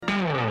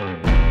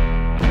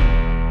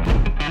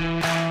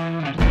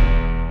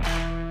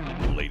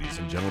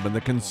gentlemen,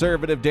 the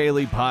Conservative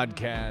Daily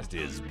Podcast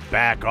is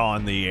back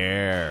on the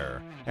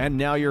air. And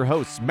now your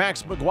hosts,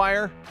 Max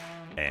McGuire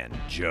and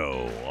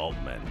Joe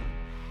Altman.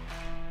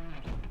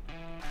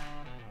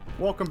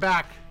 Welcome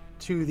back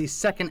to the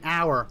second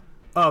hour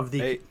of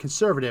the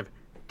Conservative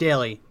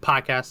Daily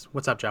Podcast.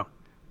 What's up, Joe?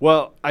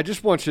 Well, I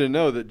just want you to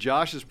know that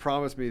Josh has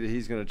promised me that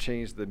he's going to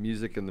change the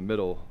music in the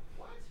middle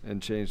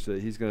and change the.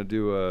 He's going to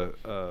do a.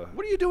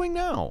 What are you doing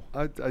now?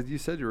 You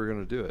said you were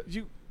going to do it.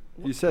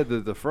 You said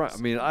the front. I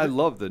mean, I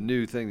love the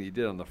new thing that you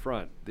did on the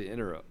front, the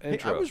intro. Hey,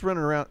 I was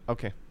running around.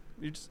 Okay,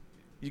 you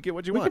get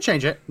what you want. We can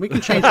change it. We can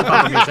change the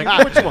fucking music.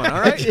 Which one?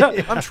 All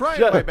right. I'm trying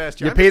my best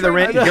here. You pay the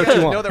rent. You get what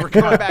you want. Know that we're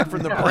coming back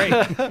from the break,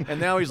 and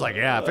now he's like,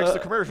 "Yeah, fix the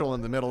commercial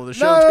in the middle of the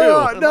show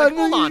too." No, like,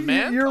 hold on,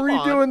 man. You're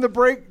redoing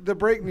the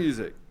break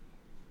music.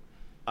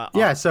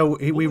 Yeah, so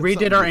we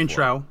redid our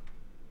intro.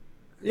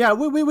 Yeah,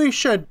 we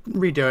should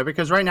redo it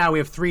because right now we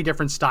have three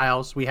different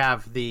styles. We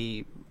have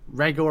the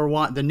regular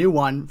one, the new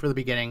one for the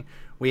beginning.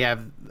 We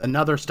have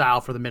another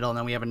style for the middle, and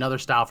then we have another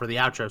style for the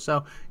outro.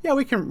 So yeah,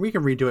 we can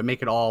redo it,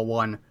 make it all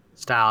one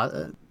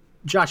style.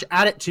 Josh,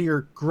 add it to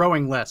your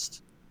growing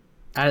list.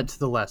 Add it to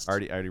the list. I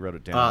already wrote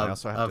it down. I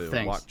also have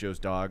to walk Joe's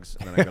dogs,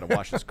 and then I got to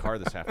wash his car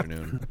this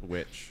afternoon,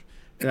 which.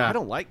 Yeah. I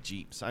don't like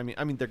Jeeps. I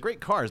mean, they're great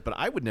cars, but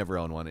I would never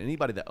own one.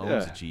 Anybody that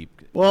owns a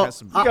Jeep has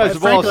some. You guys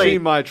have all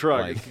seen my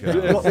truck.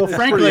 Well,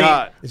 frankly,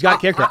 it's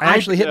got kicker. I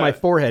actually hit my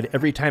forehead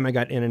every time I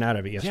got in and out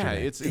of it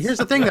yesterday. Yeah, here's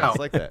the thing, though. It's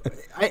like that.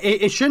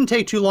 It shouldn't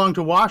take too long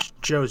to wash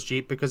Joe's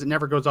Jeep because it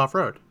never goes off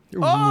road. Says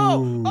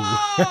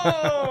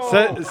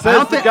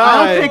the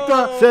guy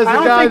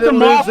that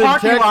lives in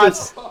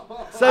Texas.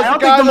 Says the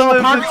guy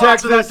that lives in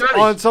Texas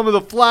on some of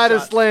the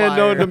flattest land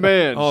known to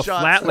man. Oh,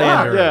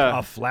 Flatlander. Yeah.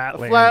 A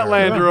Flatlander.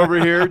 Flatlander over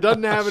here.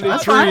 Doesn't have any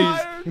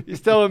trees.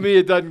 He's telling me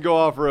it doesn't go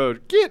off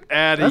road. Get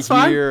out of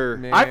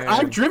here.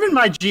 I've driven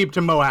my Jeep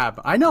to Moab.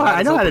 I know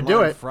how to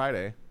do it.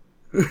 Friday.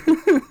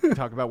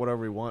 Talk about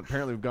whatever we want.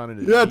 Apparently we've gone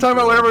into talk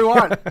about whatever we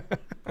want.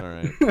 All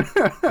right.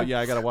 But yeah,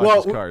 I got to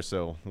wash this car,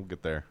 so we'll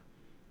get there.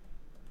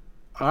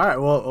 All right.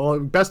 Well,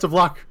 best of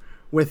luck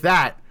with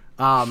that.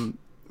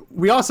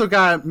 We also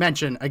got to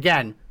mention,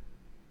 again,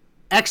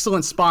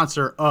 excellent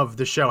sponsor of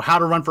the show, How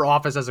to Run for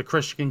Office as a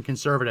Christian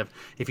Conservative.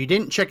 If you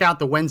didn't check out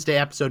the Wednesday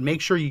episode,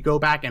 make sure you go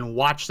back and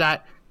watch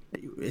that.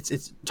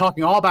 It's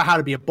talking all about how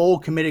to be a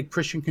bold, committed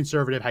Christian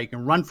conservative, how you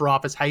can run for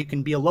office, how you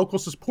can be a local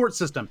support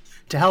system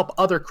to help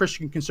other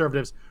Christian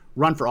conservatives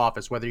run for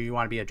office, whether you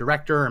want to be a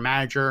director or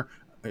manager,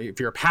 if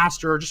you're a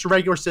pastor or just a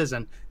regular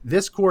citizen.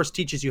 This course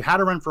teaches you how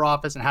to run for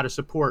office and how to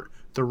support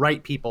the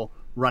right people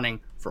running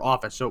for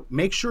office. So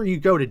make sure you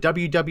go to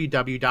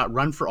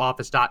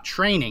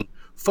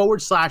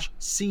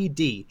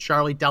www.runforoffice.training/CD,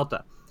 Charlie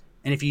Delta.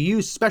 And if you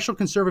use special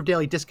Conservative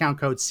Daily discount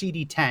code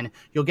CD10,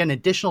 you'll get an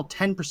additional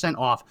 10%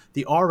 off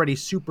the already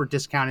super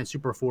discounted,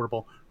 super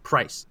affordable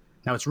price.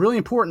 Now, it's really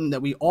important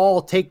that we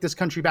all take this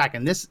country back.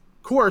 And this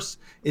course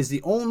is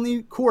the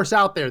only course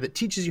out there that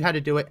teaches you how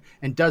to do it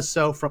and does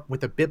so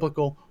with a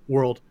biblical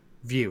world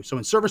view. So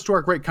in service to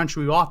our great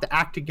country, we all have to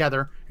act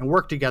together and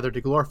work together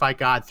to glorify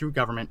God through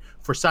government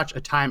for such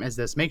a time as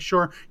this. Make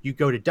sure you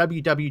go to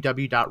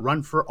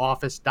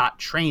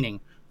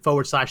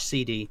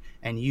www.runforoffice.training/CD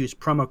and use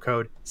promo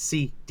code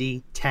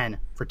CD10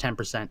 for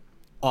 10%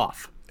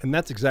 off. And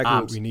that's exactly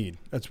what we need.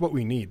 That's what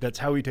we need. That's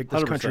how we take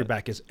this 100%. Country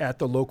back, is at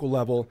the local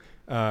level.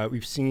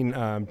 We've seen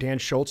Dan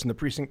Schultz in the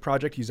Precinct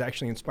Project. He's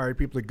actually inspired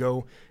people to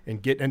go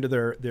and get into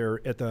their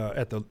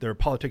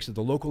politics at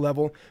the local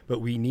level.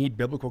 But we need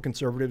biblical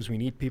conservatives. We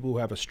need people who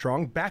have a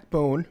strong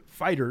backbone,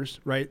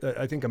 fighters, right?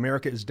 I think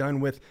America is done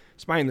with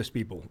spineless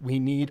people. We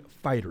need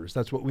fighters.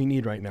 That's what we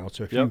need right now.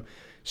 So if you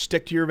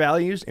stick to your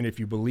values and if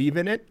you believe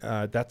in it,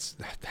 that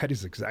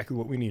is exactly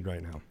what we need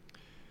right now.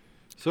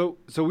 So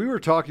we were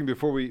talking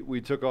before we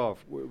took a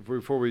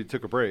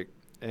break,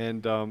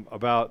 and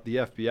about the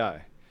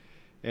FBI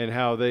and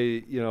how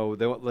they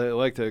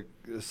like to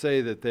say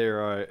that they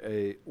are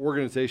a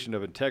organization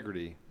of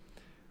integrity.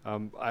 I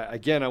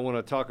want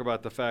to talk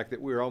about the fact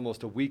that we're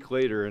almost a week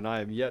later, and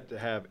I am yet to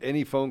have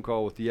any phone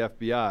call with the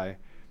FBI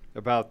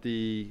about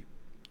the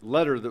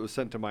letter that was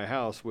sent to my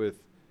house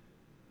with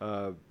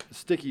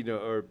sticky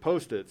note or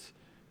Post-its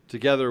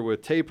together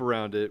with tape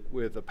around it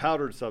with a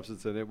powdered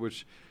substance in it,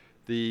 which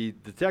the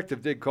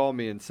detective did call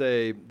me and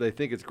say they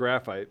think it's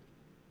graphite,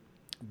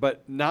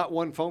 but not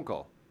one phone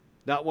call.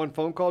 Not one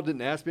phone call,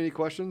 didn't ask me any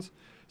questions.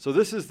 So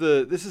this is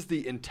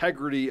the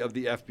integrity of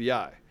the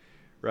FBI,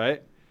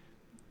 right?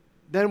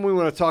 Then we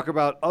want to talk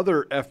about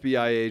other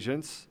FBI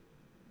agents.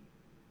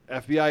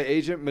 FBI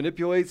agent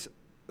manipulates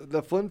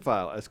the Flynn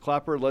file as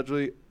Clapper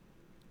allegedly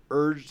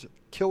urged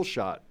kill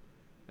shot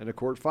in a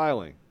court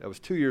filing. That was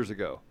 2 years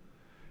ago.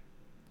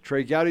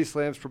 Trey Gowdy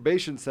slams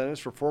probation sentence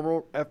for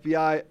former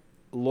FBI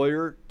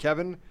lawyer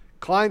Kevin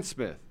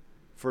Kleinsmith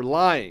for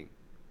lying.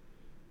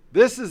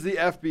 This is the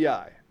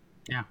FBI.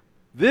 Yeah.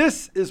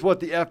 This is what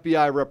the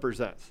FBI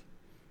represents.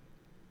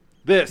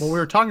 This. Well, we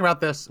were talking about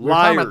this. We were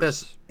talking about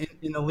this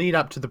in the lead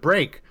up to the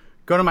break.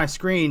 Go to my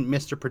screen,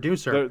 Mr.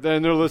 Producer.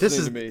 They're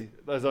listening to me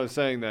as I was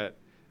saying that.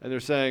 and they're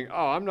saying,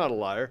 "Oh, I'm not a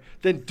liar,"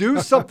 then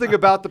do something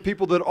about the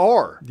people that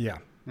are. Yeah.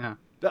 Yeah.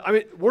 I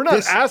mean, we're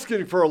not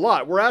asking for a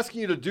lot. We're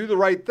asking you to do the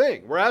right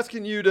thing. We're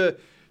asking you to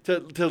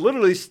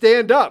literally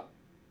stand up.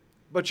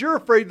 But you're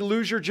afraid to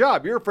lose your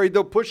job. You're afraid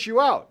they'll push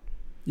you out.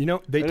 You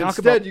know,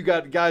 instead, you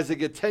got guys that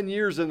get 10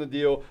 years in the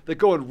deal that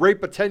go and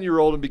rape a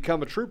 10-year-old and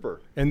become a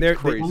trooper. And they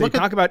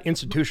talk about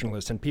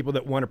institutionalists and people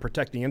that want to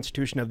protect the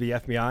institution of the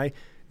FBI.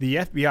 The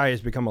FBI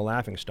has become a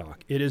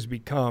laughingstock. It has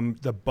become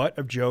the butt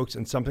of jokes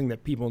and something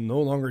that people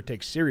no longer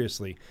take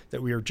seriously,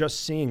 that we are just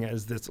seeing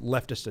as this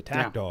leftist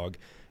attack dog.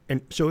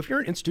 And so if you're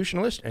an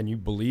institutionalist and you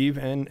believe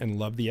in and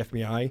love the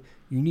FBI,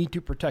 you need to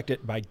protect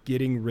it by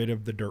getting rid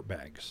of the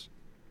dirtbags.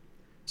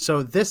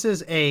 So this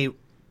is a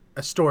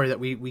story that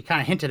we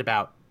kind of hinted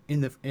about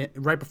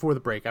right before the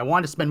break. I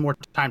wanted to spend more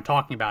time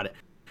talking about it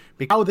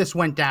because how this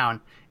went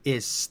down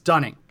is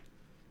stunning.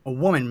 A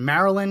woman,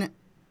 Marilyn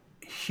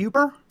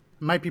Huber,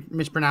 might be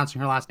mispronouncing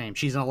her last name.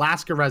 She's an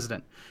Alaska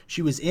resident.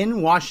 She was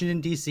in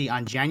Washington, D.C.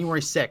 on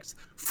January 6th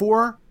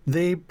for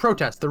the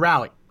protest, the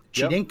rally.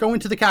 She didn't go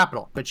into the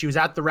Capitol, but she was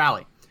at the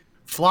rally.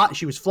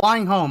 She was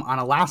flying home on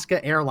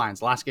Alaska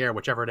Airlines, Alaska Air,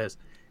 whichever it is,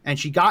 and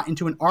she got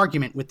into an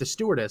argument with the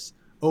stewardess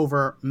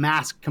over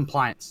mask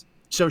compliance.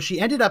 So she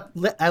ended up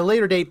at a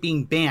later date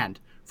being banned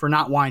for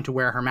not wanting to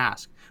wear her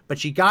mask. But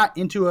she got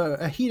into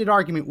a heated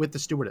argument with the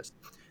stewardess.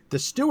 The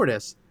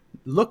stewardess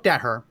looked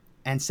at her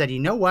and said, you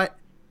know what?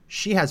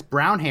 She has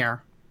brown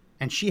hair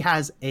and she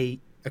has a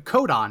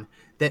coat on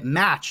that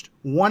matched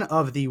one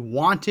of the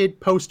wanted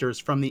posters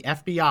from the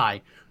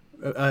FBI,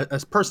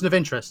 a person of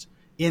interest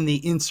in the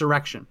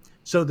insurrection.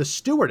 So the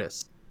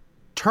stewardess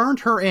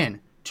turned her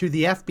in to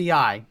the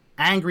FBI,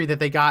 angry that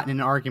they got in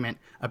an argument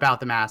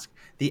about the mask.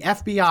 The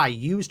FBI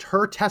used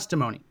her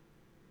testimony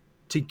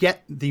to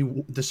get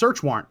the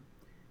search warrant.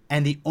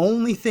 And the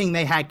only thing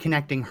they had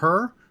connecting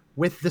her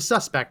with the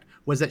suspect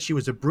was that she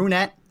was a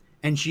brunette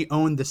and she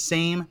owned the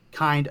same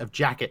kind of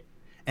jacket.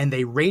 And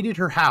they raided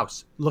her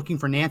house looking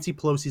for Nancy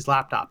Pelosi's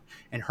laptop.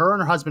 And her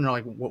and her husband are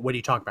like, what are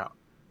you talking about?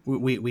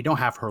 We don't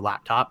have her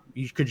laptop.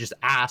 You could just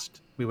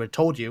asked. We would have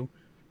told you.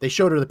 They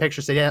showed her the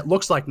picture, said, yeah, it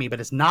looks like me, but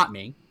it's not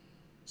me.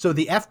 So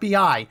the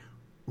FBI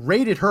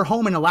raided her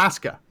home in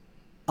Alaska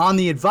on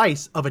the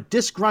advice of a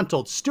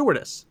disgruntled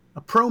stewardess,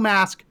 a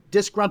pro-mask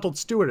disgruntled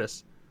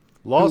stewardess.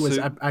 Lawsuit.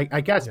 Who was,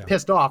 I guess,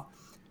 pissed off.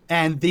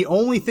 And the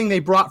only thing they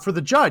brought for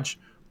the judge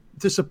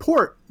to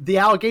support the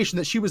allegation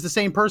that she was the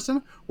same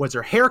person was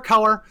her hair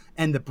color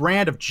and the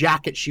brand of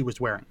jacket she was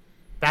wearing.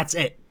 That's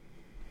it.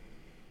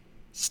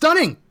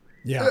 Stunning.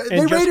 Yeah.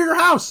 They raided her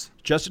house.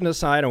 Just an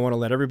aside, I want to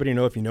let everybody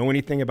know, if you know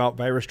anything about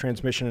virus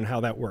transmission and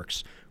how that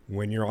works,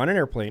 when you're on an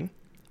airplane,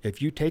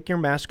 if you take your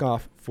mask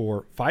off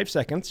for 5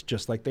 seconds,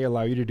 just like they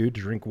allow you to do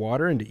to drink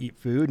water and to eat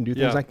food and do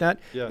things like that,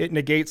 it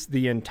negates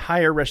the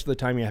entire rest of the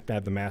time you have to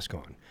have the mask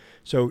on.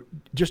 So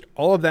just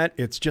all of that,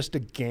 it's just a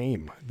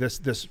game.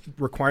 This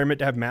requirement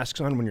to have masks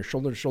on when you're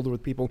shoulder to shoulder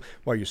with people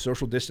while you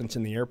social distance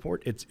in the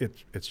airport,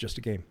 it's just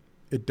a game.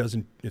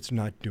 It's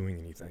not doing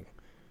anything.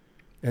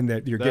 And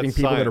that you're getting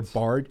people that are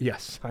barred.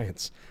 Yes,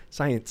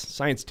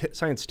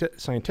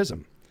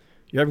 scientism.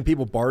 You're having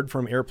people barred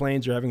from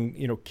airplanes. You're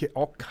having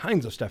all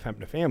kinds of stuff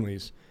happen to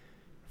families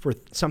for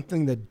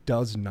something that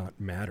does not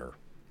matter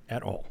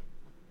at all.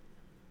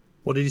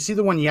 Well, did you see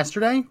the one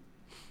yesterday?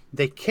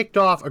 They kicked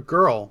off a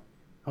girl.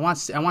 I want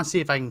to see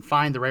if I can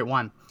find the right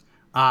one.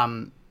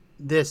 The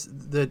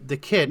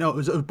kid. No, it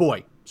was a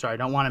boy. Sorry, I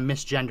don't want to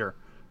misgender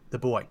the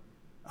boy.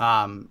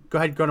 Go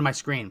ahead, go to my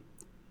screen.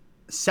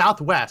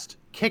 Southwest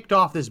kicked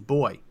off this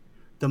boy.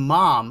 The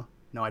mom.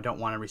 No, I don't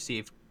want to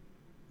receive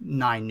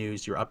 9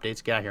 News, your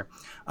updates. Get out here.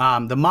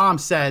 The mom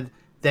said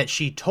that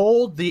she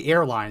told the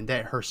airline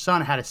that her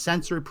son had a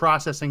sensory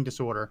processing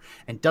disorder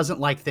and doesn't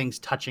like things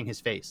touching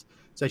his face.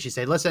 So she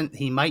said, listen,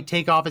 he might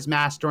take off his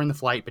mask during the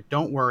flight, but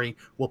don't worry,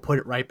 we'll put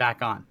it right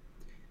back on.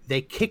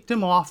 They kicked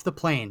him off the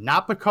plane,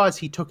 not because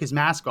he took his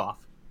mask off,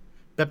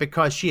 but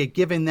because she had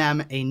given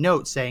them a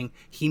note saying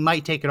he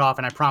might take it off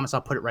and I promise I'll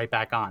put it right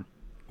back on.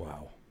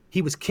 Wow.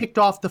 He was kicked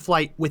off the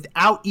flight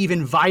without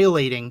even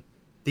violating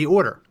the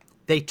order.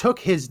 They took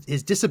his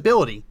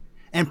disability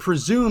and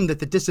presumed that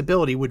the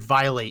disability would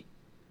violate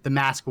the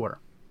mask order.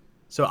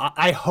 So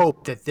I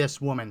hope that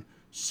this woman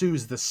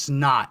sues the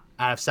snot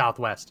out of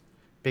Southwest,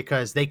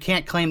 because they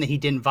can't claim that he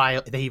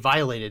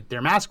violated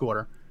their mask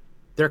order.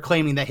 They're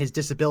claiming that his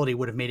disability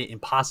would have made it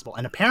impossible.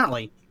 And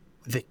apparently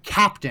the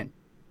captain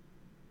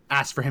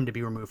asked for him to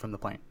be removed from the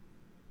plane.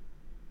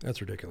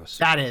 That's ridiculous.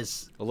 That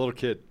is a little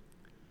kid.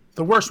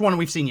 The worst one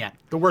we've seen yet.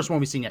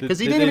 Because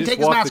he didn't even take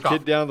his mask off.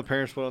 Did the kid down the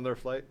parents put on their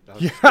flight?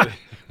 Yeah.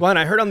 Well, and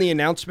I heard on the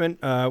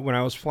announcement when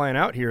I was flying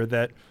out here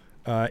that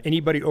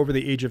anybody over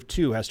the age of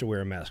 2 has to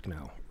wear a mask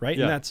now, right?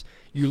 Yeah. And that's,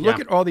 you look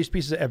at all these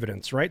pieces of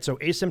evidence, right? So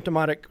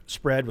asymptomatic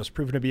spread was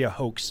proven to be a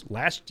hoax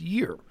last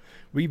year.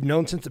 We've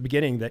known since the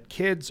beginning that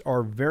kids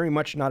are very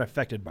much not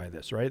affected by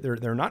this, right?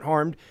 They're not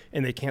harmed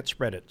and they can't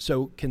spread it.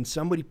 So can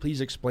somebody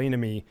please explain to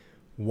me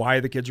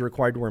why the kids are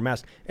required to wear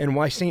masks and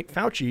why St.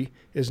 Fauci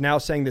is now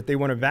saying that they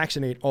want to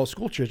vaccinate all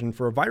school children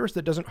for a virus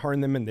that doesn't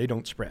harm them and they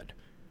don't spread?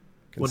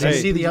 Well, do you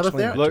see the other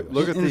there?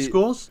 Look at the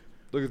schools.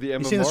 Look at the MMR.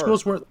 You see in the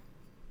schools where.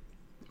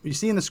 You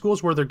see in the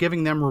schools where they're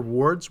giving them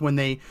rewards when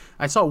they.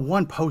 I saw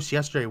one post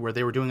yesterday where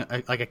they were doing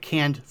a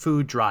canned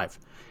food drive,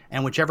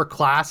 and whichever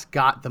class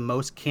got the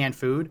most canned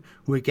food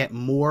would get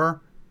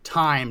more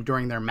time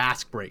during their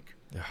mask break.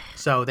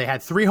 So they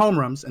had 3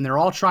 homerooms, and they're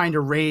all trying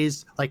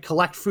to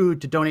collect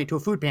food to donate to a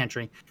food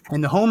pantry.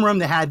 And the homeroom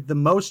that had the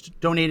most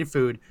donated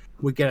food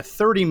would get a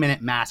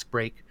 30-minute mask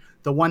break.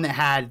 The one that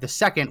had the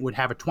second would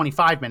have a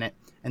 25-minute,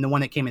 and the one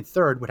that came in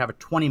third would have a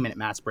 20-minute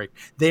mask break.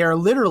 They are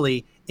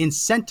literally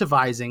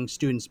incentivizing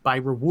students by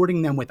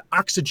rewarding them with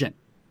oxygen.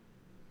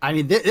 I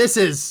mean, this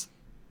is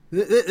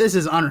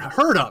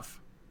unheard of.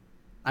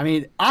 I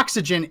mean,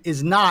 oxygen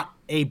is not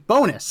a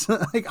bonus.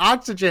 Like,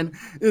 oxygen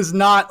is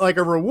not like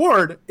a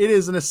reward. It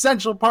is an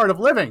essential part of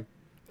living.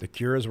 The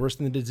cure is worse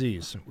than the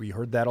disease. We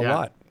heard that a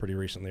lot pretty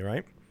recently,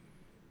 right?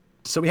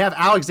 So we have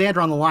Alexander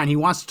on the line. He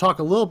wants to talk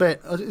a little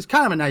bit. It's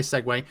kind of a nice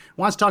segue. He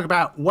wants to talk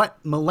about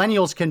what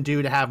millennials can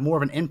do to have more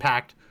of an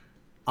impact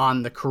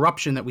on the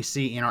corruption that we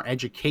see in our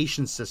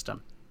education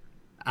system.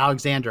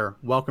 Alexander,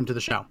 welcome to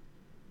the show.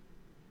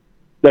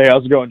 Hey,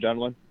 how's it going,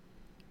 gentlemen?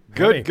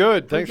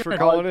 Good. Thanks for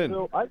calling in.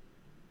 So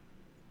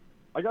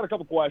I got a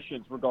couple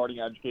questions regarding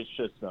the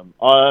education system.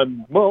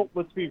 Well,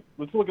 let's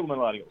look at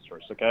millennials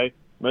first, okay?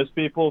 Most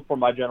people from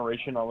my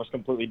generation are almost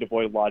completely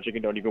devoid of logic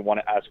and don't even want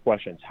to ask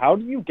questions. How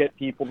do you get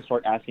people to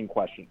start asking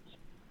questions?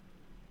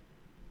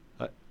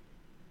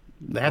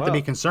 They have to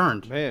be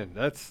concerned. Man,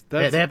 that's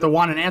they have to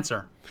want an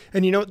answer.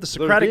 And you know, the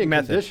Socratic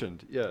method.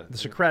 Conditioned. Yeah. The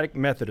Socratic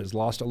method has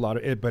lost a lot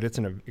of it, but it's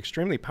an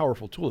extremely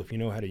powerful tool if you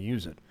know how to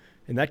use it.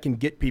 And that can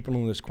get people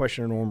in this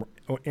question and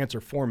answer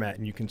format,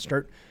 and you can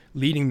start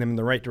leading them in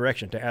the right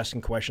direction to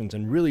asking questions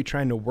and really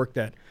trying to work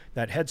that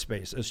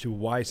headspace as to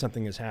why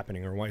something is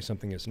happening or why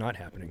something is not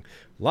happening.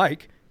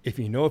 Like, if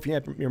you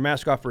have your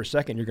mask off for a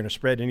second, you're going to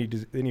spread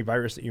any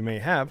virus that you may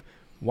have.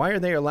 Why are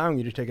they allowing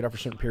you to take it off for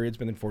certain periods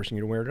but then forcing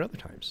you to wear it at other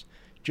times?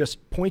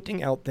 Just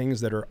pointing out things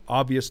that are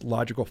obvious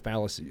logical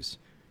fallacies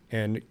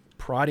and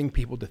prodding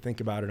people to think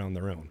about it on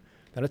their own.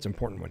 That's an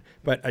important one.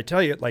 But I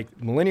tell you, like,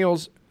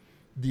 millennials,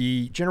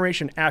 the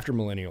generation after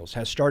millennials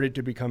has started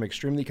to become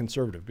extremely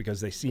conservative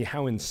because they see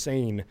how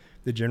insane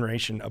the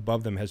generation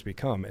above them has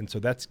become. And so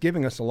that's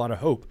giving us a lot of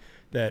hope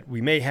that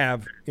we may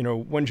have,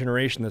 one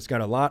generation that's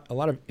got a lot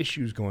of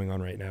issues going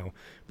on right now,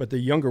 but the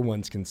younger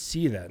ones can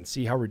see that and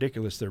see how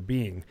ridiculous they're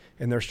being,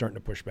 and they're starting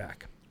to push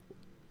back.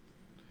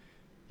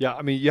 Yeah,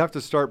 I mean, you have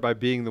to start by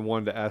being the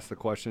one to ask the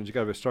questions. You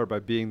got to start by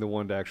being the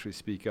one to actually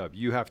speak up.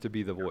 You have to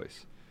be the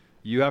voice.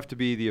 You have to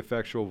be the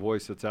effectual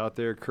voice that's out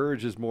there.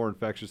 Courage is more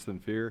infectious than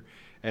fear.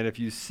 And if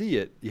you see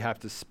it, you have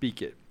to speak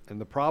it. And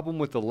the problem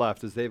with the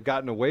left is they've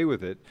gotten away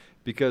with it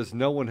because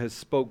no one has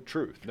spoke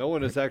truth. No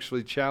one has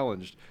actually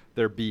challenged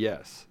their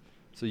BS.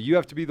 So you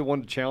have to be the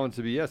one to challenge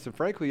the BS. And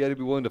frankly, you got to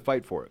be willing to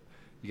fight for it.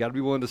 You got to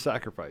be willing to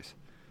sacrifice.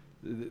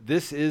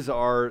 This is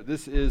our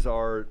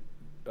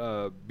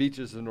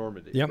beaches in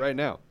Normandy right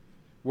now.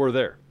 We're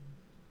there.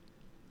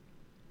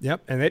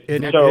 Yep, and it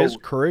is,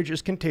 courage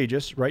is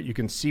contagious, right? You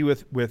can see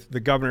with the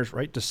governors,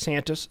 right?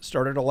 DeSantis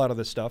started a lot of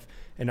this stuff,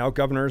 and now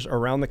governors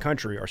around the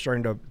country are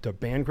starting to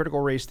ban critical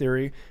race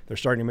theory. They're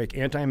starting to make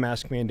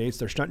anti-mask mandates.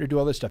 They're starting to do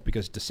all this stuff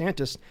because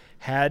DeSantis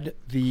had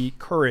the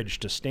courage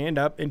to stand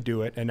up and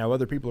do it, and now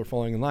other people are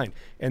falling in line.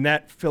 And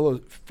that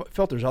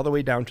filters all the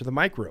way down to the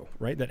micro,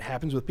 right? That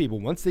happens with people.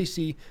 Once they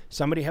see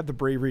somebody have the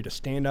bravery to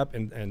stand up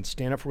and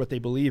stand up for what they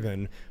believe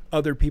in,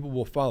 other people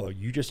will follow.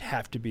 You just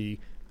have to be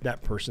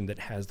that person that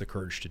has the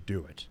courage to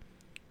do it.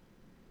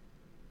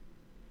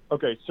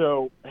 Okay,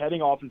 so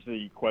heading off into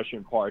the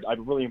question part, I have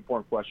a really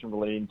important question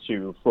relating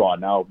to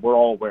fraud. Now, we're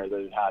all aware that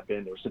it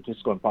happened. There were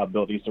statistical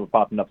improbabilities that were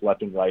popping up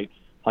left and right,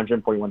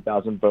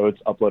 141,000 votes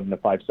uploaded in a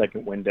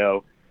 5-second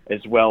window,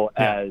 as well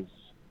as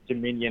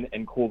Dominion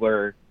and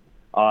Cooler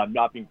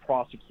not being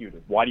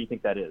prosecuted. Why do you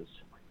think that is?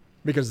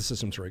 Because the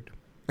system's rigged.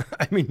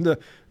 I mean,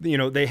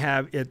 they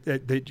have it.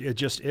 It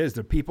just is.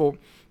 The people,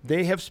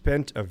 they have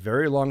spent a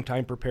very long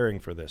time preparing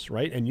for this,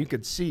 right? And you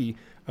could see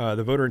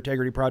the Voter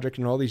Integrity Project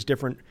and all these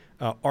different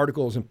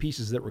articles and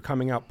pieces that were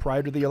coming out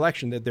prior to the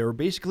election that they were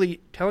basically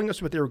telling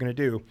us what they were going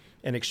to do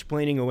and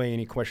explaining away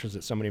any questions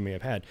that somebody may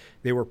have had.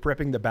 They were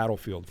prepping the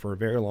battlefield for a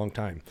very long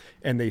time,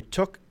 and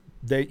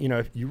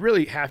you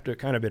really have to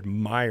kind of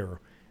admire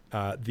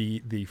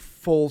the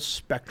full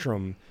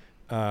spectrum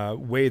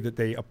way that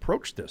they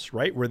approach this,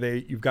 right? Where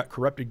you've got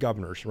corrupted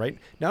governors, right?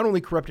 Not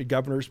only corrupted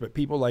governors, but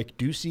people like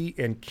Ducey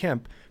and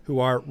Kemp, who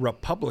are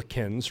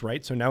Republicans,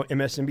 right? So now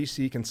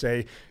MSNBC can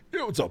say,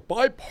 it's a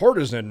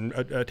bipartisan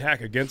attack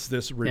against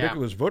this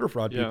ridiculous voter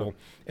fraud people.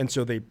 And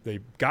so they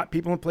got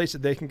people in place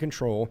that they can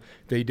control.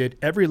 They did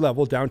every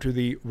level down to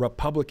the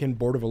Republican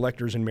Board of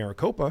Electors in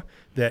Maricopa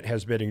that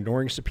has been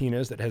ignoring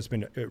subpoenas, that has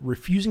been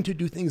refusing to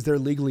do things they're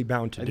legally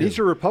bound to do. These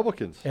are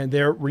Republicans. And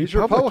they're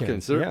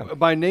Republicans. They're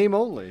by name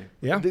only.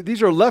 Yeah.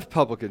 These are left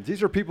Republicans.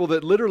 These are people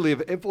that literally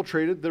have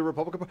infiltrated the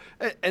Republican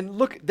Party. And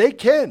look, they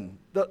can.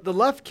 The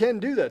left can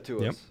do that to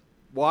us. Yep.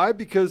 Why?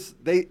 Because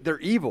they're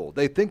evil.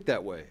 They think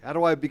that way. How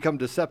do I become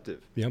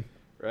deceptive? Yeah.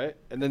 right?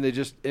 And then they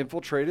just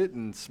infiltrate it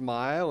and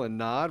smile and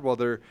nod while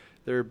they're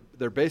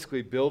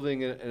basically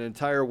building an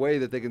entire way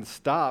that they can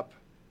stop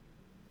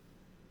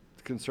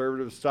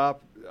conservatives,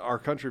 stop our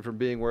country from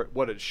being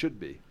what it should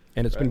be.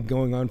 And it's been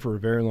going on for a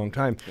very long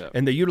time. Yeah.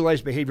 And they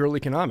utilize behavioral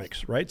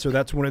economics, right? So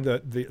that's one of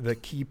the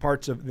key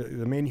parts of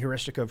the main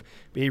heuristic of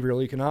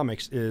behavioral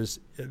economics is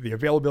the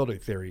availability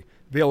theory,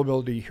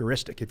 availability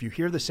heuristic. If you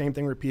hear the same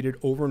thing repeated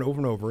over and over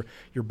and over,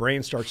 your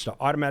brain starts to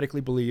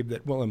automatically believe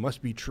that, well, it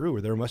must be true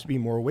or there must be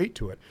more weight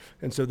to it.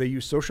 And so they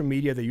use social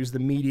media, they use the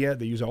media,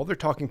 they use all their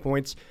talking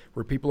points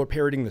where people are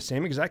parroting the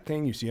same exact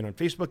thing. You see it on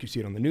Facebook, you see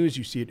it on the news,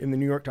 you see it in the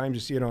New York Times,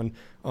 you see it on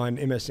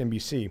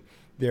MSNBC.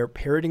 They're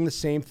parroting the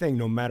same thing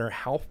no matter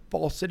how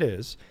false it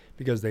is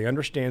because they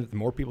understand that the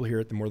more people hear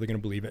it, the more they're going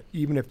to believe it,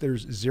 even if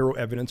there's zero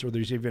evidence or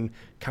there's even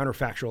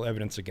counterfactual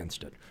evidence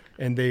against it.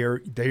 And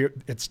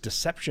it's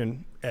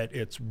deception at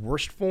its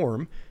worst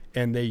form,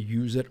 and they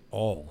use it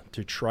all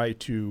to try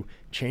to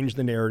change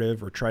the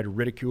narrative or try to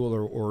ridicule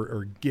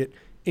or get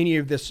any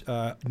of this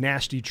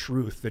nasty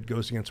truth that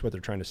goes against what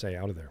they're trying to say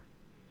out of there.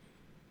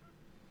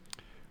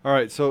 All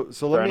right, so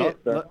let me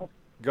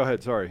go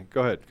ahead. Sorry,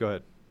 go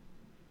ahead.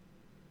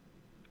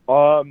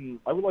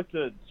 I would like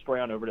to stray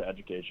on over to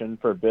education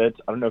for a bit.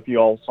 I don't know if you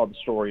all saw the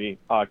story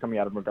coming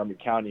out of Montgomery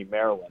County,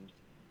 Maryland,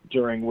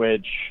 during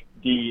which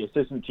the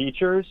assistant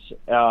teachers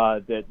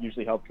that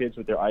usually help kids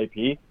with their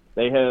IEP,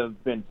 they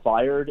have been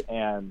fired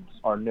and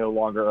are no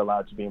longer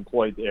allowed to be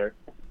employed there,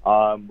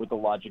 with the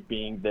logic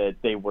being that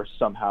they were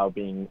somehow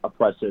being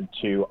oppressive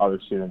to other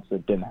students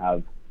that didn't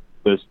have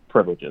those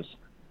privileges.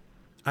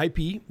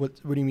 IP? What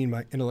do you mean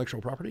by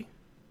intellectual property?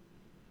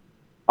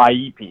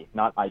 IEP,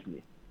 not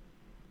IP.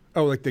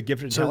 Oh, like the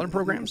gifted and talented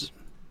programs?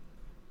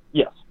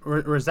 Yes.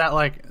 Or is that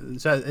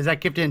is that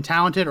gifted and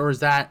talented, or is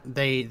that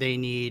they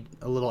need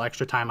a little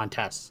extra time on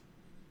tests?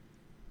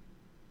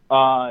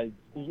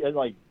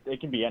 Like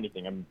it can be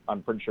anything.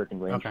 I'm pretty sure it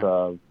can range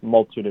a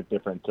multitude of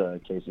different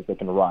cases that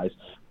can arise.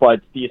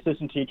 But the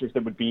assistant teachers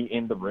that would be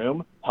in the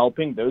room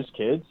helping those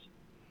kids,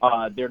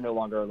 they're no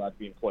longer allowed to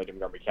be employed in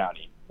Montgomery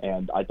County.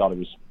 And I thought it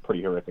was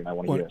pretty horrific. I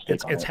want to hear a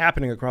take on it. It's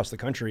happening across the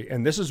country,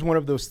 and this is one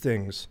of those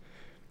things.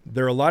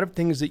 There are a lot of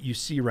things that you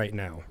see right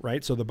now,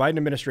 right? So the Biden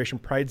administration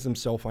prides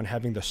themselves on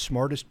having the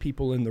smartest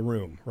people in the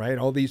room, right?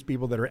 All these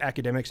people that are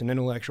academics and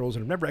intellectuals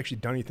and have never actually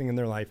done anything in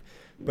their life,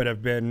 but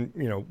have been,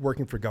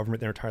 working for government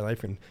their entire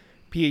life and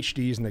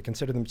PhDs, and they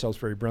consider themselves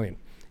very brilliant.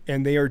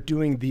 And they are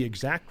doing the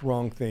exact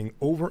wrong thing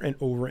over and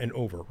over and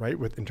over, right?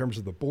 In terms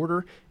of the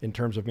border, in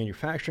terms of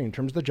manufacturing, in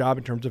terms of the job,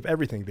 in terms of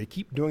everything. They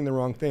keep doing the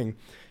wrong thing.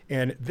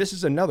 And this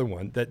is another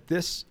one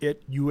that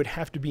you would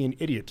have to be an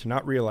idiot to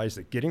not realize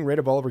that getting rid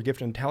of all of our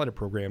gifted and talented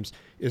programs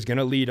is going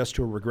to lead us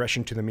to a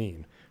regression to the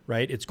mean,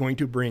 right? It's going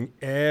to bring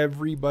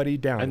everybody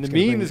down. And the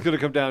mean is going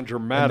to come down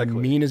dramatically. And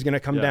the mean is going to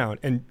come down.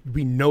 And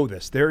we know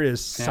this. There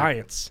is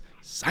science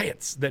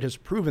that has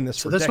proven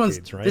this for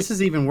decades, right? This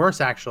is even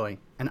worse, actually.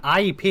 An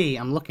IEP,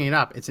 I'm looking it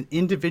up, it's an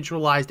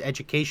individualized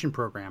education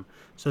program.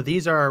 So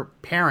these are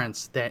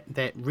parents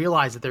that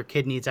realize that their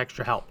kid needs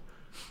extra help.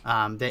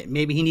 That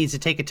maybe he needs to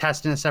take a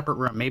test in a separate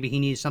room. Maybe he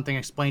needs something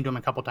explained to him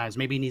a couple times.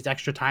 Maybe he needs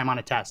extra time on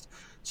a test.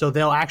 So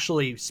they'll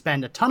actually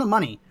spend a ton of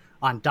money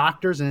on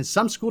doctors, and in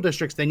some school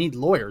districts, they need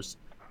lawyers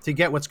to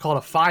get what's called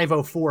a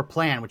 504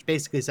 plan, which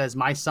basically says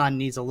my son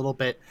needs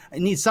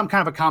needs some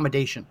kind of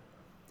accommodation.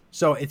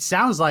 So it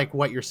sounds like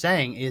what you're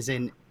saying is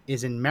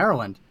in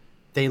Maryland,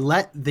 they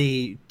let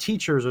the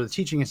teachers or the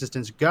teaching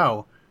assistants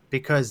go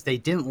because they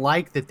didn't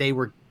like that they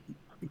were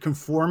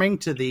conforming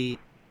to the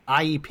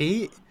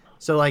IEP.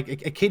 So like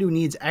a kid who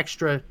needs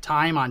extra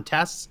time on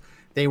tests,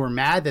 they were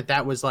mad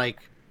that was like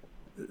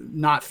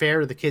not fair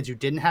to the kids who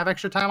didn't have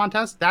extra time on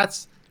tests.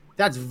 That's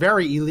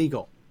very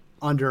illegal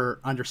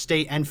under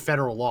state and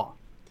federal law.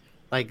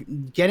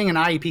 Like getting an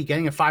IEP,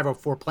 getting a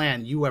 504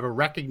 plan, you have a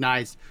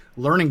recognized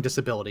learning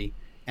disability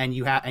and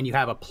you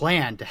have a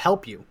plan to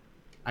help you.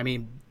 I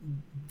mean,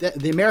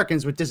 the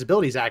Americans with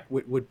Disabilities Act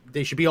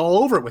they should be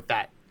all over it with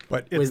that.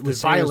 But it's with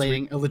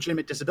violating a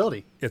legitimate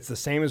disability. It's the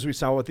same as we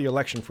saw with the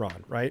election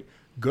fraud, right?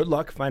 Good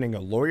luck finding a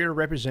lawyer to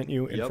represent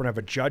you in front of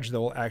a judge that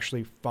will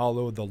actually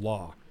follow the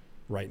law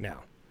right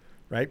now,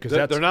 right?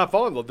 Because they're not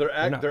following the law. They're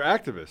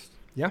activists.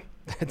 Yeah,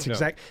 that's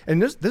exact.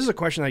 And this is a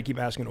question I keep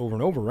asking over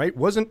and over, right?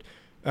 Wasn't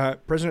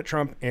President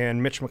Trump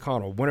and Mitch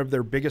McConnell, one of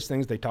their biggest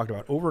things they talked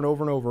about over and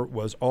over and over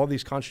was all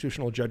these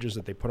constitutional judges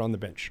that they put on the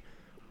bench.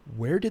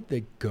 Where did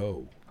they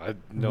go?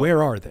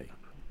 Where are they?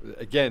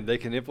 Again, they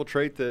can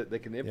infiltrate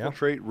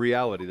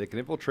reality. They can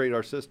infiltrate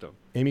our system.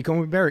 Amy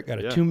Coney Barrett got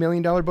a $2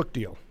 million book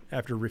deal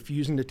after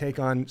refusing to take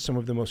on some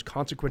of the most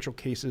consequential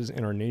cases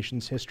in our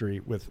nation's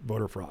history with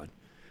voter fraud.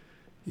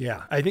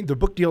 Yeah, I think the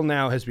book deal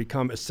now has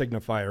become a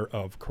signifier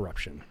of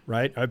corruption,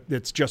 right?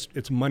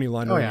 It's money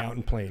laundering out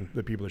in plain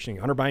that people are seeing.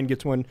 Hunter Biden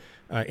gets one,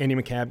 Andy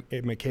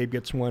McCabe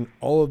gets one.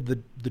 All of the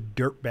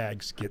dirt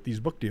bags get these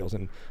book deals.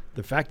 And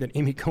the fact that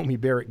Amy Coney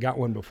Barrett got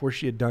one before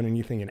she had done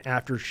anything and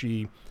after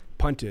she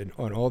punted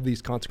on all of these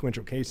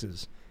consequential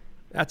cases,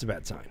 that's a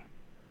bad sign.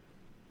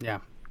 Yeah.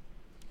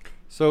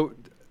 So,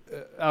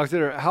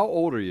 Alexander, how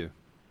old are you?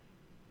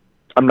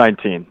 I'm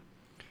 19.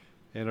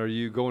 And are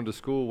you going to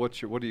school?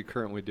 What are you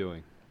currently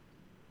doing?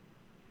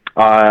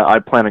 I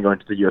plan on going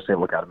to the U.S.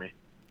 Naval Academy.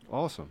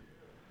 Awesome.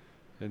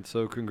 And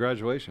so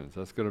congratulations.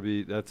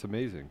 That's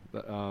amazing.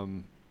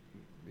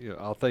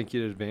 I'll thank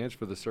you in advance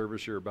for the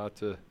service you're about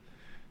to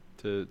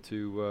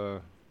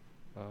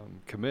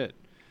commit.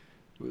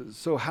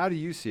 So how do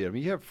you see it? I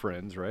mean, you have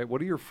friends, right?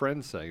 What are your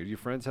friends saying? Do your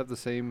friends have the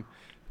same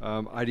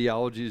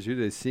ideology as you? Are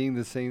they seeing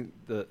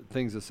the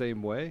things the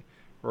same way?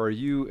 Or are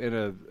you in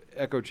a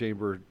echo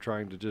chamber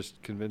trying to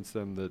just convince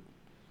them that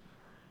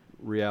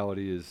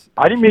reality is...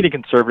 I didn't meet a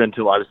conservative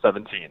until I was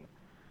 17.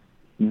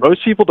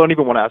 Most people don't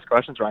even want to ask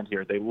questions around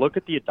here. They look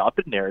at the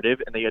adopted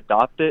narrative and they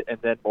adopt it and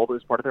then mold it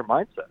as part of their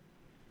mindset.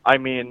 I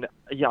mean,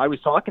 I was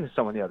talking to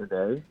someone the other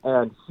day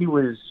and he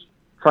was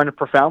trying to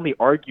profoundly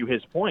argue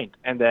his point,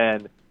 and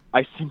then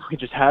I simply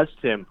just asked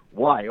him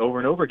why over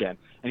and over again,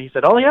 and he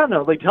said, "Oh yeah,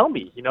 no, tell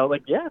me,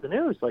 yeah, the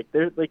news,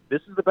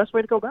 this is the best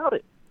way to go about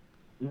it."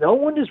 No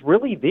one is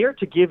really there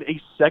to give a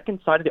second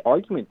side of the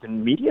argument. The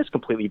media is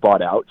completely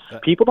bought out.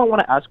 People don't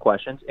want to ask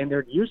questions, and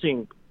they're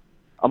using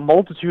a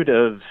multitude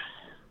of,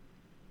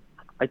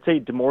 I'd say,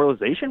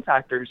 demoralization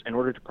factors in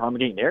order to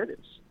promulgate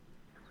narratives.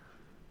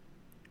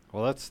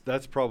 Well,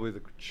 that's probably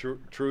the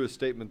truest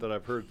statement that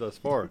I've heard thus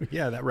far.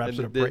 Yeah, that wraps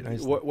it up quite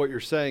nicely. What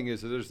you're saying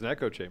is that there's an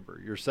echo chamber.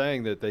 You're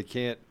saying that they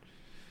can't,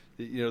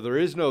 there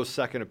is no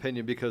second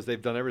opinion because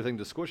they've done everything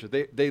to squish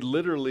it. They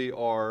literally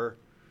are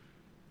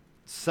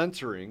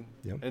censoring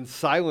and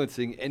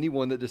silencing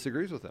anyone that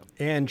disagrees with them.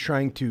 And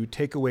trying to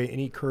take away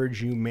any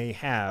courage you may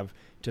have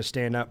to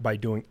stand up by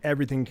doing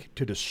everything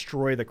to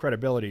destroy the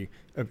credibility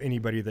of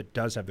anybody that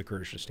does have the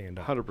courage to stand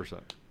up. 100%.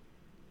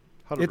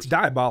 It's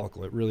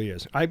diabolical. It really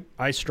is.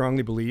 I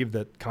strongly believe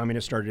that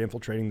communists started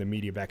infiltrating the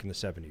media back in the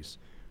 70s.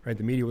 Right?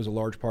 The media was a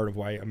large part of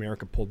why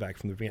America pulled back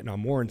from the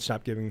Vietnam War and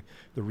stopped giving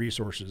the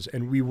resources.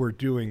 And we were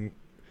doing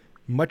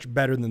much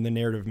better than the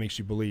narrative makes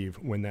you believe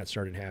when that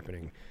started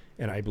happening.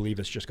 And I believe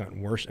it's just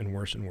gotten worse and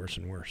worse and worse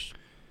and worse.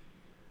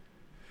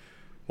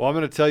 Well, I'm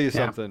going to tell you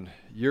something.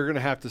 You're going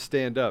to have to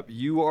stand up.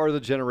 You are the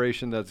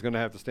generation that's going to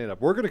have to stand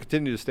up. We're going to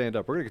continue to stand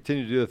up. We're going to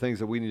continue to do the things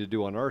that we need to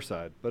do on our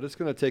side. But it's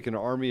going to take an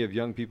army of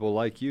young people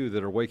like you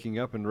that are waking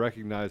up and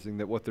recognizing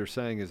that what they're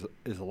saying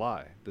is a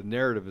lie. The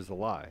narrative is a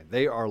lie.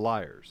 They are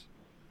liars,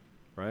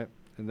 right?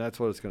 And that's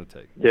what it's going to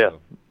take. Yeah.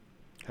 So,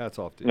 hats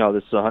off to you. No,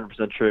 this is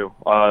 100% true.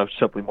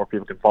 Simply more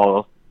people can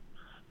follow.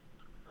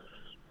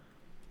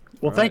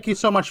 Well, thank you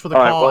so much for the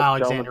call,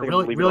 Alexander.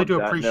 Really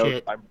do appreciate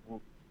it.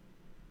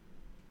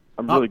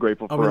 I'm really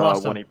grateful for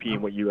 1AP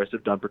and what you guys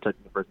have done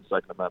protecting the First and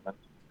Second Amendment.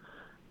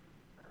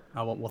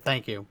 Oh, well,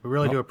 thank you. We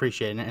really do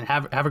appreciate it. And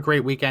have a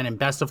great weekend, and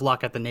best of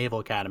luck at the Naval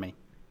Academy.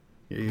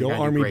 Go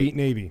Army, beat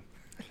Navy.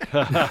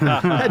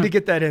 Had to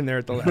get that in there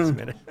at the last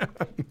minute.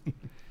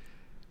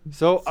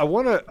 So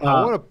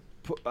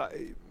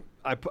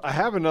I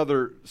have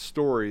another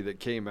story that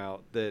came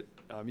out that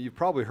you've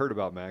probably heard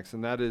about, Max,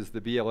 and that is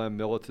the BLM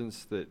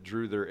militants that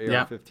drew their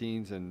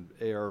AR-15s and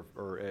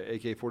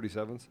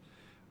AK-47s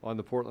on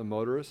the Portland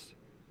motorists.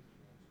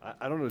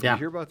 I don't know. Did you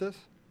hear about this?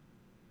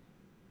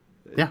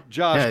 Yeah.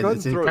 Josh, go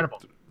ahead and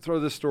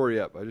throw this story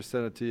up. I just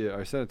sent it to you.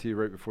 I sent it to you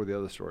right before the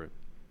other story.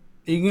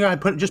 You can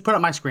put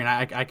up my screen.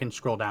 I can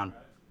scroll down.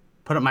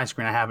 Put up my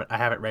screen. I have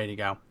it ready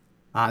to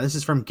go. This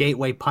is from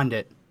Gateway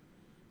Pundit.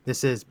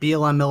 This is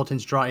BLM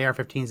militants draw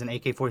AR-15s and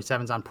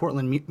AK-47s on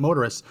Portland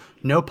motorists.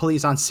 No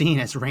police on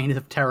scene as reign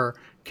of terror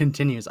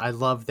continues. I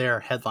love their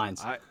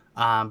headlines.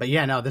 But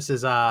yeah, no, this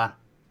is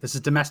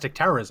domestic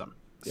terrorism.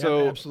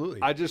 So yeah,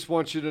 absolutely. I just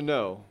want you to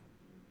know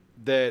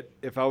that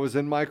if I was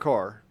in my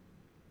car,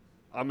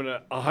 I'm going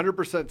to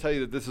 100% tell you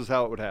that this is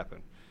how it would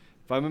happen.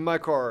 If I'm in my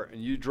car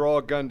and you draw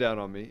a gun down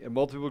on me and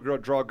multiple people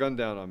draw a gun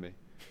down on me,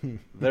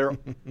 they're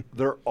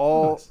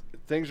all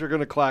things are going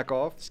to clack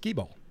off. Skee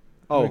ball.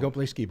 Oh, go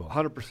play skee ball.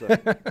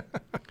 100%.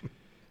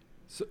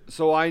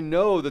 So I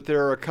know that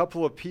there are a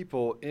couple of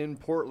people in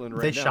Portland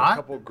right now. Shot? A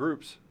couple of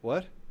groups.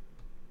 What?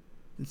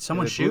 Did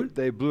someone shoot?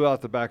 They blew out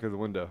the back of the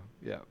window.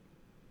 Yeah.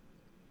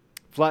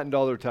 Flattened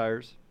all their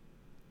tires.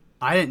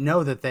 I didn't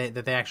know that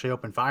they actually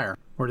opened fire,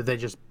 or did they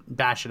just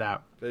bash it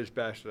out? They just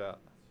bashed it out.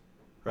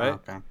 Right? Oh,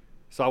 okay.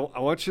 So I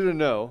want you to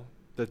know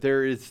that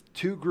there is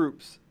two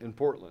groups in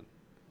Portland,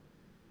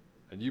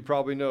 and you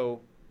probably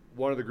know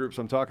one of the groups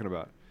I'm talking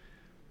about,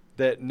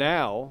 that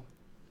now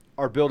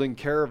are building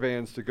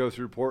caravans to go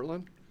through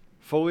Portland,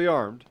 fully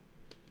armed,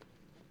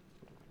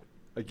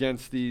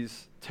 against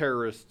these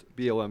terrorist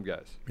BLM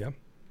guys. Yeah.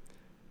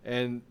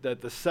 And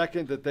that the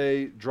second that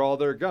they draw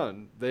their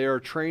gun, they are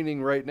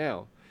training right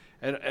now.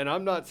 And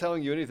I'm not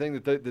telling you anything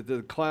that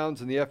the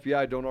clowns and the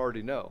FBI don't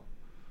already know,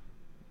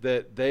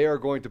 that they are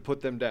going to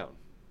put them down.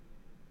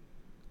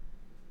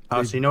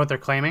 Oh, so you know what they're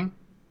claiming?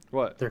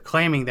 What? They're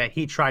claiming that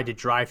he tried to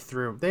drive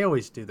through. They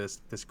always do this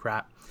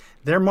crap.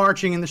 They're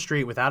marching in the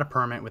street without a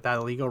permit, without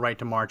a legal right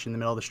to march in the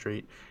middle of the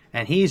street.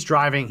 And he's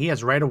driving. He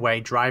has right of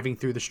way driving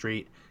through the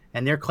street.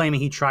 And they're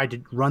claiming he tried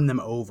to run them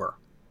over.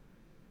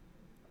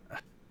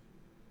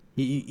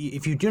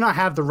 If you do not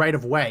have the right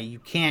of way, you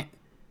can't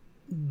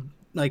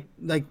Like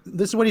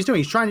this is what he's doing.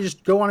 He's trying to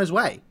just go on his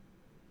way.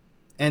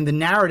 And the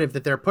narrative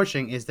that they're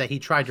pushing is that he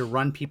tried to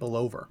run people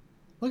over.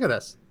 Look at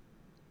this.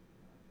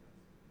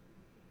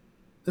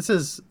 This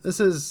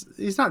is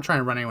he's not trying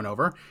to run anyone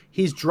over.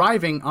 He's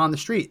driving on the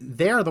street.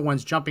 They're the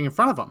ones jumping in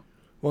front of him.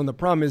 Well, and the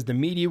problem is the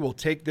media will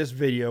take this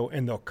video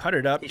and they'll cut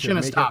it up to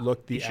make it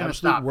look the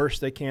absolute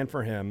worst they can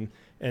for him,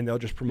 and they'll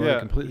just promote a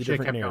completely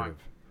different narrative.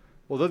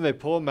 Well, then they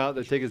pull him out,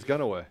 they take his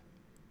gun away.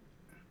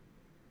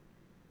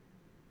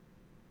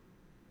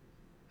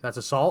 That's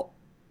assault.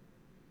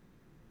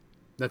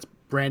 That's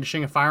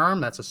brandishing a firearm.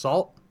 That's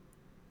assault.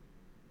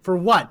 For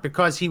what?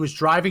 Because he was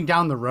driving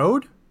down the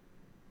road?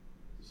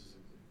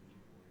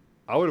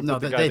 I would have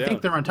put the guy down. They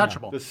think they're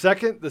untouchable. Yeah.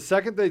 The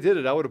second they did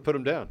it, I would have put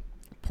him down.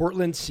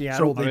 Portland,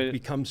 Seattle, they've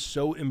become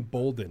so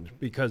emboldened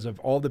because of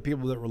all the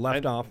people that were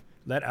let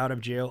out of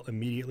jail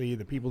immediately,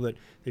 the people that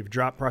they've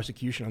dropped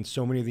prosecution on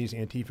so many of these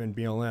Antifa and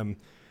BLM.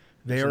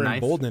 They are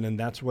emboldened, and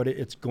that's what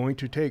it's going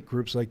to take,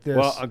 groups like this.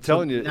 Well, I'm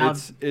telling you,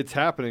 it's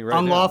happening right now.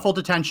 Unlawful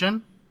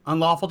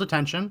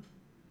detention,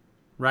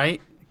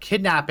 right?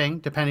 Kidnapping,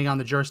 depending on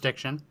the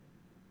jurisdiction,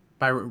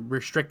 by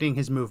restricting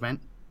his movement.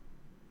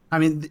 I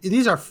mean,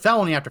 these are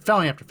felony after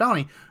felony after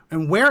felony.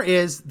 And where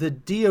is the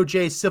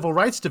DOJ Civil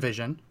Rights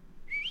Division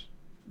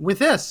with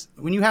this?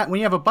 When you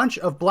have a bunch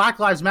of Black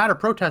Lives Matter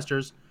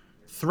protesters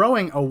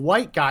throwing a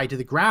white guy to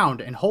the ground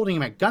and holding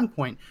him at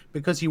gunpoint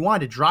because he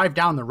wanted to drive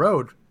down the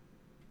road,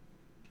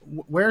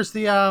 where's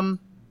the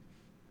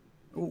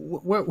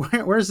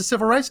where's the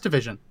Civil Rights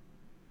Division?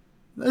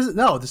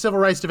 No, the Civil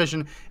Rights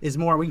Division is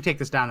more. We can take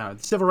this down now.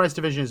 The Civil Rights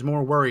Division is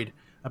more worried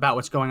about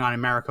what's going on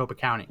in Maricopa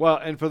County. Well,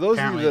 and for those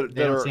of you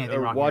that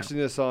are watching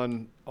this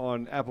on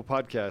Apple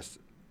Podcasts,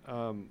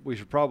 we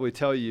should probably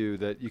tell you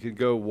that you can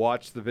go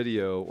watch the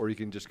video, or you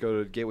can just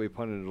go to Gateway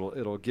Pundit and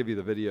it'll give you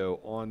the video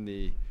on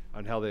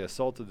how they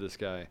assaulted this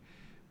guy.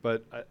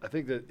 But I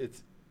think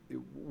that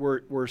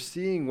we're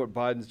seeing what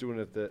Biden's doing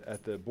at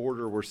the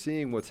border. We're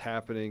seeing what's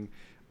happening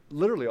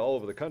literally all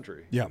over the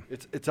country. Yeah,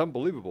 it's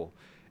unbelievable.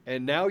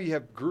 And now you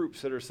have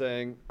groups that are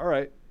saying, all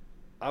right,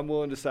 I'm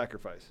willing to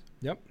sacrifice.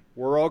 Yep.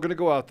 We're all going to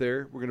go out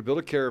there. We're going to build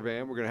a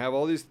caravan. We're going to have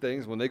all these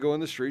things. When they go in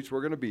the streets,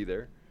 we're going to be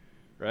there,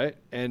 right?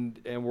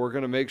 And we're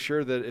going to make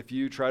sure that if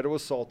you try to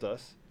assault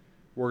us,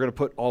 we're going to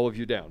put all of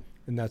you down.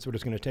 And that's what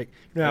it's going to take.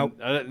 Now,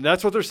 and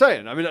that's what they're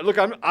saying. I mean, look,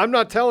 I'm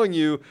not telling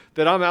you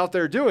that I'm out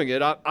there doing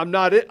it. I'm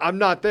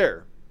not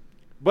there.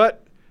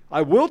 But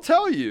I will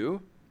tell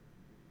you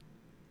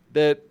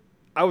that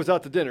I was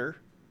out to dinner.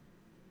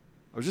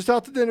 I was just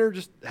out to dinner,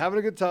 just having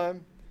a good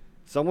time.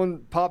 Someone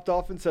popped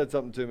off and said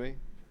something to me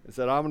and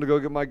said, I'm going to go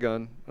get my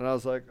gun. And I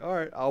was like, all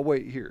right, I'll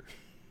wait here.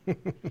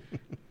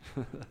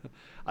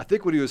 I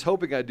think what he was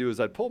hoping I'd do is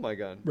I'd pull my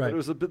gun. Right. But it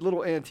was a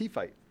little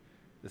anti-fight.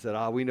 They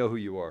said, we know who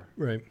you are.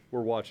 Right.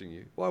 We're watching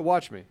you. Well,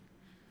 watch me.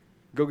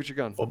 Go get your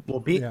gun. Well,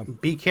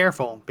 be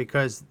careful,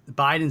 because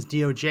Biden's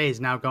DOJ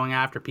is now going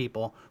after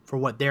people for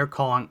what they're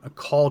calling a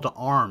call to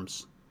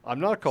arms.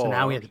 I'm not calling. So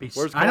now we have to be.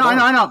 Where's I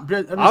know.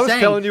 I was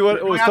telling you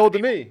what was told to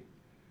me.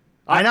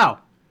 I know,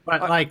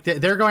 but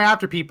they're going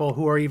after people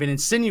who are even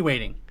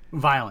insinuating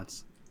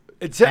violence.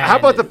 How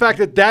about the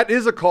fact that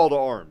is a call to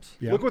arms?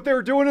 Yep. Look what they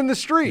were doing in the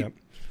street. Yep.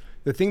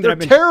 The thing they're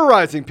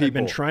terrorizing people. I've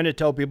been trying to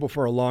tell people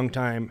for a long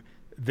time.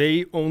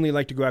 They only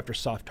like to go after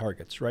soft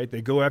targets, right?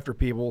 They go after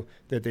people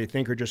that they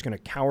think are just going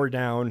to cower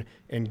down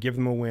and give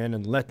them a win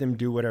and let them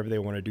do whatever they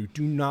want to do.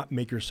 Do not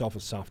make yourself a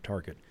soft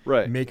target.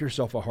 Right. Make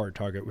yourself a hard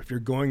target. If you're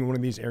going to one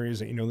of these areas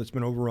that you know that's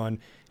been overrun,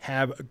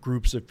 have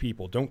groups of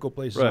people. Don't go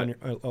places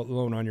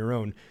alone on your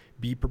own.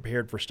 Be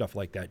prepared for stuff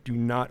like that. Do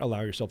not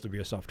allow yourself to be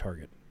a soft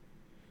target.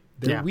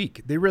 They're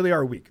weak. They really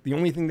are weak. The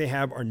only thing they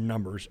have are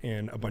numbers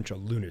and a bunch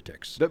of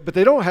lunatics. But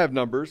they don't have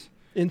numbers.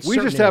 We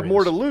just have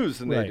more to lose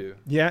than they do.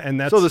 Yeah,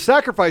 and so the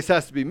sacrifice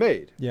has to be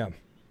made. Yeah.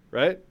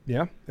 Right?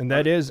 Yeah, and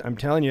that is, I'm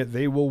telling you,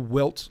 they will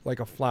wilt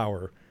like a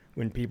flower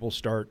when people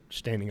start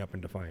standing up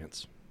in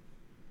defiance.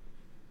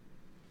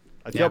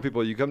 I tell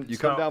people, you come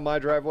down my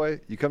driveway,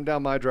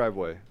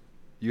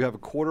 you have a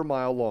quarter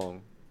mile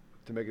long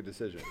to make a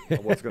decision on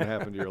what's going to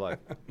happen to your life.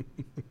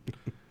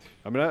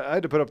 I mean, I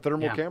had to put up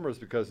thermal cameras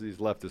because of these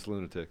leftist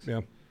lunatics.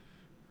 Yeah.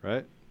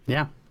 Right?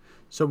 Yeah.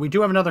 So we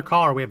do have another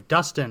caller. We have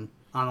Dustin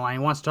on the line.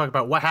 He wants to talk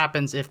about what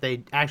happens if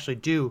they actually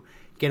do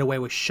get away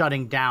with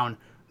shutting down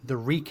the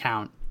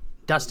recount.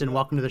 Dustin,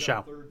 welcome to the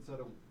show.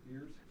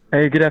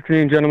 Hey, good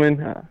afternoon,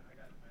 gentlemen.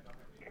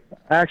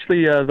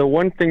 Actually, the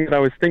one thing that I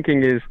was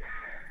thinking is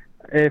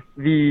if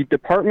the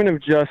Department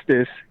of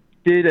Justice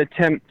did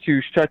attempt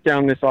to shut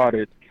down this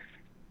audit,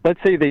 let's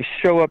say they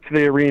show up to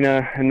the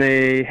arena and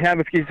they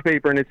have a piece of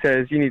paper and it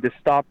says, you need to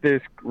stop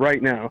this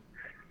right now.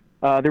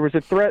 There was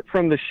a threat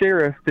from the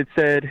sheriff that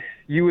said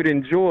you would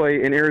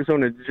enjoy an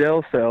Arizona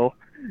jail cell.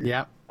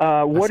 Yeah.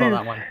 What is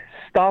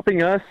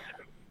stopping us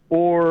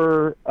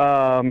or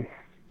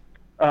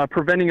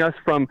preventing us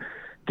from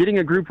getting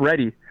a group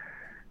ready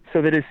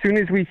so that as soon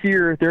as we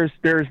hear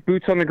there's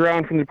boots on the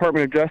ground from the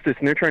Department of Justice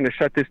and they're trying to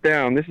shut this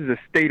down, this is a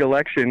state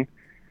election,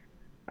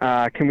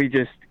 can we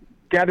just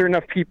gather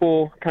enough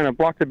people, kind of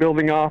block the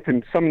building off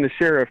and summon the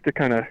sheriff to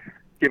kind of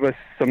give us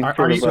some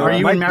Are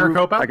you in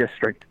Maricopa? I guess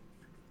strength.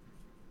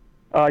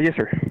 Yes,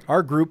 sir.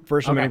 Our group,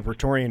 First Amendment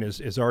Praetorian,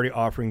 is already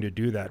offering to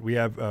do that. We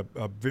have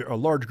a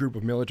large group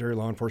of military,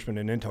 law enforcement,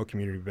 and intel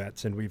community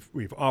vets, and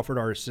we've offered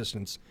our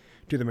assistance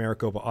to the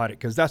Maricopa audit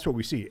because that's what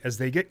we see. As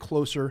they get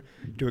closer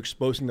to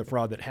exposing the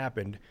fraud that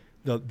happened,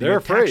 the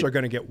attacks are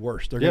going to get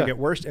worse. They're going to get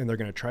worse, and they're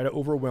going to try to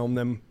overwhelm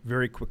them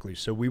very quickly.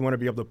 So we want to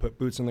be able to put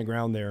boots on the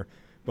ground there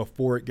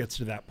before it gets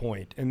to that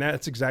point. And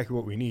that's exactly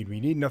what we need.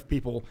 We need enough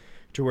people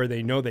to where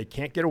they know they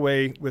can't get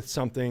away with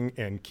something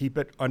and keep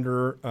it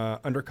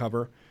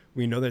undercover.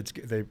 We know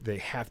that they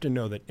have to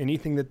know that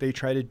anything that they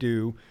try to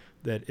do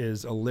that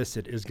is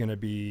illicit is going to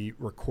be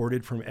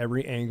recorded from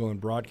every angle and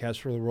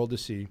broadcast for the world to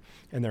see.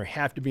 And there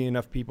have to be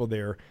enough people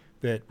there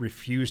that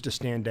refuse to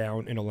stand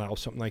down and allow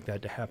something like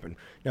that to happen.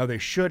 Now, they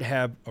should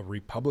have a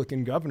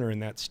Republican governor in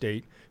that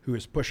state who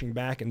is pushing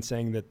back and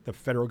saying that the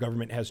federal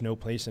government has no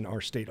place in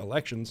our state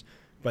elections,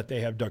 but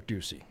they have Duck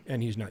Ducey,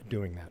 and he's not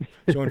doing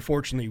that. So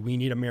unfortunately, we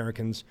need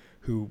Americans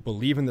who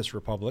believe in this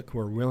republic, who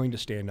are willing to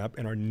stand up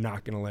and are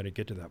not going to let it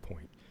get to that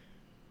point.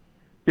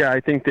 Yeah, I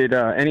think that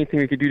anything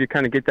we could do to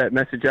kind of get that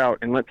message out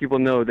and let people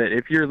know that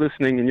if you're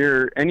listening and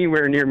you're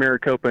anywhere near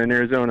Maricopa in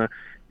Arizona,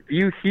 if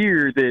you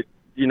hear that,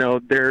 you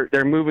know,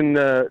 they're moving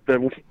the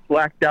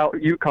blacked out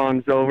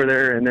Yukons over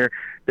there and they're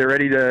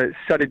ready to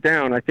shut it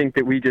down, I think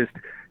that we just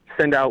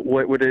send out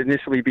what would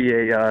initially be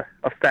a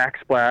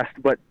fax blast,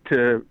 but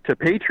to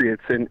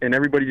patriots, and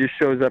everybody just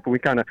shows up and we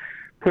kind of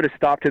put a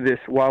stop to this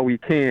while we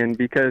can,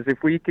 because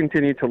if we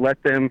continue to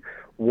let them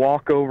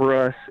walk over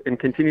us and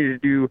continue to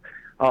do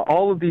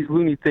all of these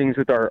loony things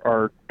with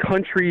our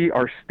country,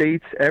 our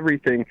states,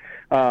 everything,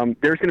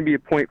 there's going to be a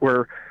point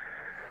where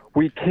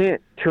we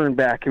can't turn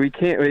back. We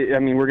can't. I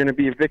mean, we're going to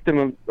be a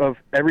victim of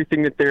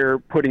everything that they're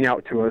putting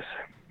out to us.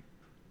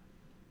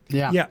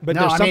 Yeah, but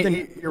there's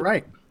something. You're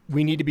right.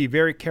 We need to be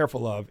very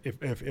careful of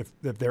if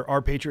there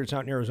are patriots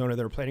out in Arizona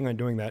that are planning on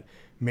doing that.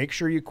 Make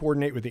sure you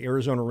coordinate with the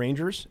Arizona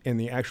Rangers and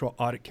the actual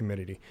audit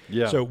committee.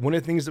 Yeah. So one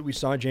of the things that we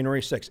saw January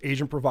 6th,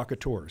 agent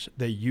provocateurs,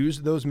 they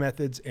used those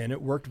methods and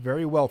it worked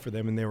very well for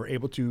them, and they were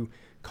able to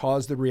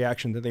cause the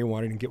reaction that they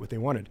wanted and get what they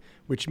wanted,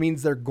 which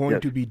means they're going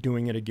to be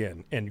doing it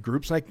again. And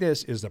groups like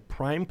this is the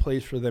prime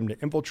place for them to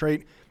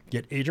infiltrate,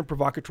 get agent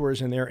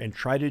provocateurs in there and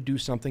try to do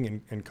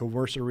something and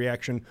coerce a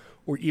reaction,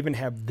 or even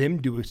have them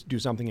do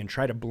something and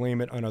try to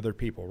blame it on other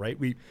people, right?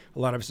 A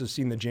lot of us have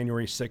seen the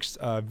January 6th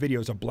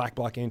videos of Black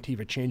Bloc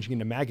Antifa changing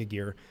into MAGA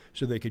gear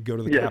so they could go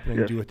to the Capitol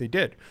and do what they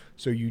did.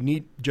 So you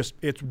need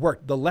it's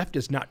worked. The left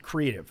is not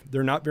creative.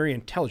 They're not very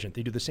intelligent.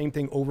 They do the same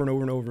thing over and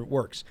over and over. It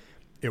works.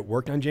 It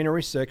worked on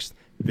January 6th.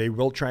 They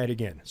will try it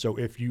again. So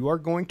if you are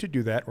going to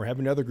do that or have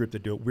another group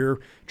that do it, we're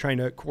trying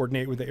to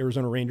coordinate with the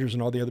Arizona Rangers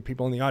and all the other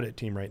people on the audit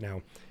team right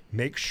now.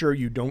 Make sure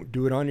you don't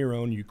do it on your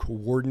own. You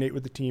coordinate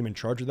with the team in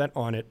charge of that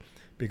audit,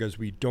 because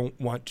we don't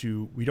want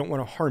to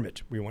harm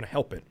it. We want to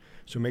help it.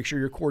 So make sure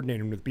you're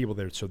coordinating with people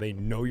there so they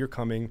know you're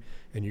coming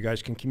and you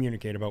guys can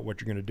communicate about what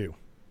you're going to do.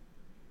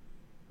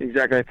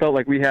 Exactly. I felt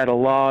like we had a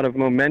lot of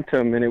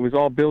momentum and it was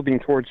all building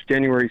towards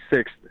January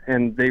 6th,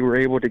 and they were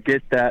able to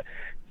get that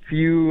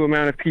few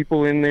amount of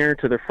people in there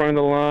to the front of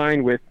the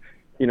line with,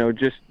 you know,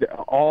 just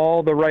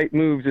all the right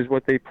moves is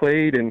what they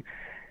played, and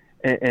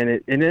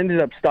it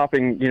ended up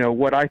stopping, you know,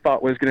 what I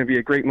thought was going to be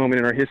a great moment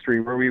in our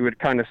history where we would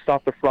kind of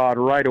stop the fraud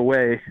right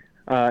away.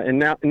 And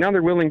now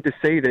they're willing to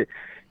say that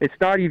it's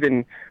not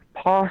even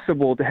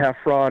possible to have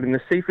fraud in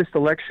the safest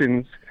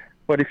elections.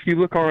 But if you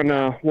look on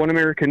One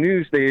America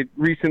News, they had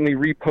recently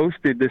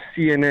reposted the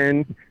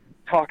CNN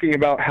talking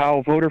about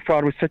how voter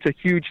fraud was such a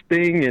huge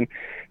thing. And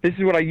this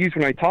is what I use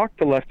when I talk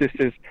to leftists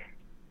is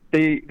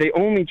they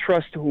only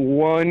trust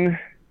one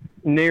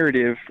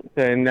narrative,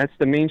 and that's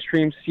the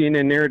mainstream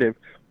CNN narrative.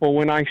 Well,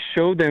 when I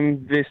show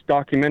them this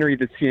documentary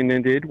that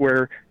CNN did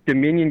where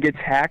Dominion gets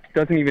hacked,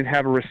 doesn't even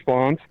have a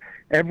response,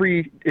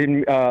 every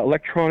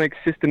electronic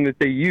system that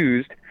they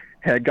used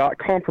had got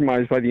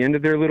compromised by the end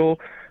of their little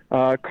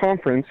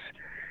conference.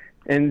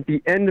 And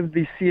the end of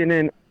the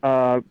CNN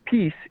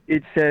piece,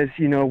 it says,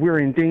 you know, we're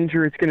in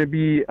danger. It's going to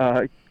be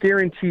a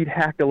guaranteed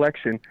hacked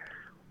election.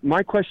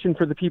 My question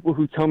for the people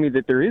who tell me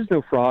that there is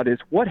no fraud is,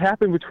 what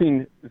happened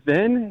between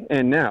then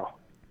and now?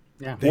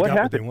 Yeah. What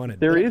happened? What they wanted.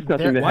 There is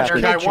nothing that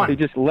happened. They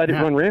just let it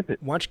run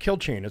rampant. Watch Kill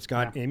Chain. It's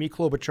got Amy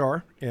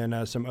Klobuchar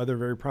and some other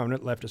very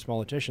prominent leftist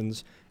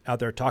politicians out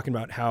there talking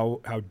about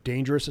how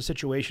dangerous a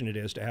situation it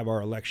is to have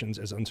our elections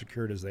as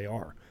unsecured as they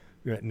are.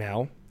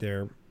 Now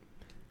they're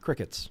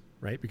crickets,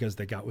 right? Because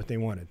they got what they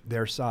wanted.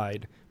 Their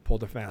side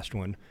pulled a fast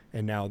one,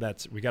 and now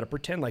we got to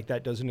pretend like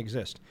that doesn't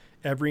exist.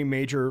 Every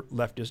major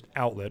leftist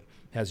outlet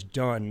has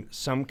done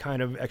some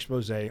kind of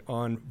expose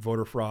on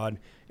voter fraud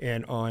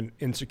and on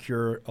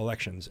insecure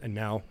elections, and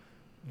now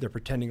they're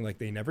pretending like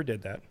they never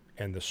did that.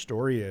 And the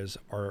story is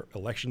our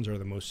elections are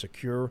the most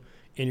secure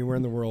anywhere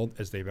in the world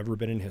as they've ever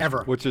been in history.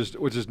 Ever. Which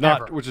is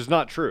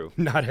not true.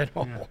 Not at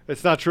all. Yeah.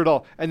 It's not true at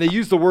all. And they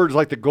use the words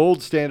like the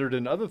gold standard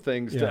and other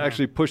things to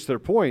actually push their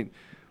point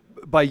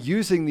by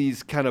using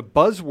these kind of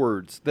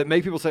buzzwords that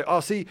make people say,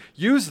 oh, see,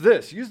 use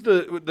this, use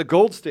the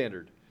gold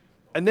standard.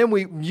 And then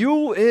we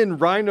mule in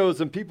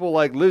rhinos and people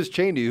like Liz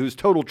Cheney, who's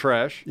total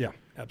trash. Yeah,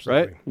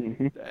 absolutely. Right?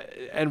 Mm-hmm.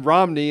 And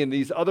Romney and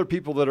these other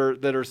people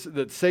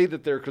that say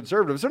that they're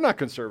conservatives. They're not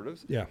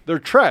conservatives. Yeah. They're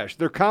trash.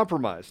 They're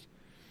compromised.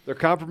 They're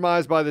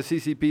compromised by the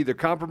CCP. They're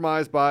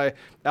compromised by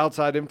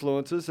outside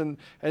influences. And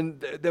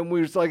then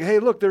we're just like, hey,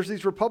 look, there's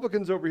these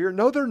Republicans over here.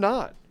 No, they're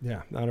not.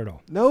 Yeah, not at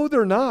all. No,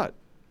 they're not.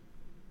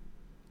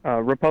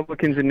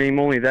 Republicans in name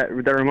only. That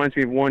reminds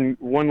me of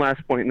one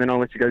last point, and then I'll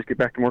let you guys get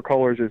back to more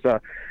callers, is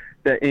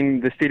that in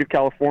the state of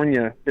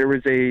California, there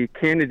was a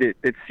candidate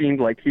that seemed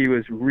like he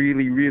was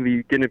really,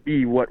 really going to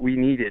be what we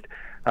needed.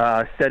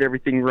 Set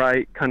everything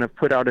right, kind of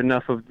put out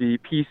enough of the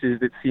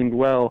pieces that seemed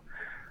well.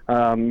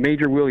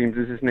 Major Williams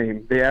is his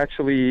name. They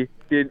actually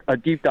did a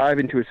deep dive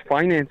into his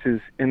finances,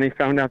 and they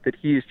found out that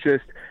he is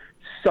just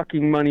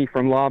sucking money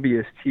from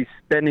lobbyists. He's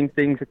spending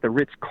things at the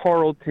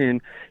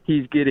Ritz-Carlton.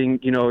 He's getting,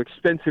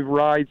 expensive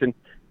rides, and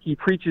he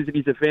preaches that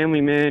he's a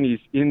family man. He's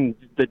in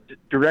the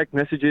direct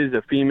messages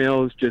of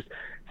females, just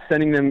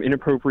sending them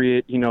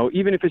inappropriate,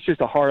 even if it's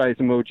just a hard eyes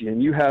emoji,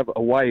 and you have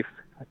a wife.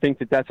 I think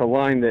that that's a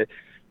line that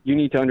you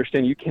need to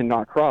understand you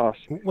cannot cross.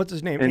 What's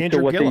his name? And Andrew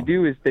so what Gillum. they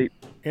do is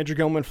Andrew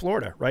Gillum in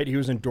Florida, right? He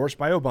was endorsed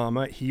by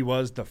Obama. He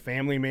was the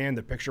family man,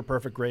 the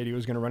picture-perfect grade. He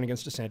was going to run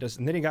against DeSantis.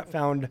 And then he got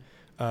found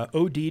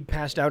OD'd,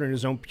 passed out in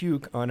his own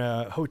puke on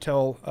a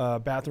hotel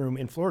bathroom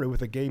in Florida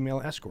with a gay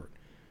male escort,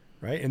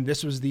 right? And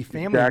this was the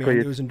family man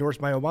who was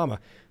endorsed by Obama.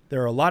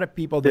 There are a lot of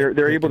people that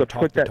they're able to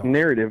put that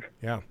narrative.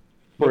 Yeah.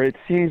 Where it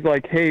seems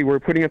like, hey, we're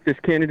putting up this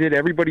candidate.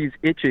 Everybody's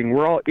itching.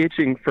 We're all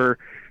itching for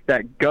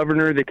that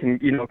governor that can,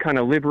 kind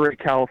of liberate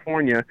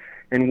California.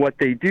 And what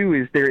they do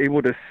is they're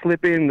able to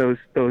slip in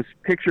those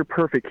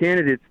picture-perfect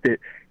candidates that,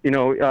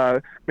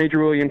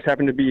 Major Williams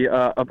happened to be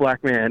a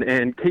black man,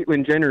 and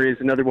Caitlyn Jenner is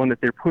another one that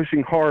they're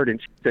pushing hard,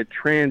 and she's a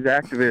trans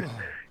activist.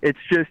 It's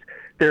just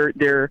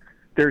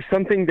there's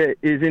something that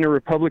is in a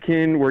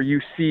Republican where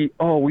you see,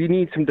 oh, we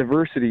need some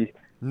diversity.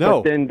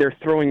 No. But then they're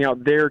throwing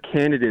out their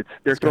candidates.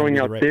 They're throwing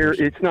out their.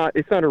 It's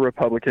not a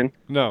Republican.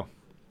 No,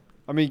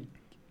 I mean,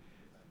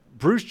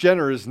 Bruce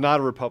Jenner is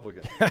not a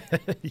Republican.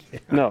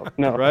 No.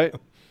 Right?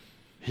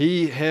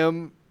 He,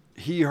 him,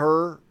 he,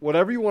 her,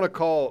 whatever you want to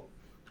call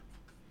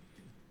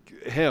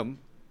him.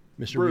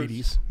 Mr.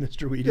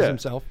 Wheaties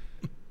himself.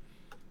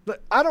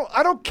 I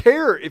don't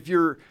care if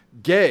you're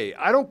gay.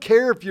 I don't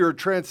care if you're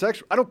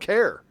transsexual. I don't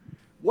care.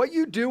 What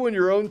you do in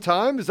your own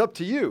time is up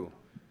to you.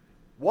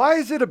 Why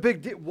is it a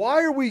big deal?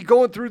 Why are we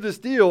going through this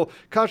deal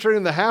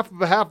concentrating the half of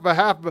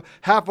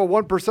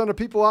 1% of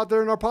people out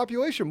there in our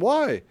population?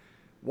 Why?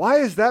 Why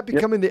is that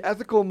becoming the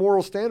ethical and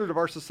moral standard of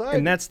our society?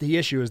 And that's the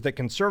issue, is that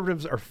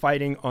conservatives are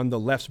fighting on the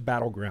left's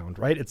battleground,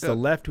 right? It's the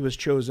left who has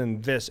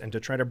chosen this and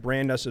to try to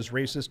brand us as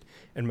racist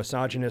and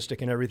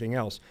misogynistic and everything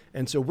else.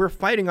 And so we're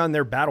fighting on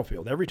their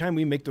battlefield. Every time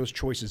we make those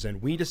choices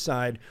and we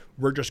decide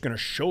we're just going to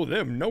show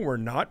them, no, we're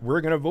not.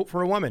 We're going to vote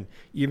for a woman,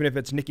 even if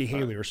it's Nikki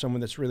Haley or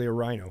someone that's really a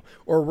rhino.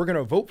 Or we're going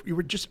to vote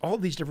for just all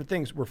these different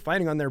things. We're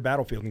fighting on their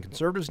battlefield. And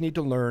conservatives need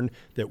to learn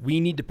that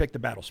we need to pick the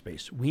battle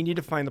space. We need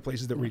to find the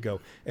places that we go.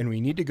 And we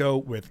need to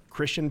go with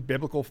Christian,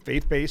 biblical,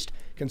 faith-based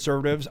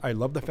conservatives. I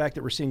love the fact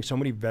that we're seeing so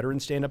many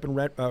veterans stand up and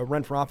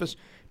run for office.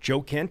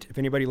 Joe Kent, if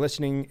anybody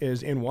listening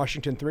is in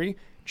Washington 3,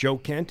 Joe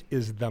Kent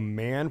is the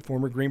man,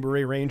 former Green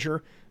Beret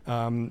Ranger.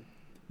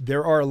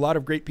 There are a lot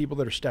of great people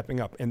that are stepping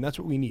up, and that's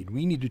what we need.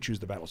 We need to choose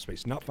the battle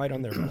space, not fight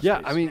on their battle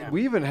space. I mean,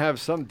 we even have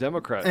some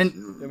Democrats.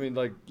 And I mean,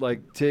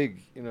 like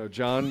Tig,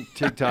 John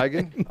Tig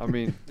Tigan. I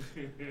mean,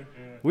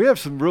 we have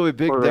some really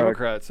big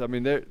Democrats. I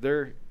mean,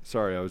 they're.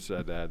 Sorry, I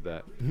had to add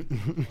that.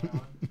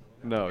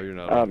 No, you're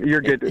not. You're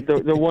good.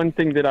 The one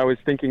thing that I was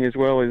thinking as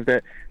well is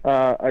that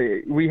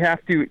we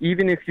have to,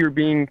 even if you're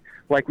being,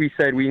 like we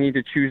said, we need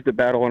to choose the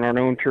battle on our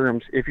own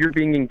terms. If you're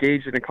being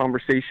engaged in a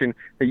conversation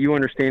that you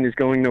understand is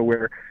going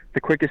nowhere, the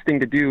quickest thing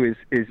to do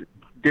is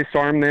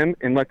disarm them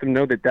and let them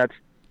know that that's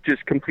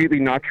just completely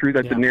not true.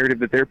 That's the narrative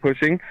that they're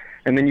pushing.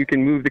 And then you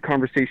can move the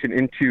conversation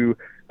into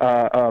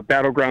a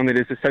battleground that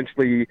is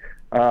essentially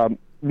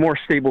more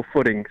stable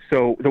footing.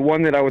 So the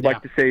one that I would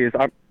like to say is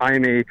I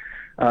am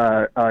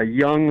a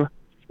young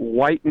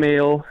white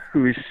male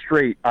who is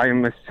straight. I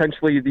am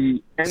essentially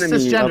the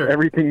enemy of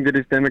everything that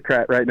is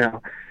Democrat right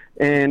now.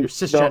 And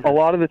a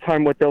lot of the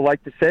time what they'll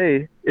like to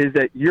say is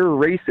that you're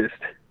racist.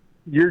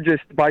 You're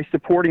just, by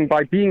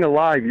being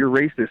alive, you're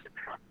racist.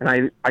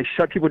 And I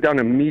shut people down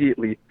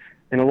immediately.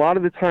 And a lot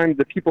of the time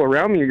the people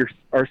around me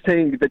are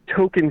saying the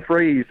token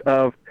phrase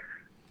of,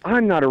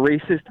 I'm not a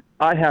racist,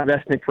 I have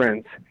ethnic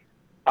friends.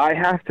 I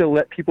have to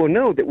let people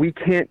know that we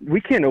can't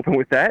open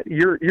with that.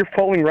 You're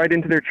falling right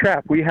into their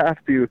trap. We have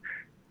to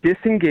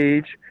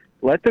disengage,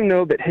 let them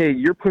know that, hey,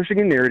 you're pushing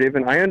a narrative,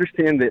 and I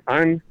understand that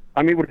I'm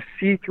able to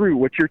see through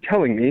what you're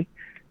telling me,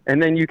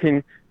 and then you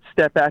can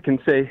step back and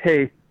say,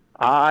 hey,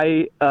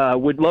 I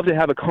would love to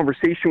have a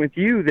conversation with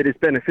you that is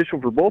beneficial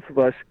for both of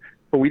us,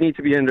 but we need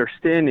to be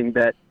understanding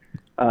that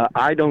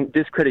I don't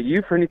discredit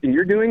you for anything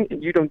you're doing,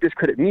 and you don't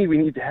discredit me. We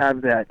need to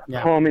have that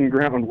common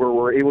ground where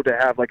we're able to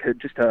have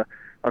just a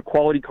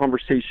quality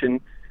conversation,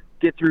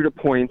 get through to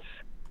points,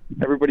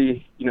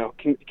 everybody,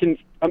 can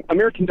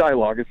American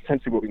dialogue is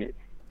essentially what we need.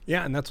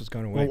 Yeah, and that's what's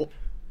going away. Well,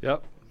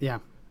 yep. Yeah.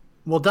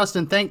 Well,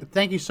 Dustin,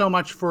 thank you so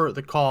much for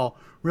the call.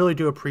 Really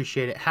do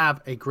appreciate it.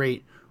 Have a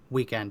great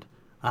weekend.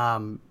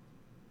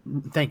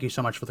 Thank you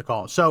so much for the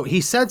call. So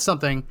he said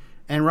something,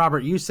 and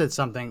Robert, you said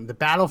something, the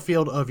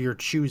battlefield of your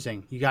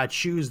choosing. You got to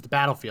choose the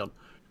battlefield.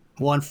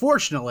 Well,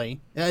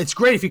 unfortunately, it's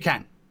great if you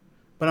can,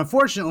 but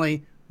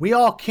unfortunately, we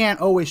all can't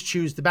always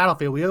choose the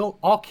battlefield. We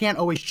all can't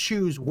always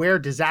choose where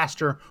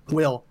disaster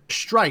will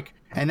strike.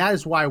 And that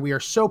is why we are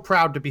so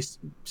proud to be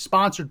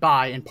sponsored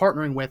by and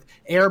partnering with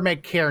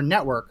AirMed Care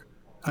Network,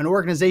 an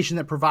organization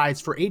that provides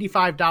for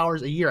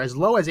 $85 a year, as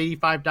low as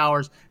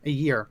 $85 a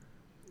year,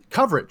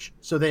 coverage,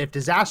 so that if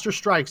disaster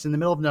strikes in the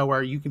middle of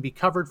nowhere, you can be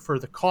covered for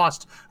the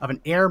cost of an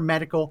air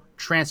medical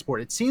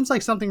transport. It seems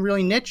like something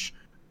really niche,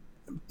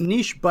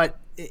 but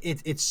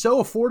it's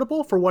so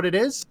affordable for what it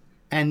is.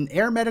 And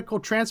air medical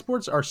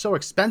transports are so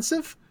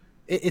expensive.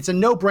 It's a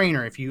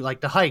no-brainer if you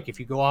like to hike, if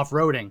you go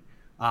off-roading.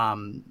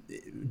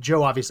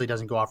 Joe obviously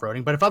doesn't go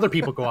off-roading, but if other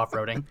people go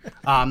off-roading,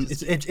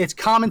 it's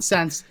common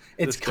sense.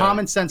 It's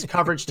common sense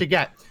coverage to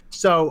get.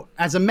 So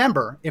as a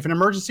member, if an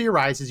emergency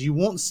arises, you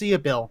won't see a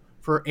bill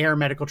for air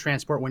medical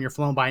transport when you're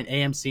flown by an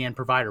AMCN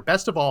provider.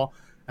 Best of all,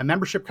 a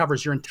membership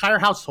covers your entire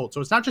household. So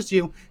it's not just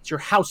you, it's your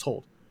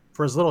household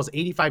for as little as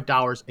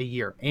 $85 a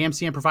year.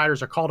 AMCN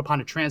providers are called upon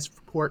to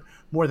transport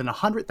more than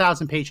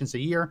 100,000 patients a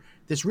year.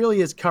 This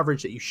really is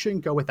coverage that you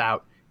shouldn't go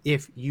without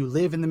if you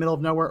live in the middle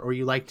of nowhere or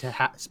you like to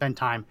spend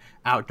time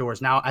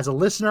outdoors. Now, as a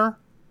listener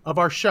of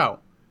our show,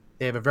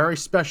 they have a very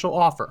special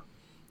offer.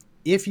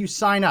 If you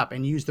sign up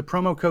and use the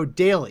promo code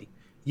DAILY,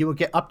 you will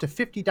get up to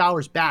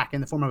 $50 back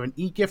in the form of an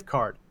e-gift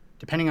card,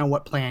 depending on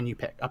what plan you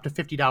pick, up to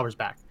 $50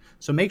 back.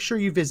 So make sure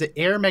you visit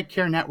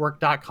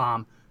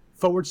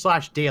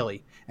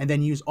airmedcarenetwork.com/daily and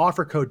then use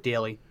offer code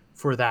DAILY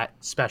for that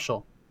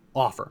special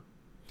offer.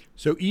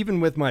 So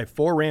even with my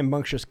 4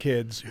 rambunctious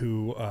kids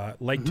who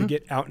like to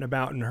get out and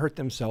about and hurt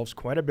themselves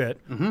quite a bit,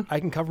 I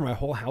can cover my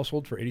whole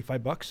household for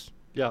 $85.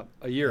 Yeah,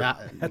 a year.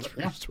 That's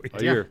pretty sweet.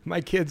 A year.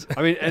 My kids.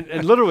 I mean,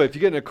 and literally, if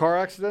you get in a car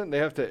accident, they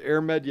have to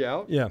air med you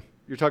out. Yeah.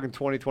 You're talking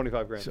 20,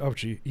 25 grand. Oh,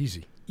 gee,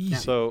 easy.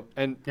 So,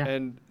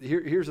 and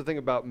here's the thing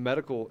about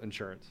medical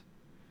insurance,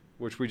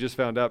 which we just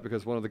found out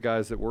because one of the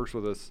guys that works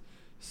with us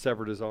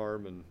severed his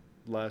arm and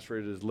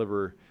lacerated his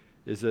liver,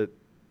 is that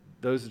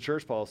those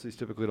insurance policies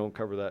typically don't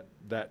cover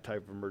that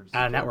type of emergency.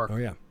 Out of network. Oh,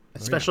 yeah.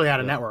 Especially out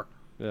of network.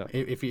 Yeah.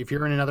 If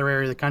you're in another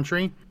area of the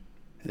country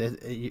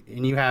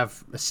and you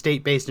have a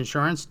state-based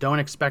insurance, don't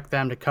expect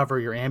them to cover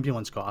your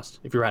ambulance cost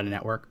if you're out of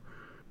network,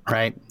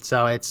 right?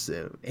 So it's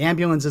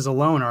ambulances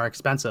alone are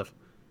expensive.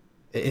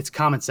 It's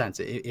common sense.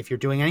 If you're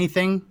doing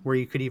anything where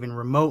you could even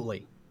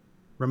remotely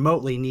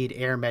need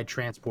air med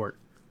transport,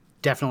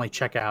 definitely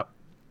check out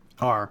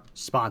our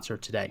sponsor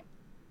today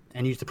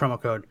and use the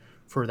promo code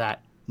for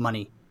that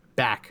money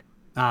back.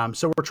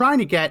 So we're trying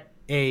to get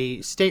a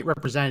state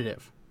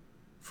representative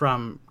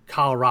from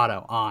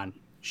Colorado on.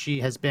 She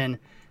has been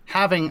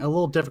having a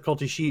little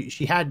difficulty.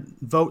 She had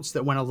votes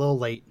that went a little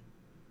late.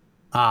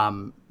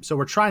 So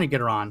we're trying to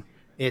get her on.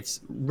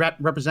 It's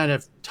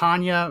Representative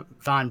Tanya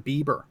Von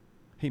Bieber.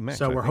 Hey, Max,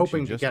 so we're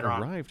hoping to get her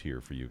on. Arrived here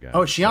for you guys.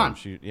 Oh, is she on?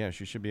 She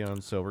should be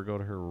on. So we'll go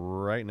to her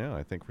right now.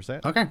 I think we're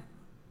set. Okay.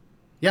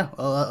 Yeah.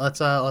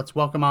 Let's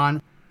welcome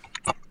on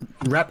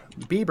Rep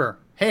Bieber.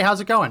 Hey, how's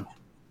it going?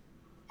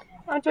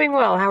 I'm doing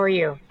well. How are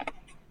you?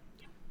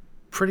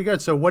 Pretty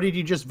good. So what did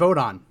you just vote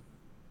on?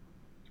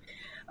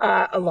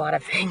 A lot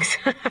of things.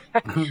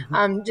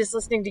 Just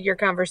listening to your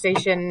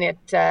conversation,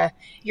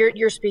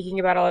 you're speaking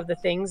about all of the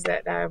things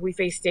that we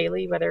face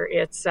daily, whether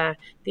it's the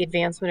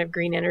advancement of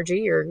green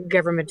energy or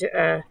government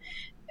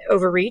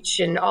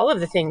overreach and all of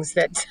the things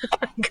that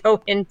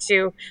go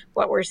into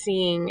what we're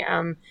seeing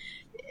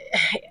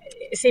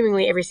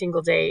seemingly every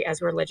single day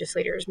as we're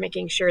legislators,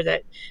 making sure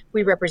that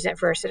we represent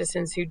for our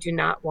citizens who do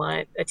not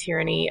want a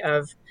tyranny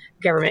of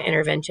government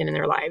intervention in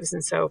their lives.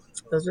 And so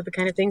those are the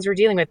kind of things we're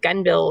dealing with.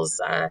 Gun bills,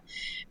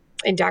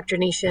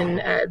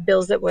 indoctrination,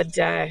 bills that would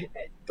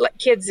let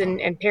kids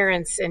and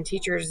parents and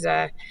teachers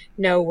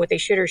know what they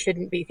should or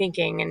shouldn't be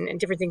thinking and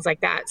different things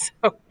like that.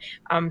 So,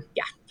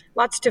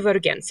 lots to vote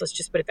against. Let's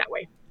just put it that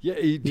way. Yeah.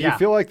 Do you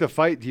feel like the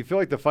fight? Do you feel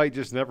like the fight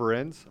just never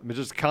ends? I mean,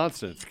 just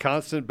constant. It's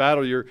constant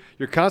battle. You're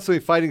constantly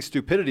fighting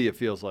stupidity. It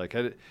feels like,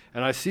 and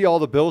I see all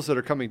the bills that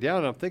are coming down.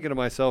 And I'm thinking to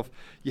myself,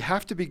 you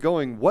have to be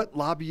going, what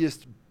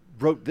lobbyist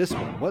wrote this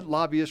one? What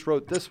lobbyist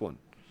wrote this one?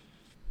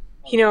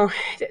 You know,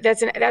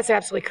 that's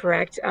absolutely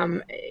correct.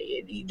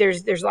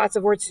 There's lots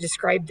of words to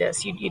describe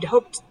this.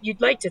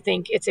 You'd like to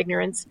think it's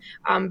ignorance,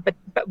 but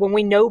when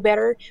we know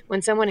better,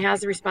 when someone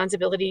has the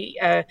responsibility,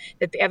 that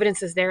the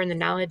evidence is there and the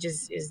knowledge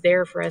is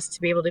there for us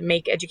to be able to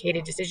make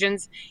educated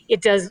decisions,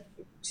 it does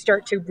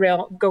start to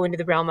go into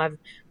the realm of,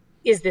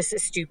 is this a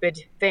stupid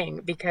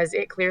thing? Because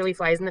it clearly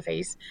flies in the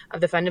face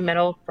of the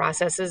fundamental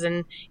processes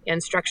and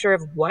structure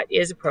of what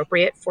is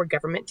appropriate for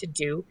government to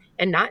do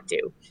and not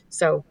do.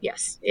 So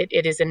yes,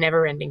 it is a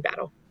never-ending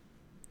battle.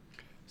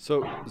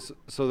 So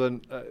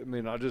then,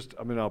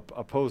 I'll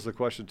pose the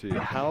question to you.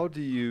 How do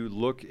you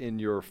look in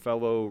your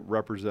fellow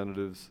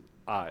representatives'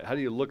 eye? How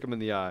do you look them in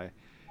the eye?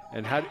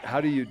 And how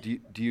do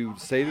you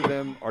say to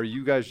them, are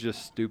you guys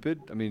just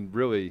stupid? I mean,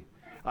 really,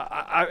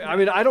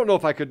 I don't know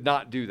if I could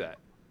not do that.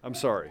 I'm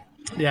sorry.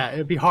 Yeah,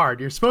 it'd be hard.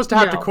 You're supposed to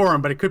have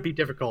decorum, but it could be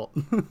difficult.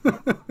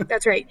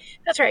 That's right.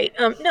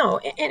 No,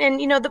 and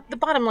the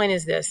bottom line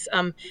is this.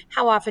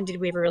 How often did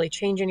we ever really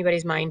change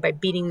anybody's mind by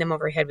beating them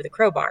over the head with a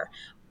crowbar?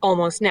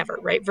 Almost never,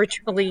 right?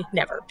 Virtually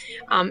never.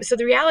 So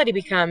the reality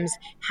becomes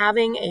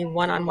having a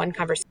one-on-one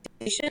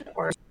conversation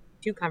or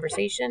two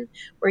conversation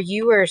where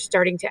you are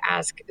starting to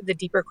ask the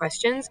deeper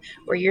questions,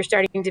 where you're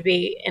starting to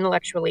be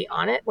intellectually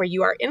honest, where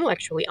you are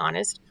intellectually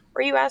honest,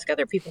 where you ask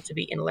other people to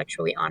be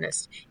intellectually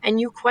honest, and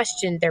you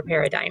question their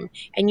paradigm,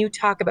 and you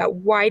talk about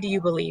why do you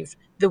believe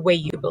the way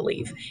you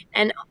believe.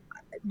 And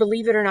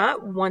believe it or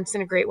not, once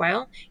in a great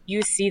while,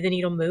 you see the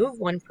needle move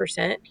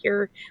 1%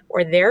 here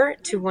or there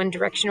to one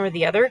direction or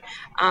the other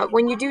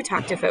when you do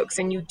talk to folks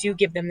and you do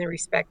give them the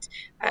respect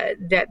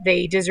that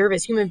they deserve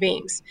as human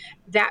beings.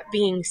 That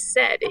being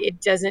said, it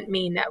doesn't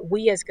mean that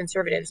we as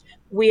conservatives,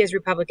 we as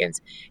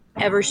Republicans,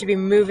 ever should be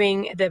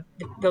moving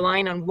the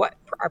line on what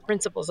our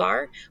principles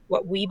are,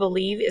 what we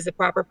believe is the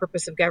proper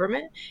purpose of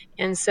government.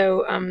 And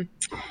so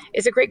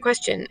it's a great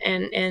question.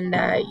 And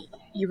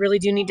you really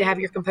do need to have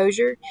your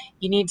composure.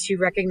 You need to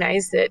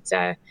recognize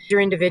that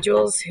you're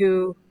individuals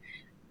who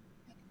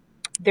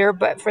there,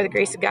 but for the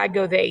grace of God,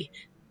 go they,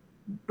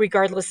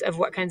 regardless of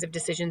what kinds of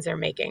decisions they're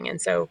making.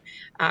 And so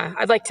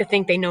I'd like to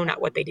think they know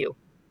not what they do.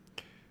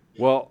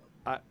 Well,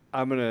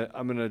 I'm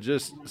gonna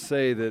just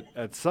say that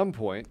at some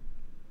point,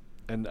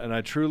 and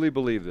I truly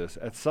believe this,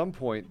 at some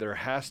point there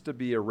has to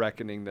be a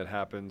reckoning that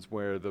happens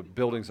where the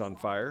building's on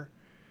fire.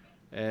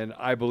 And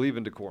I believe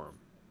in decorum.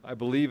 I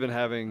believe in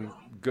having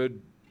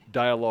good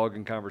dialogue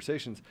and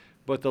conversations,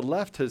 but the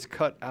left has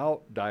cut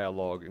out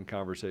dialogue and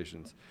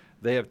conversations.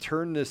 They have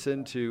turned this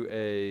into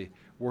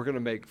we're going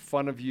to make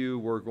fun of you,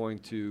 we're going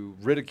to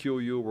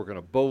ridicule you, we're going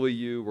to bully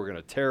you, we're going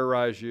to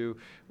terrorize you.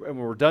 And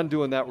when we're done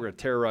doing that, we're going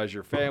to terrorize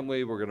your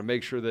family. We're going to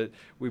make sure that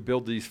we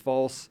build these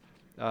false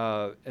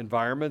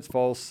environments,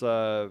 false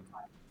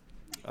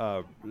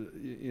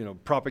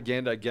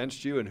propaganda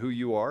against you and who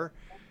you are.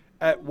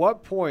 At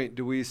what point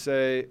do we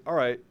say, all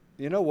right,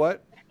 you know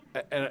what?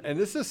 And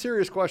this is a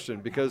serious question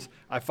because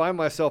I find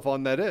myself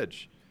on that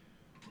edge.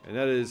 And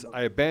that is,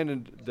 I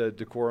abandoned the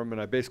decorum and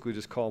I basically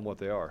just call them what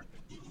they are.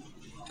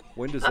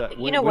 When does that,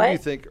 when do you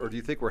think, or do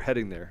you think we're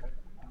heading there?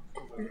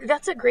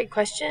 That's a great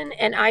question.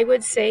 And I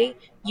would say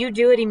you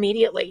do it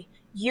immediately.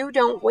 You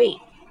don't wait.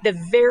 The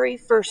very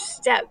first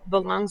step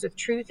belongs with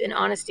truth and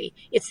honesty.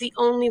 It's the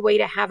only way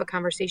to have a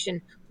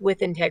conversation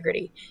with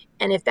integrity.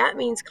 And if that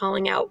means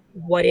calling out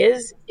what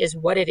is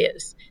what it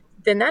is,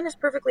 then that is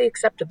perfectly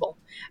acceptable.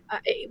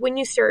 When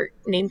you start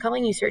name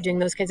calling, you start doing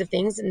those kinds of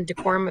things, and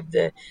decorum of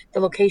the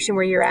location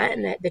where you're at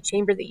and the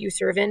chamber that you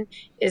serve in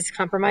is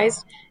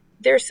compromised,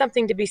 there's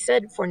something to be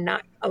said for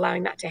not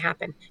allowing that to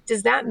happen.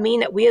 Does that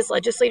mean that we as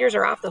legislators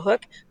are off the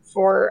hook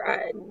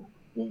for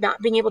not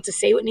being able to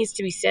say what needs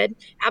to be said?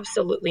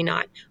 Absolutely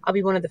not. I'll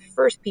be one of the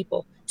first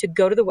people to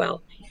go to the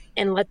well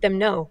and let them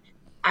know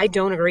I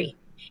don't agree,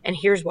 and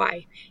here's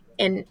why.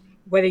 And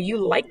whether you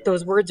like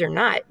those words or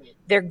not,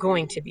 they're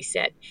going to be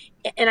said.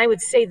 And I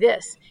would say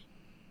this,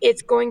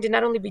 it's going to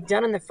not only be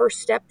done on the first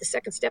step, the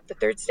second step, the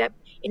third step,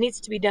 it needs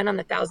to be done on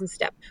the 1,000th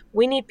step.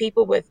 We need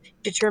people with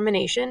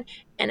determination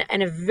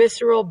and a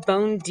visceral,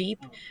 bone deep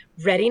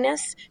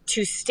readiness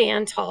to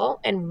stand tall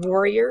and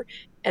warrior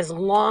as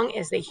long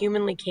as they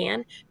humanly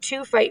can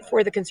to fight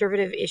for the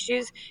conservative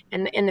issues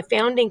and the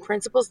founding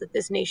principles that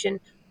this nation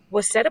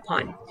was set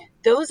upon.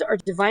 Those are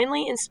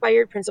divinely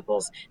inspired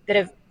principles that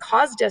have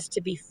caused us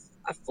to be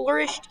a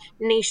flourished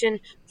nation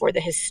for the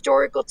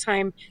historical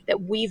time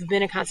that we've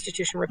been a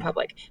constitutional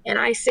republic. And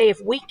I say, if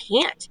we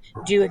can't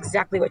do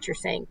exactly what you're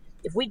saying,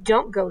 if we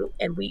don't go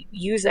and we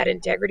use that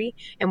integrity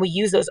and we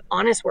use those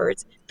honest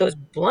words, those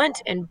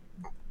blunt and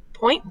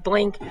point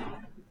blank,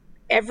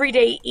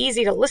 everyday,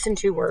 easy to listen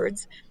to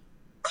words,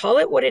 call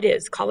it what it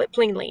is, call it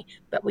plainly,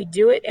 but we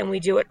do it and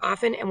we do it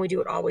often and we do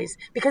it always.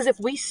 Because if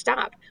we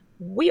stop,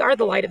 we are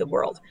the light of the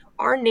world.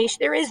 Our nation,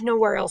 there is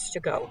nowhere else to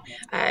go.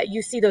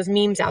 You see those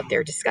memes out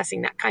there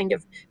discussing that kind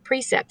of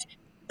precept,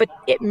 but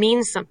it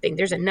means something.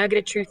 There's a nugget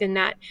of truth in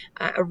that,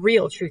 a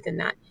real truth in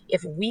that.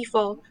 If we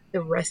fall,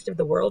 the rest of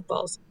the world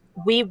falls.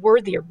 We were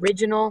the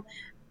original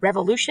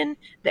revolution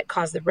that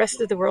caused the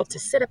rest of the world to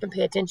sit up and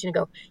pay attention and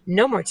go,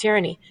 no more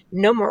tyranny,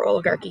 no more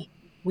oligarchy.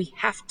 We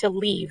have to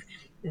leave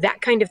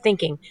that kind of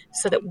thinking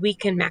so that we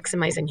can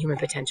maximize in human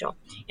potential.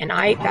 And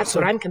that's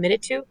what I'm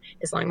committed to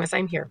as long as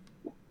I'm here.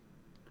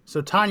 So,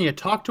 Tanya,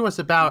 talk to us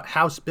about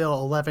House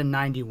Bill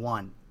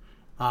 1191.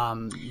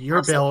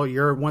 Your bill,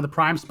 you're one of the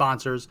prime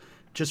sponsors.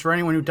 Just for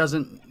anyone who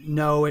doesn't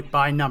know it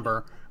by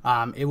number,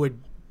 it would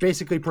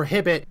basically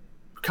prohibit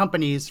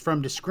companies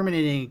from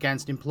discriminating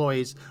against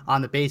employees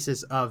on the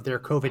basis of their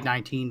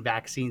COVID-19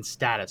 vaccine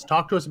status.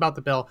 Talk to us about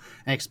the bill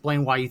and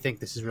explain why you think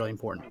this is really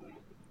important.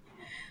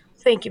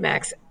 Thank you,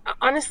 Max.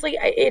 Honestly,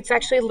 it's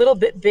actually a little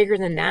bit bigger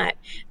than that.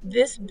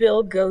 This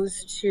bill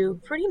goes to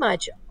pretty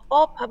much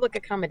all public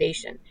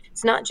accommodation.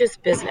 It's not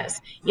just business.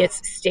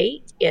 It's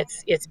state,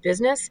 it's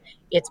business,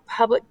 it's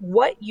public.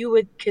 What you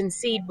would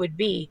concede would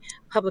be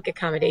public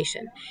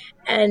accommodation.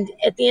 And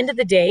at the end of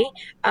the day,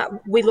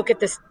 we look at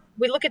this.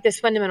 We look at this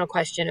fundamental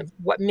question of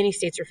what many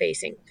states are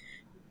facing.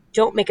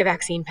 Don't make a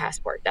vaccine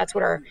passport. That's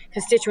what our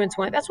constituents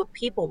want. That's what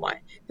people want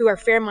who are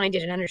fair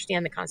minded and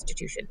understand the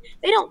Constitution.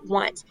 They don't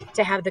want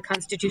to have the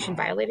Constitution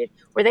violated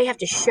where they have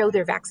to show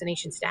their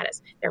vaccination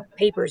status, their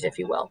papers, if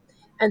you will.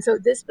 And so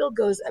this bill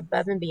goes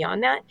above and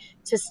beyond that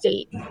to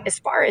state, as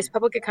far as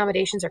public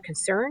accommodations are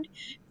concerned,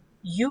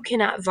 you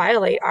cannot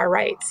violate our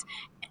rights.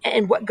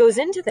 And what goes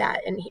into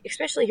that, and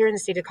especially here in the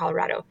state of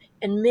Colorado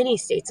and many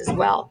states as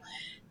well,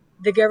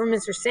 the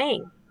governments are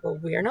saying, well,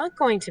 we're not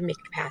going to make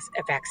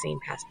a vaccine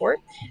passport.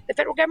 The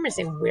federal government is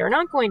saying, we're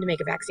not going to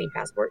make a vaccine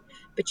passport.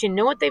 But you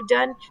know what they've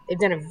done? They've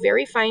done a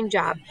very fine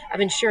job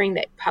of ensuring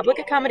that public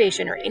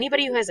accommodation or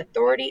anybody who has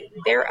authority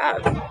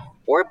thereof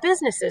or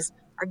businesses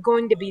are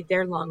going to be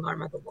their long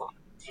arm of the law.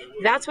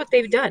 That's what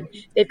they've done.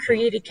 They've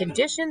created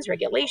conditions,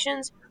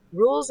 regulations,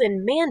 rules,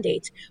 and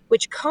mandates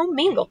which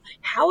commingle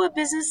how a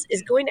business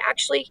is going to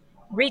actually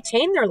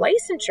retain their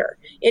licensure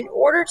in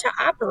order to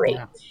operate.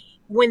 Yeah.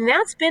 When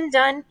that's been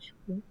done,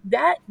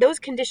 those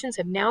conditions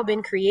have now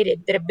been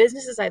created that a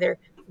business is either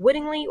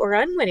wittingly or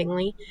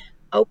unwittingly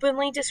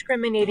openly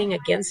discriminating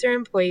against their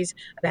employees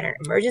about an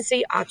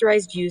emergency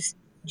authorized use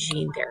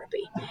gene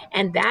therapy.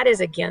 And that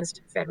is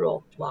against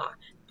federal law,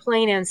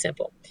 plain and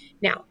simple.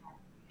 Now,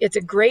 it's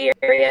a gray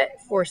area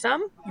for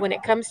some when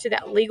it comes to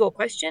that legal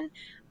question.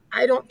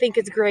 I don't think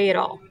it's gray at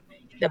all.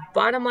 The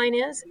bottom line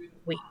is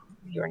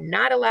you're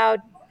not allowed,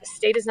 the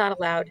state is not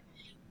allowed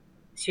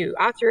to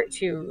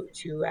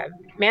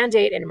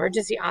mandate an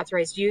emergency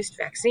authorized use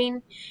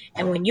vaccine.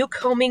 And when you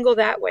commingle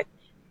that with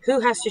who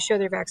has to show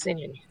their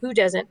vaccination, who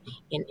doesn't,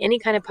 in any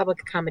kind of public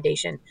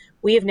accommodation,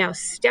 we have now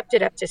stepped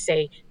it up to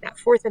say that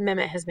Fourth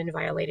Amendment has been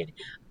violated,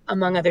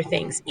 among other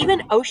things.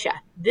 Even OSHA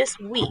this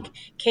week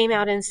came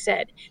out and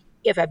said,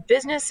 if a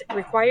business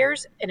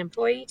requires an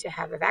employee to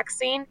have a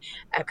vaccine,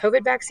 a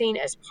COVID vaccine,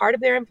 as part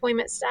of their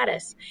employment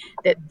status,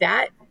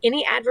 that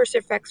any adverse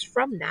effects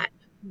from that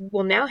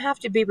will now have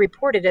to be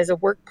reported as a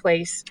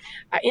workplace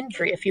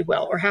injury, if you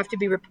will, or have to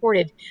be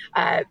reported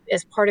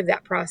as part of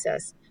that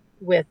process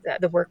with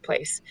the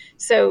workplace.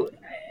 So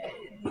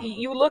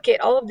you look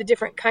at all of the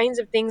different kinds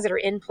of things that are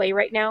in play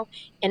right now,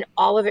 and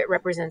all of it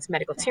represents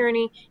medical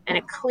tyranny and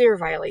a clear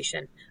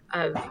violation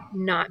of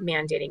not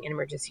mandating an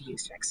emergency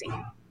use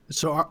vaccine.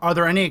 So are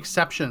there any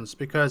exceptions?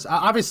 Because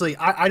obviously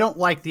I don't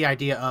like the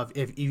idea of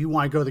if you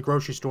want to go to the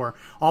grocery store,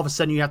 all of a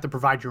sudden you have to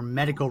provide your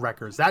medical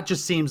records. That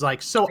just seems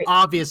like so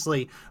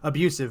obviously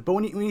abusive. But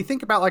when you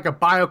think about like a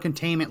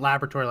biocontainment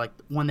laboratory, like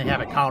one they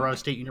have at Colorado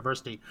State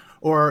University,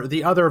 or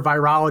the other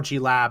virology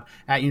lab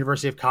at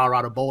University of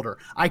Colorado Boulder,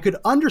 I could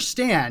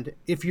understand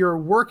if you're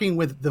working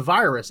with the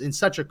virus in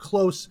such a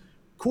close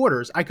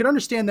quarters, I could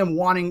understand them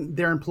wanting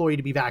their employee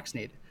to be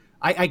vaccinated.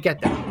 I get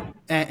that.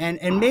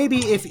 And maybe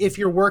if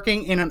you're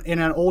working in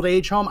an old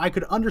age home, I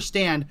could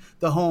understand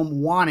the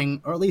home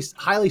wanting, or at least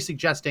highly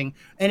suggesting,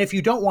 and if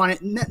you don't want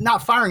it,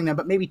 not firing them,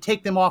 but maybe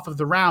take them off of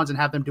the rounds and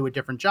have them do a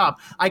different job.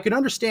 I could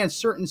understand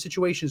certain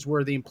situations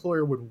where the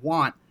employer would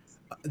want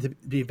to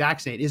be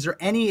vaccinated. Is there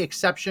any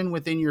exception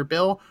within your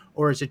bill,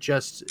 or is it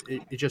just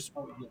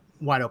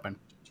wide open?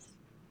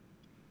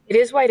 It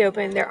is wide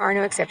open. There are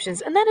no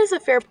exceptions. And that is a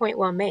fair point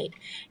well made.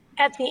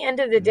 At the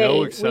end of the day,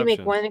 we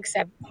make one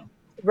exception.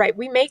 Right.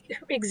 We make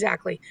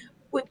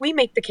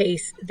the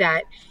case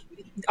that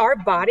our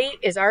body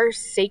is our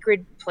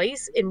sacred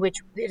place in which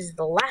it is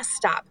the last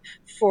stop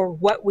for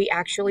what we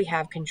actually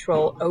have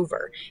control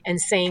over, and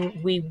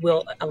saying we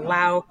will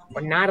allow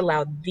or not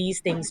allow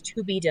these things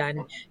to be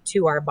done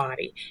to our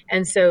body.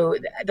 And so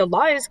the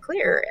law is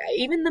clear.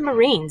 Even the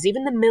Marines,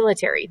 even the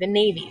military, the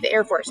Navy, the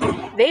Air Force,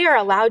 they are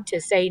allowed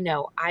to say,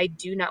 no, I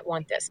do not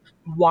want this.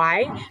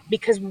 Why?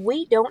 Because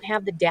we don't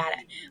have the data.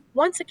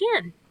 Once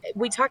again,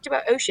 we talked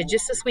about OSHA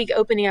just this week,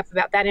 opening up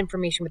about that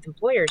information with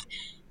employers.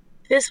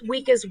 This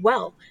week as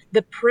well,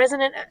 the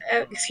president,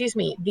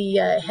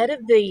 the head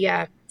of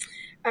the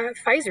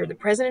Pfizer, the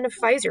president of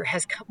Pfizer,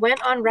 has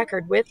went on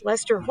record with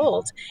Lester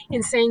Holt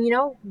in saying,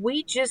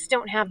 we just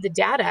don't have the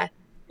data,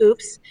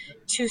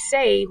 to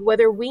say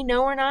whether we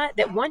know or not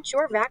that once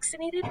you're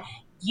vaccinated,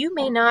 you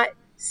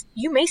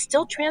may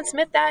still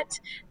transmit that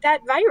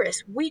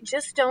virus. We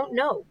just don't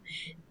know.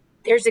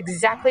 There's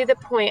exactly the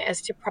point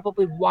as to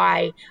probably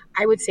why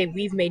I would say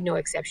we've made no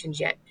exceptions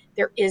yet.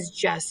 There is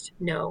just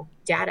no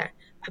data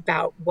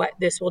about what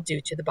this will do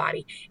to the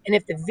body. And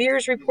if the VIR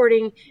is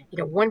reporting,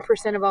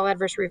 1% of all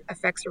adverse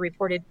effects are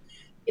reported,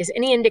 is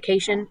any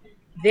indication,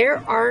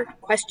 there are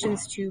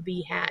questions to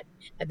be had.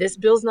 Now, this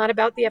bill's not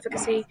about the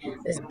efficacy.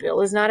 This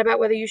bill is not about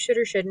whether you should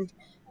or shouldn't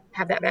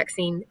have that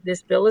vaccine.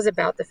 This bill is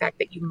about the fact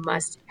that you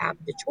must have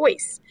the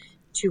choice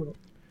to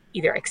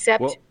either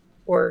accept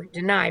or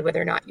deny whether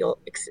or not you'll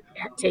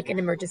take an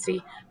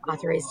emergency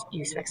authorized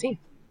use vaccine.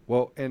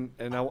 Well, and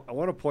I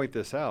want to point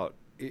this out.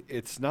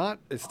 It's not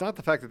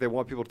the fact that they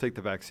want people to take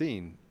the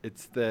vaccine.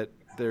 It's that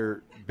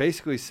they're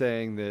basically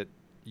saying that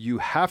you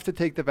have to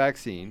take the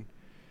vaccine,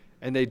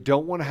 and they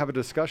don't want to have a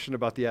discussion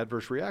about the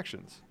adverse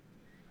reactions.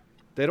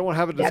 They don't want to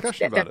have a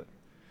discussion about it.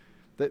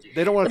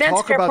 They don't want to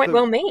talk about point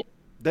well made.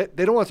 They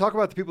don't want to talk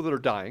about the people that are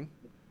dying,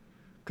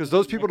 because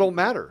those people don't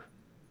matter.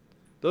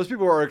 Those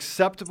people are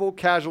acceptable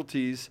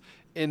casualties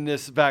in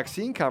this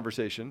vaccine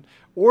conversation,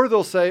 or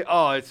they'll say,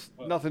 "Oh, it's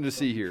nothing to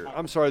see here.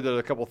 I'm sorry that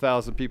a couple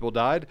thousand people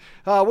died.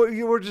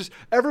 We're just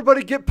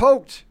everybody get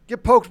poked.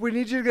 Get poked. We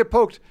need you to get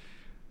poked."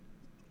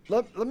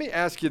 Let me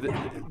ask you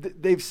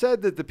that they've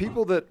said that the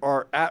people that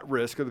are at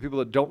risk are the people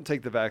that don't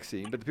take the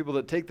vaccine, but the people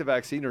that take the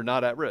vaccine are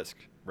not at risk,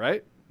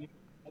 right?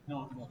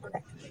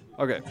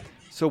 Okay.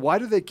 So why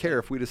do they care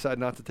if we decide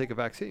not to take a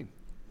vaccine?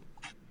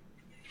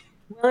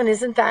 Well, and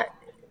isn't that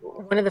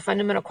one of the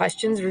fundamental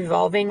questions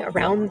revolving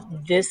around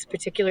this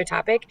particular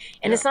topic?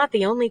 And it's not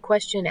the only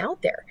question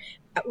out there.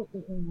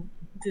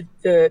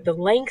 The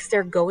lengths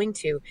they're going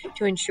to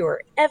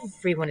ensure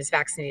everyone is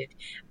vaccinated,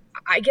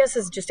 I guess,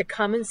 is just a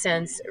common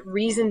sense,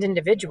 reasoned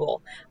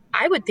individual.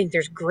 I would think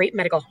there's great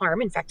medical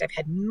harm. In fact, I've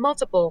had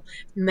multiple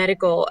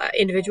medical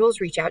individuals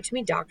reach out to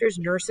me, doctors,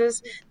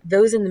 nurses,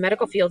 those in the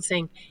medical field,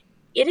 saying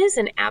it is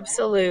an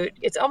absolute,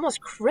 it's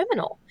almost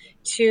criminal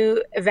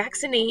to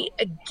vaccinate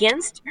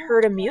against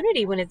herd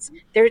immunity when it's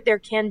there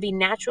can be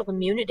natural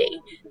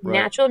immunity,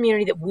 natural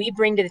immunity that we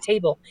bring to the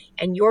table,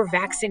 and you're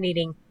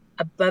vaccinating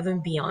above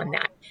and beyond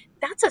that.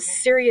 That's a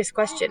serious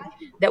question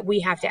that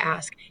we have to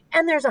ask.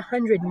 And there's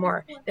 100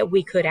 more that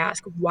we could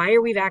ask. Why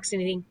are we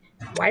vaccinating?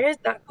 Why is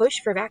that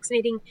push for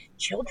vaccinating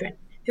children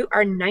who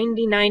are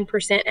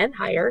 99% and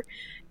higher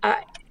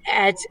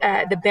at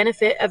the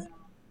benefit of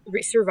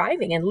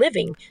surviving and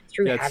living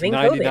through having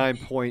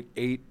COVID?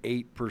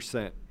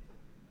 99.88%.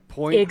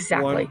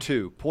 Exactly.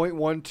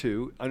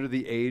 0.12 under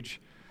the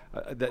age,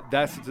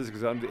 that statistic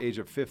is under the age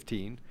of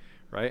 15.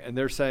 Right, and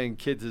they're saying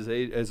kids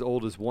as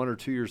old as 1 or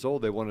 2 years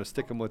old, they want to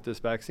stick them with this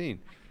vaccine.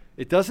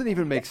 It doesn't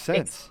even make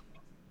sense.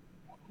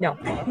 No.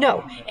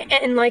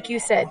 And like you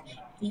said,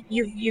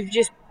 you've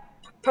just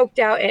poked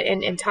out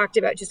and talked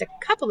about just a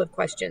couple of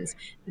questions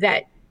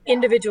that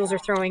individuals are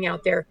throwing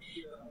out there.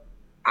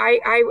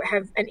 I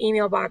have an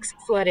email box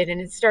flooded, and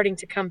it's starting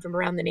to come from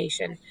around the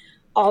nation.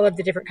 All of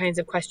the different kinds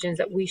of questions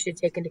that we should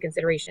take into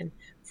consideration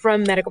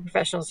from medical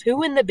professionals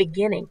who in the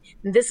beginning,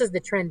 and this is the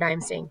trend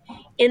I'm seeing,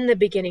 in the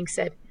beginning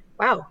said,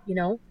 wow,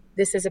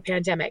 this is a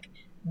pandemic.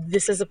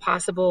 This is a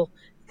possible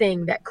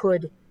thing that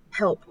could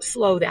help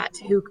slow that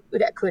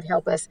could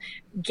help us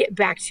get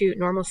back to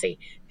normalcy,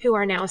 who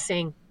are now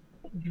saying,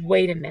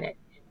 wait a minute,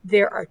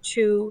 there are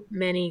too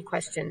many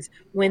questions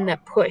when the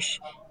push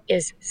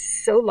is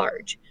so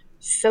large,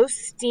 so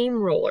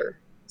steamroller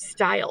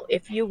style,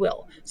 if you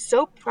will,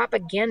 so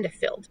propaganda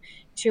filled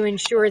to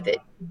ensure that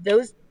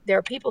there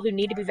are people who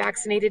need to be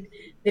vaccinated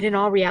that in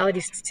all reality,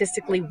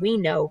 statistically, we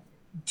know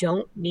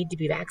don't need to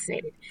be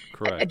vaccinated.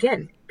 Correct.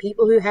 Again,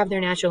 people who have their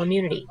natural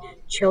immunity,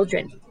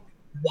 children.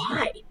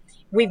 Why?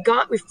 We've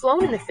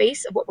flown in the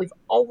face of what we've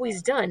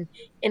always done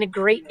in a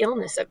great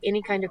illness of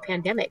any kind of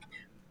pandemic.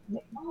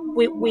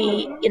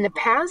 We in the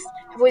past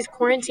have always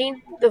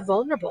quarantined the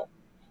vulnerable.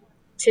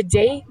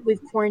 Today,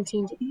 we've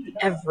quarantined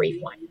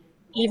everyone,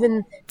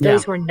 even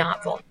those who are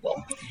not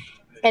vulnerable.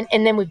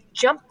 And then we've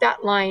jumped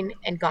that line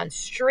and gone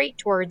straight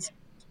towards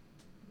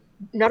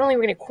not only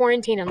we're going to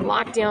quarantine and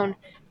lock down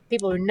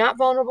people who are not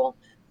vulnerable,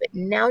 but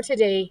now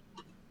today,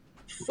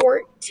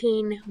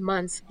 14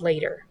 months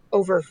later,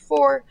 over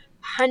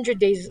 400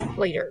 days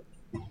later,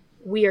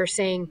 we are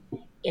saying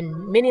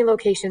in many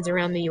locations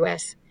around the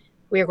U.S.,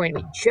 we are going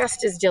to be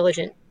just as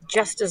diligent,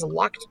 just as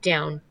locked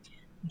down,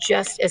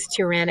 just as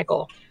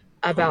tyrannical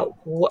about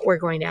what we're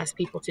going to ask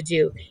people to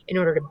do in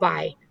order to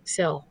buy,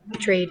 sell,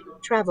 trade,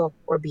 travel,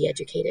 or be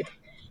educated.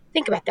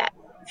 Think about that.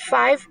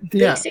 5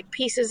 basic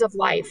pieces of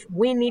life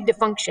we need to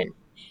function.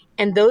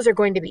 And those are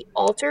going to be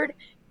altered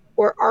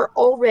or are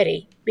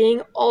already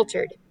being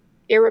altered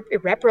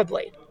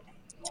irreparably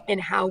in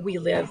how we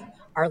live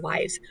our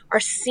lives. Our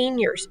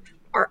seniors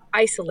are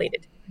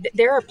isolated.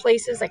 There are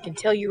places, I can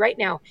tell you right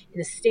now, in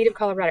the state of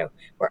Colorado,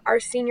 where our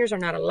seniors are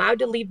not allowed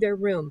to leave their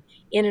room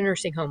in a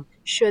nursing home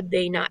should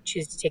they not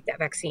choose to take that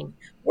vaccine.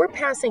 We're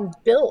passing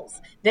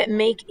bills that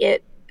make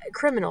it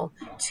criminal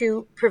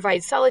to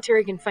provide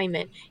solitary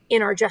confinement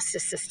in our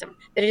justice system,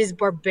 that it is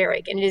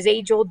barbaric, and it is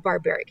age-old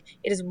barbaric.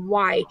 It is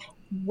why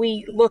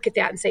we look at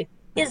that and say,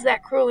 is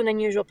that cruel and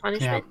unusual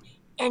punishment?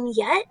 Yeah. And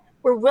yet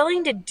we're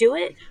willing to do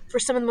it for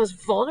some of the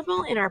most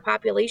vulnerable in our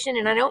population.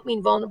 And I don't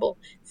mean vulnerable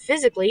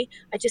physically.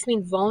 I just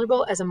mean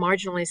vulnerable as a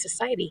marginalized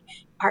society.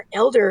 Our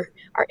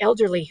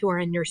elderly who are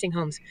in nursing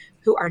homes,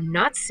 who are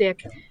not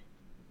sick,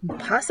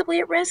 possibly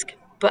at risk,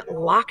 but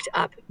locked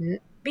up,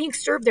 being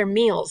served their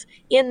meals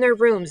in their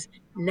rooms,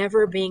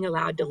 never being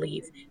allowed to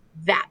leave.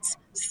 That's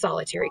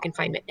solitary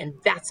confinement, and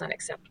that's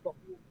unacceptable.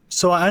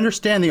 So I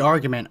understand the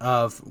argument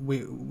of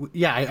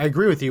I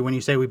agree with you when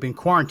you say we've been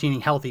quarantining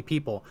healthy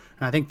people.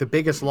 And I think the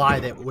biggest lie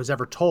that was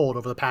ever told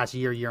over the past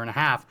year and a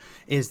half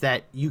is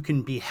that you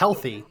can be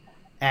healthy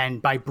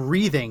and by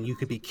breathing, you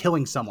could be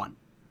killing someone.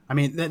 I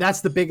mean,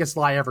 that's the biggest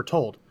lie ever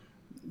told.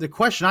 The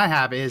question I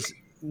have is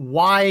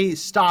why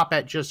stop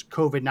at just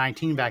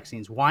COVID-19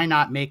 vaccines? Why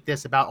not make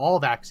this about all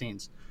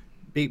vaccines?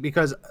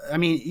 Because, I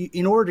mean,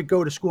 in order to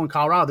go to school in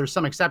Colorado, there's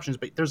some exceptions,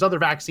 but there's other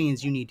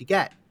vaccines you need to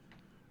get.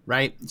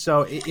 Right.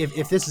 So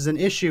if this is an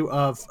issue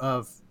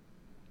of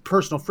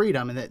personal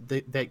freedom and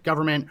that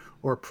government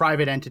or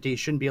private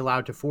entities shouldn't be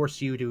allowed to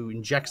force you to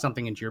inject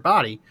something into your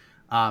body,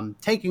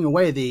 taking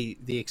away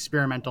the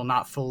experimental,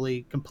 not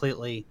fully,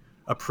 completely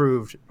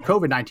approved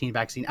COVID-19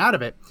 vaccine out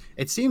of it,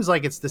 it seems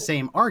like it's the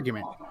same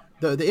argument.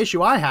 The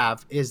issue I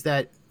have is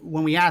that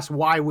when we ask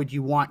why would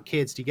you want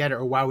kids to get it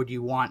or why would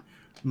you want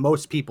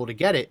most people to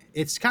get it,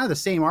 it's kind of the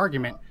same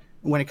argument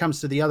when it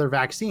comes to the other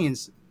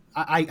vaccines.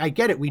 I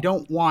get it. We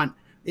don't want...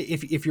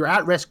 If you're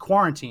at risk,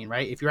 quarantine,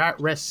 right? If you're at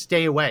risk,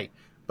 stay away.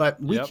 But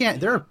we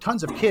can't. There are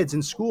tons of kids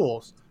in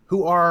schools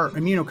who are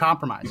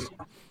immunocompromised,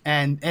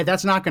 and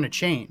that's not going to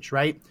change,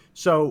 right?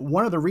 So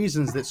one of the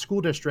reasons that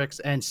school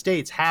districts and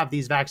states have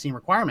these vaccine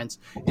requirements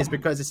is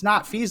because it's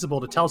not feasible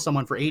to tell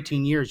someone for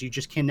 18 years you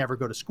just can never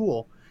go to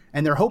school,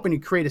 and they're hoping to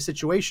create a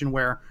situation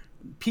where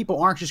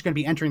people aren't just going to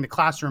be entering the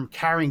classroom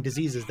carrying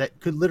diseases that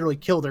could literally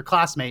kill their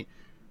classmate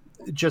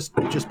just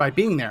by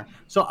being there.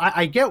 So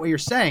I get what you're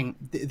saying.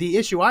 The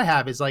issue I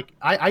have is like,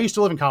 I used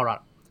to live in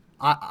Colorado.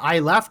 I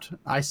left.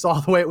 I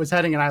saw the way it was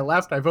heading and I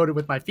left. I voted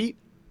with my feet.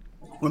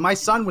 When my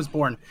son was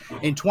born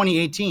in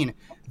 2018,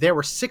 there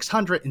were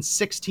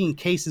 616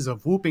 cases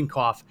of whooping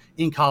cough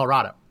in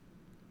Colorado.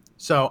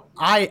 So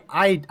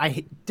I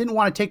didn't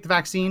want to take the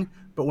vaccine,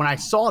 but when I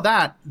saw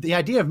that, the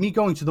idea of me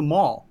going to the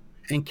mall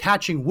and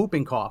catching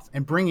whooping cough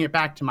and bringing it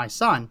back to my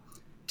son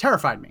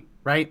terrified me,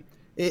 right?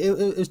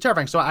 It was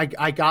terrifying. So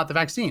I got the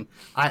vaccine.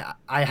 I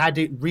had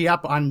to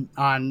re-up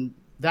on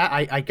that.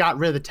 I got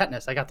rid of the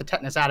tetanus. I got the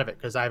tetanus out of it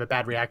because I have a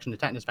bad reaction to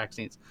tetanus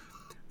vaccines.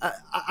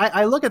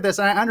 I look at this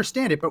and I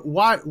understand it, but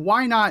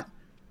why not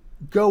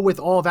go with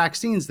all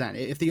vaccines then?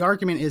 If the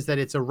argument is that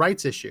it's a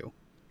rights issue,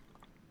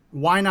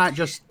 why not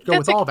just go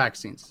with all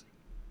vaccines?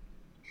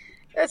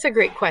 That's a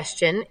great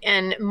question.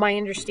 And my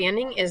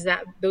understanding is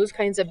that those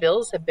kinds of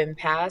bills have been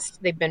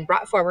passed. They've been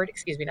brought forward,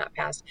 not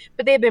passed,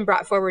 but they have been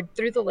brought forward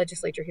through the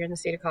legislature here in the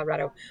state of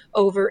Colorado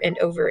over and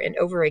over and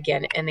over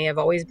again. And they have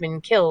always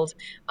been killed.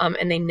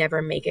 And they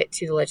never make it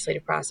to the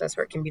legislative process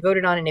where it can be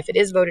voted on. And if it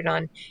is voted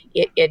on,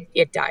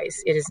 it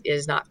dies. It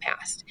is not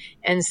passed.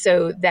 And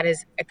so that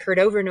has occurred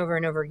over and over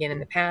and over again in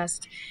the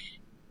past.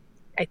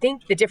 I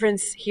think the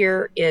difference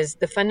here is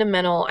the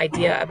fundamental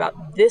idea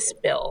about this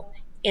bill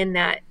in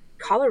that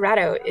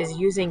Colorado is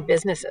using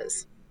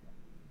businesses.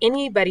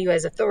 Anybody who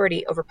has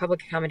authority over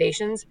public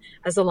accommodations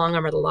has the long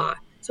arm of the law.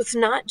 So it's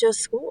not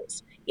just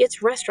schools.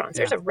 It's restaurants.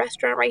 Yeah. There's a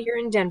restaurant right here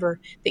in Denver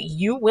that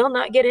you will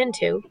not get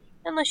into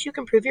unless you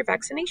can prove your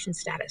vaccination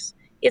status.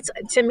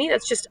 To me,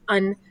 that's just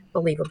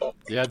unbelievable.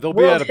 Yeah, they'll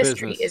be out of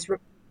business.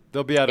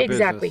 They'll be out of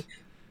business.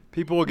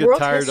 People will get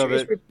tired of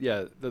it.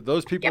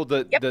 Those people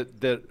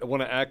that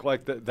want to act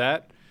like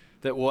that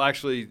will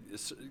actually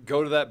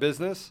go to that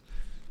business,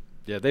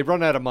 they've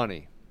run out of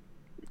money.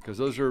 Because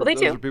those are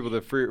people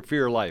that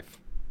fear life.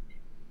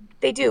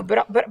 They do,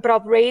 but I'll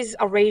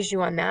raise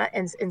you on that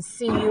and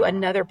see you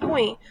another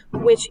point,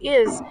 which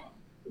is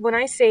when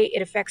I say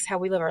it affects how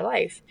we live our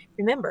life.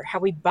 Remember how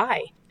we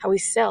buy, how we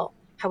sell,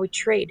 how we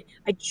trade.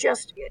 I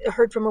just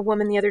heard from a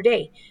woman the other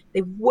day.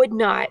 They would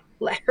not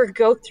let her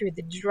go through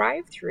the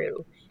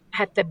drive-through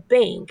at the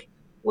bank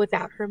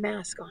without her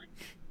mask on.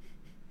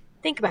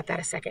 Think about that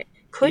a second.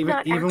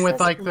 Even with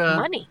like the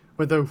money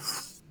with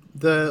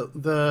the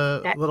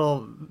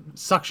little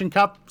suction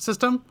cup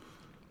system,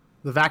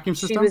 the vacuum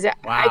system. Wow.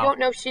 I don't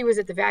know if she was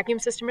at the vacuum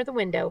system or the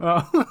window.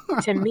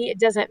 To me, it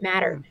doesn't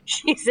matter.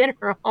 She's in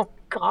her own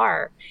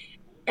car.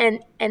 And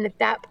at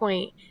that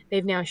point,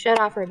 they've now shut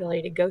off her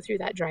ability to go through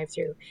that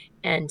drive-through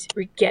and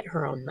get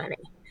her own money.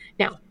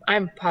 Now,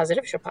 I'm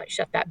positive she'll probably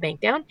shut that bank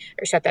down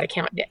or shut that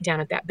account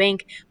down at that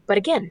bank. But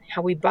again,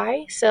 how we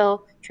buy,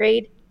 sell,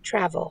 trade,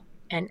 travel,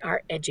 and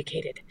are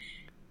educated.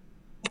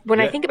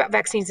 When I think about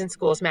vaccines in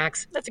schools,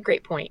 Max, that's a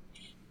great point.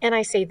 And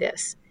I say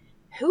this,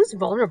 who's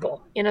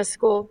vulnerable in a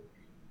school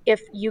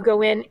if you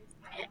go in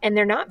and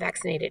they're not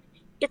vaccinated?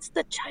 It's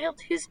the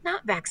child who's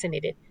not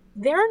vaccinated.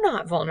 They're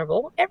not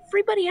vulnerable.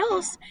 Everybody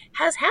else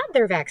has had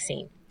their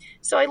vaccine.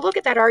 So I look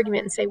at that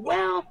argument and say,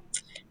 well,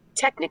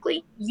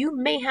 technically, you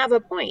may have a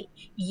point.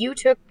 You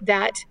took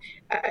that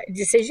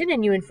decision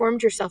and you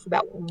informed yourself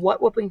about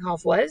what whooping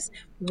cough was,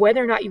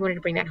 whether or not you wanted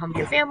to bring that home to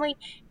your family,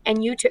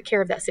 and you took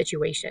care of that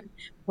situation.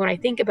 When I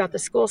think about the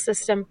school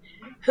system,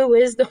 who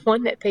is the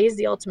one that pays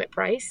the ultimate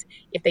price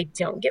if they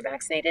don't get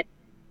vaccinated?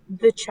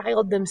 The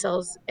child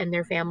themselves and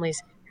their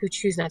families who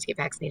choose not to get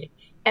vaccinated.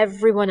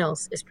 Everyone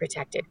else is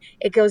protected.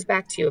 It goes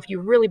back to, if you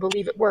really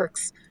believe it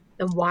works,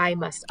 then why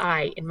must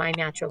I, in my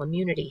natural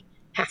immunity,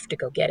 have to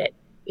go get it?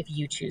 if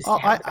you choose to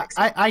have the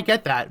vaccine. I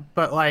get that,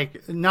 but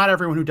like not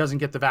everyone who doesn't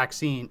get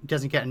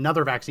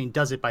another vaccine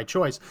does it by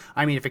choice.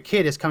 I mean, if a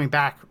kid is coming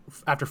back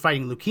after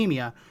fighting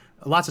leukemia,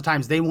 lots of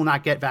times they will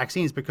not get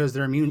vaccines because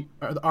they're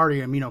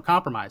already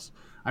immunocompromised.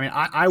 I mean,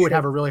 I would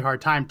have a really hard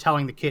time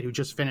telling the kid who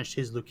just finished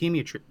his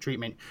leukemia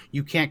treatment,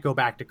 you can't go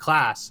back to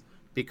class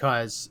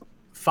because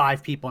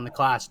 5 people in the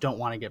class don't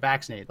want to get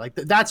vaccinated. Like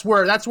that's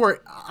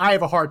where I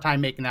have a hard time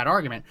making that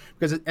argument,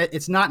 because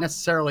it's not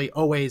necessarily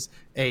always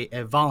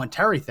a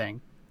voluntary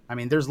thing. I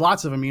mean, there's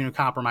lots of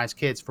immunocompromised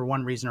kids for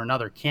one reason or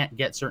another can't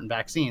get certain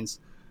vaccines.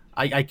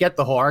 I get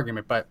the whole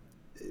argument, but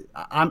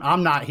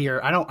I'm not here.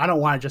 I don't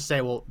want to just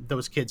say, well,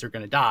 those kids are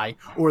going to die,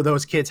 or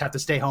those kids have to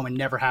stay home and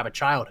never have a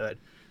childhood.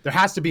 There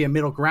has to be a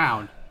middle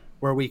ground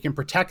where we can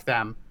protect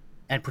them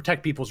and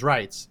protect people's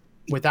rights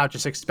without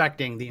just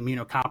expecting the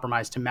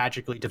immunocompromised to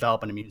magically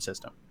develop an immune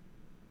system.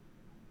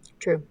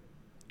 True.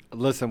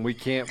 Listen, we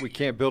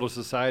can't build a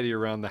society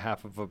around the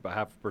half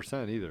a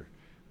percent either.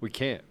 We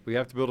can't. We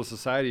have to build a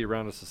society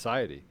around a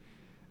society.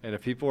 And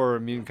if people are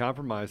immune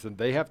compromised, then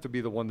they have to be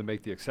the one to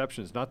make the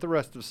exceptions, not the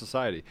rest of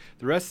society.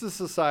 The rest of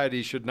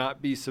society should not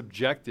be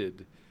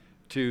subjected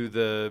to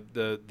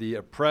the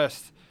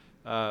oppressed,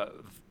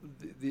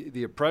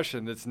 the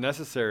oppression that's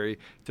necessary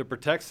to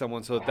protect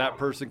someone so that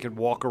person can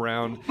walk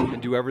around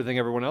and do everything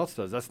everyone else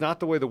does. That's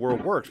not the way the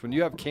world works. When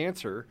you have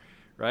cancer,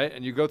 right,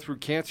 and you go through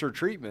cancer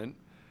treatment,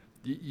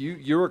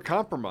 you're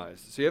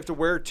compromised. So you have to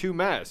wear 2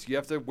 masks. You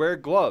have to wear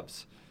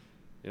gloves.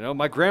 You know,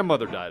 my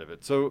grandmother died of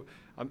it. So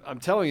I'm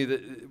telling you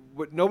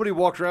that nobody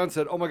walked around and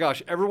said, oh my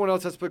gosh, everyone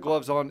else has to put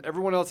gloves on,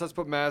 everyone else has to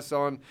put masks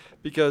on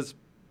because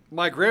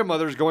my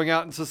grandmother's going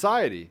out in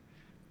society.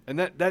 And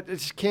that it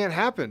just can't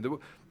happen.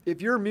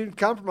 If you're immune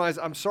compromised,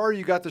 I'm sorry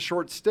you got the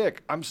short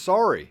stick. I'm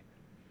sorry.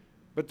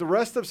 But the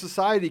rest of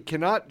society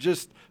cannot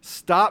just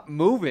stop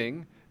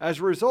moving as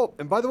a result.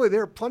 And by the way,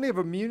 there are plenty of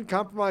immune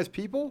compromised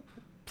people,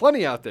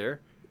 plenty out there,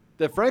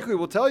 that frankly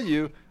will tell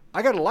you,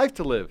 I got a life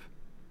to live.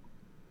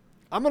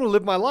 I'm going to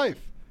live my life.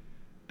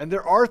 And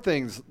there are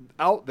things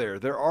out there,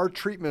 there are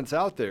treatments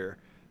out there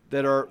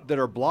that are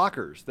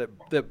blockers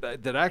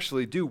that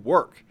actually do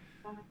work.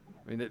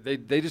 I mean,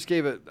 they just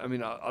gave it. I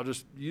mean, I'll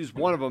just use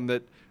one of them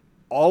that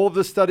all of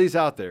the studies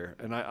out there,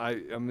 and I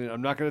mean,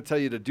 I'm not going to tell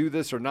you to do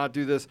this or not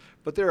do this,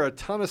 but there are a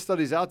ton of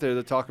studies out there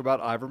that talk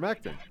about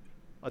ivermectin,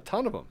 a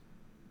ton of them,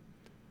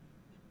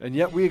 and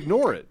yet we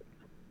ignore it.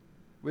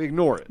 We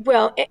ignore it.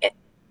 Well,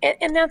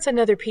 and that's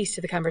another piece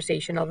to the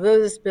conversation. Although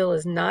this bill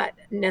is not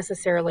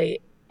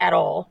necessarily at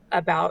all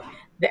about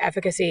the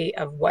efficacy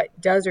of what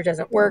does or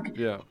doesn't work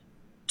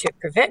to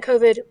prevent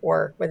COVID,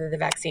 or whether the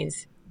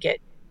vaccines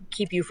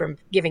keep you from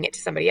giving it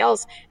to somebody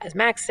else, as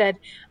Max said.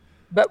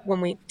 But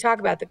when we talk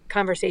about the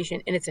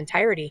conversation in its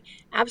entirety,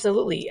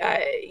 absolutely,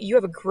 you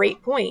have a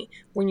great point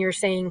when you're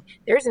saying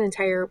there's an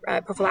entire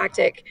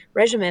prophylactic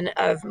regimen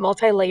of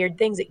multi-layered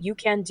things that you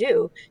can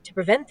do to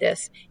prevent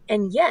this.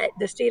 And yet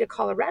the state of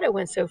Colorado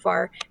went so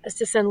far as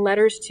to send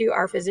letters to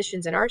our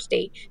physicians in our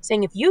state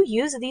saying, if you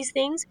use these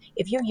things,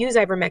 if you use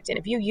ivermectin,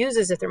 if you use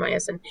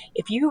azithromycin,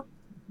 if you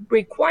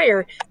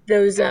require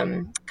those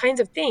kinds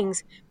of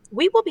things,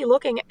 we will be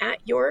looking at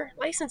your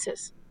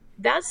licenses.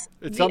 That's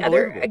the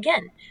other,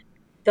 again,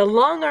 the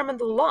long arm of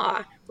the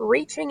law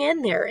reaching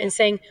in there and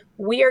saying,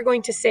 we are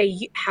going to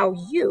say how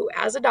you,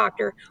 as a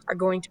doctor, are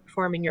going to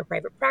perform in your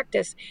private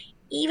practice,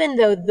 even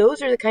though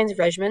those are the kinds of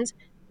regimens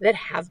that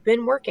have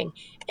been working.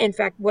 In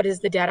fact, what is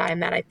the data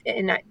I'm at?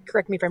 And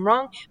correct me if I'm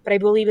wrong, but I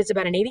believe it's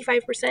about an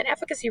 85%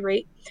 efficacy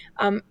rate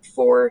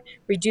for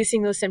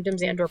reducing those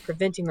symptoms and or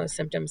preventing those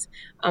symptoms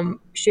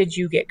should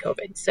you get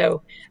COVID.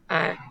 So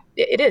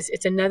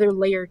it's another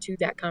layer to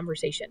that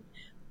conversation.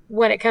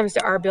 When it comes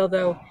to our bill,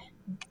 though,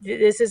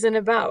 this isn't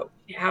about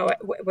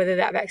whether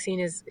that vaccine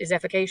is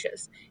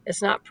efficacious.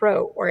 It's not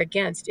pro or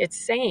against. It's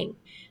saying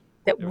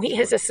that we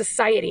as a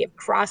society have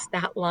crossed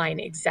that line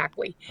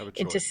exactly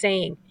into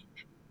saying,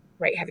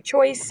 right, have a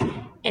choice,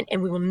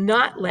 and we will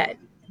not let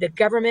the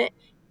government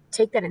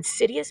take that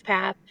insidious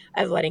path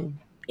of letting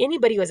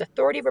anybody who has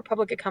authority over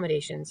public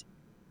accommodations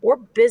or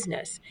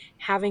business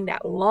being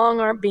that long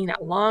arm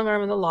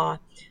of the law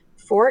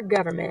for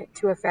government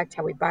to affect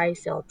how we buy,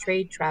 sell,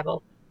 trade,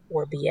 travel,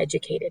 or be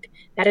educated.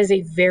 That is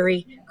a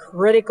very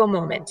critical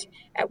moment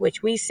at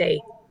which we say,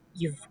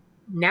 you've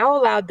now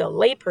allowed the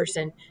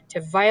layperson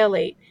to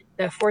violate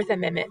the Fourth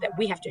Amendment, that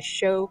we have to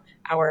show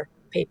our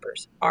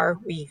papers. Are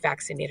we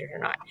vaccinated or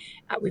not?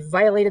 We've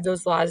violated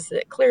those laws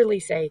that clearly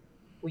say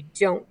we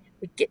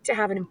get to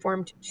have an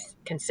informed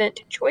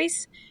consent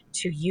choice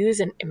to use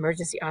an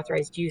emergency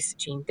authorized use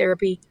gene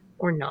therapy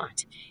or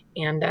not.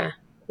 And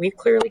we've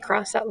clearly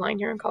crossed that line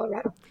here in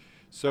Colorado.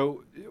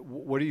 So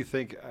what do you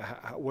think?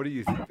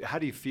 How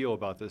do you feel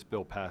about this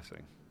bill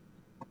passing?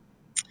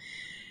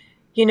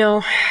 You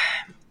know,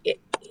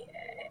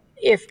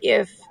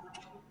 if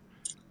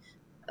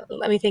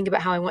let me think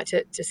about how I want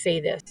to say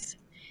this.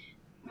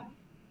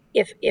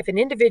 If an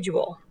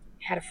individual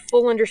had a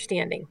full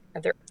understanding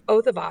of their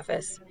oath of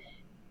office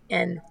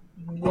and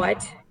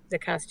what the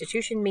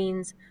Constitution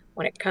means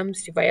when it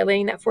comes to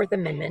violating that Fourth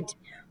Amendment,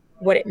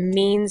 what it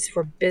means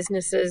for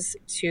businesses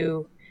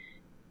to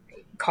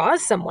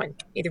cause someone,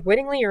 either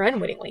wittingly or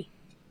unwittingly,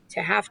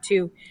 to have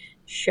to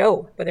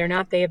show whether or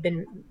not they have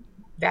been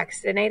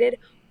vaccinated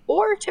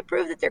or to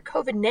prove that they're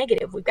COVID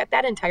negative. We've got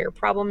that entire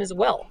problem as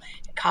well,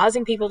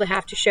 causing people to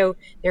have to show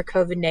they're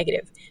COVID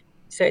negative.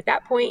 So at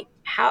that point,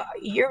 how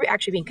you're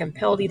actually being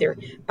compelled either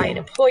by an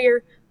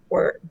employer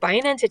or by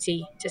an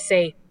entity to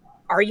say,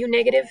 are you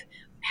negative?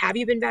 Have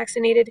you been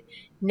vaccinated?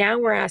 Now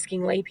we're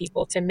asking lay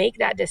people to make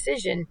that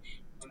decision,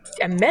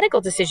 a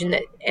medical decision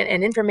that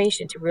and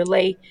information to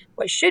relay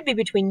what should be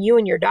between you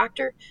and your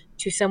doctor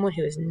to someone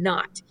who is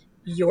not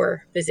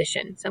your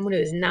physician, someone who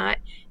is not,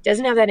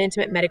 doesn't have that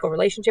intimate medical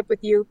relationship with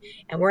you.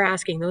 And we're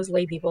asking those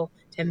lay people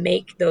to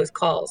make those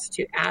calls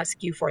to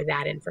ask you for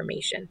that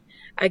information.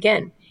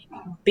 Again,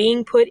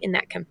 being put in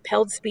that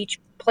compelled speech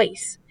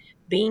place,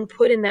 being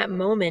put in that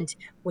moment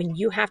when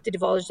you have to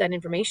divulge that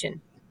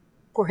information.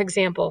 For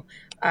example,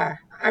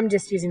 I'm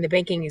just using the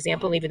banking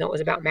example, even though it was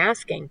about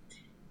masking.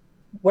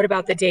 What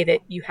about the day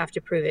that you have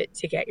to prove it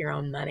to get your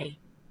own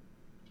money?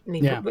 I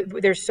mean,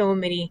 there's so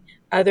many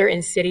other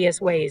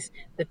insidious ways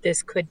that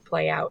this could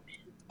play out.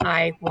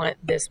 I want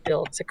this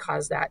bill to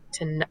cause that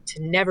to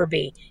never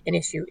be an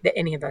issue that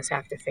any of us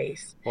have to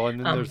face. Well,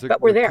 and then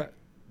but we're there.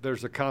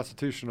 There's the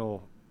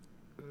constitutional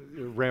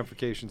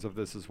ramifications of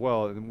this as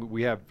well. And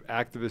we have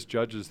activist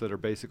judges that are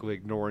basically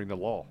ignoring the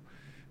law.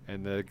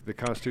 And the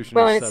Constitution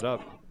is set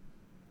up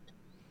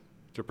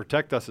to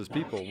protect us as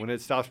people. When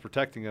it stops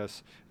protecting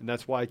us, and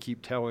that's why I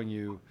keep telling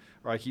you,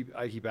 or I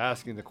keep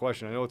asking the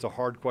question. I know it's a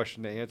hard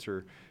question to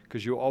answer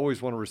because you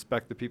always want to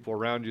respect the people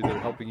around you that are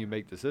helping you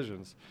make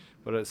decisions.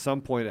 But at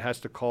some point, it has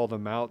to call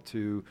them out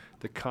to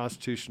the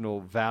constitutional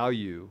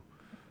value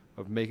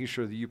of making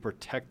sure that you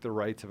protect the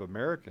rights of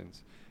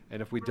Americans.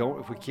 And if we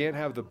can't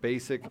have the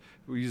basic,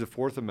 we use the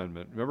Fourth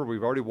Amendment. Remember,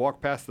 we've already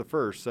walked past the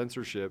first,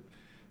 censorship.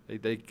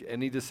 They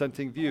any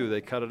dissenting view, they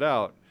cut it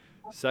out.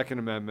 Second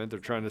Amendment, they're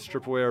trying to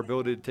strip away our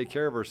ability to take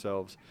care of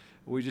ourselves.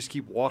 We just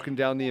keep walking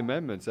down the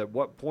amendments. At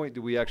what point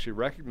do we actually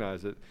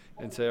recognize it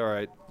and say, all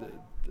right,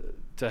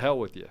 to hell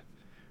with you,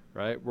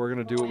 right? We're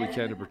going to do what we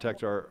can to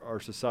protect our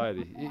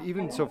society,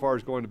 even so far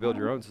as going to build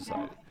your own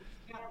society.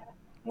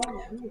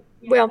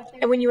 Well,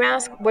 and when you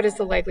ask what is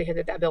the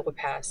likelihood that bill would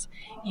pass,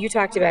 you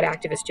talked about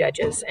activist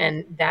judges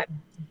and that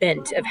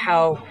bent of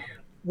how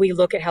we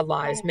look at how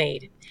law is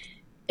made.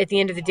 At the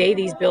end of the day,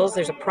 these bills,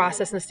 there's a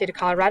process in the state of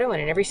Colorado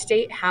and in every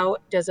state. How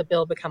does a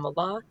bill become a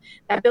law?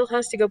 That bill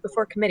has to go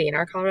before committee. In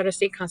our Colorado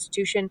State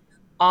Constitution,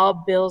 all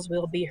bills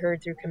will be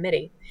heard through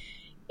committee.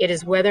 It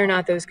is whether or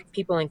not those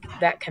people in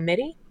that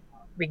committee,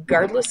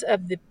 regardless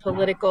of the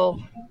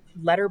political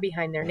letter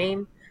behind their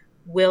name,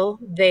 will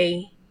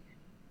they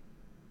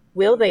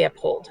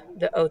uphold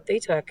the oath they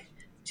took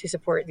to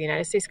support the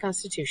United States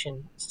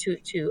Constitution,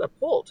 to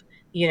uphold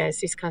the United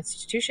States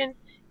Constitution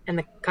and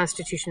the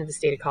Constitution of the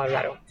state of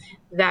Colorado.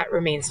 That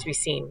remains to be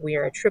seen. We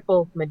are a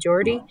triple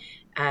majority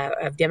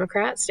of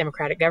Democrats,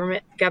 Democratic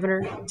governor,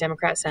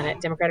 Democrat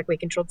Senate, democratically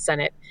controlled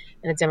Senate,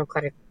 and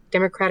a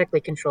democratically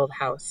controlled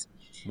House.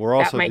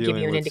 That might give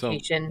you an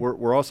indication.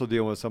 We're also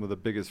dealing with some of the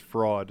biggest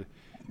fraud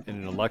in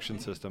an election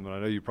system, and I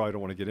know you probably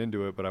don't want to get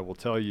into it, but I will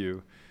tell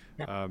you,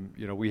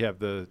 we have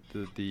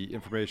the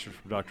information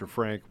from Dr.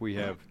 Frank. We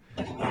have,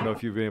 I don't know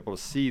if you've been able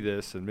to see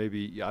this, and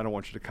maybe I don't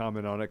want you to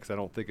comment on it because I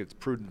don't think it's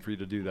prudent for you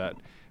to do that.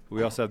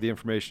 We also have the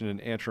information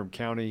in Antrim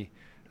County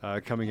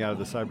coming out of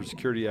the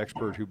cybersecurity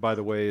expert, who, by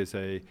the way, is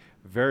a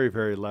very,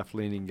 very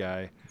left-leaning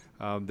guy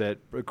that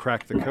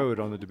cracked the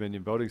code on the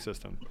Dominion voting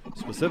system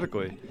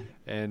specifically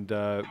and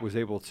was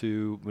able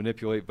to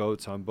manipulate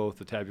votes on both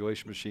the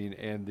tabulation machine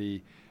and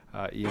the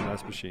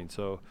EMS machine.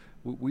 So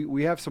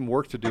we have some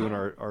work to do in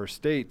our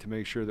state to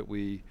make sure that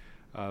we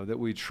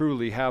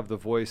truly have the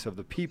voice of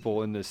the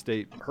people in this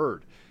state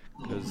heard.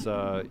 Because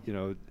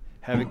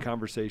having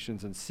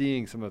conversations and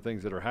seeing some of the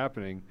things that are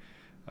happening,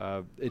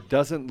 it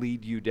doesn't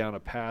lead you down a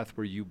path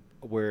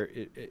where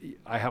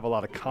I have a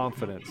lot of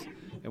confidence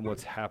in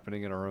what's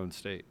happening in our own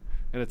state.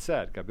 And it's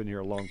sad. I've been here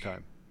a long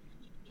time.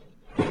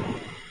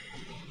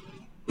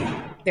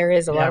 There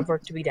is a lot of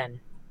work to be done.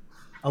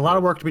 A lot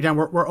of work to be done.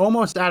 We're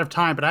almost out of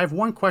time, but I have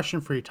one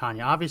question for you,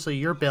 Tanya. Obviously,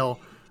 your bill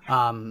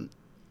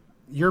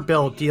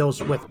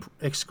deals with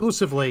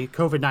exclusively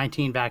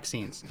COVID-19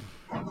 vaccines.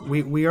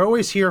 We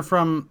always hear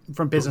from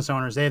business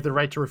owners they have the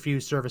right to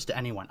refuse service to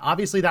anyone.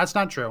 Obviously, that's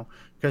not true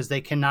because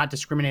they cannot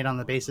discriminate on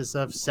the basis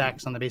of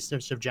sex, on the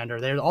basis of gender.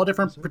 They're all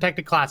different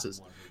protected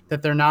classes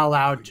that they're not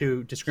allowed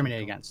to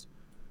discriminate against.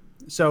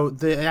 So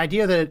the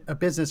idea that a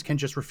business can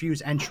just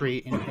refuse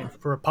entry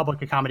for a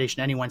public accommodation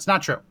to anyone, it's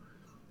not true.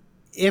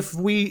 If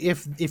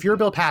your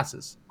bill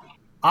passes,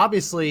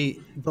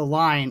 obviously the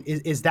line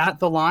is that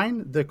the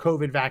line, the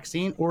COVID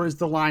vaccine, or is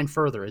the line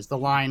further? Is the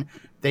line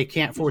they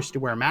can't force you to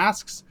wear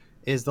masks?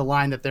 Is the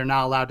line that they're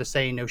not allowed to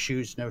say no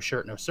shoes, no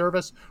shirt, no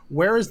service?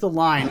 Where is the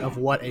line of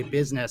what a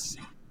business,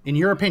 in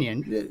your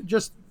opinion,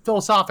 just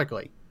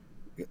philosophically,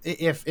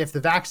 if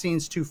the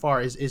vaccine's too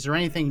far, is there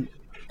anything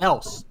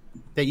else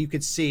that you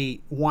could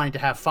see wanting to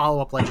have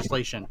follow-up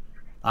legislation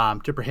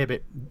to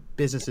prohibit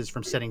businesses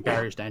from setting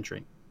barriers to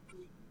entry?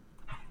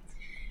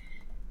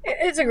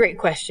 It's a great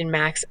question,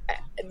 Max.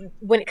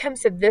 When it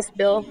comes to this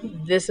bill,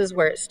 this is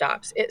where it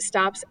stops. It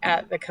stops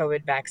at the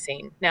COVID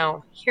vaccine.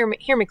 Now, hear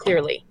me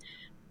clearly.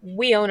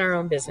 We own our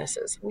own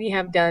businesses. We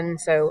have done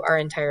so our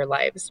entire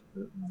lives.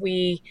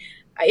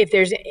 If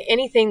there's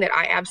anything that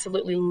I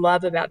absolutely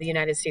love about the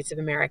United States of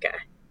America,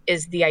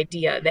 is the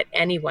idea that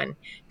anyone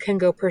can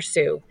go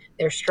pursue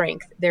their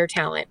strength, their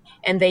talent,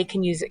 and they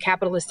can use a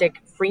capitalistic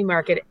free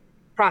market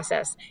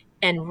process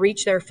and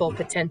reach their full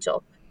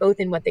potential, both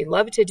in what they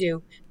love to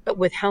do, but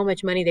with how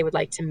much money they would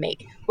like to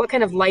make. What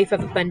kind of life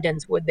of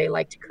abundance would they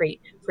like to create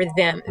for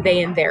them,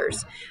 they and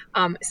theirs?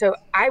 So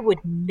I would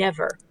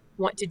never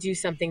want to do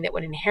something that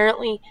would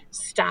inherently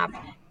stop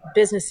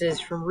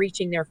businesses from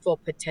reaching their full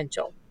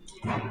potential.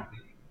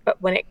 But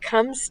when it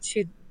comes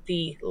to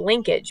the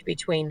linkage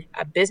between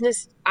a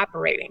business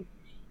operating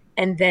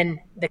and then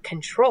the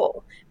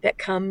control that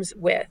comes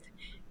with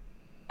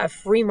a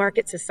free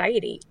market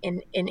society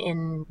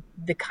in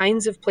the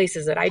kinds of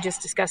places that I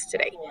just discussed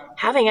today,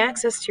 having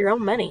access to your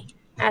own money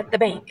at the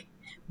bank,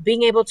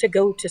 being able to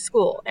go to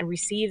school and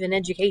receive an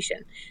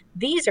education.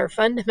 These are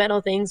fundamental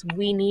things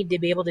we need to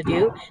be able to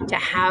do to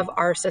have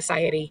our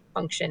society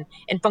function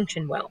and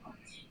function well.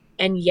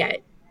 And yet,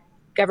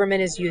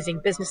 government is using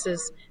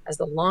businesses as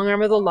the long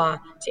arm of the law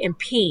to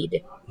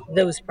impede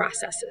those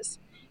processes.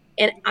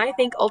 And I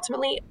think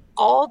ultimately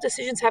all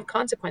decisions have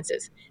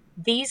consequences.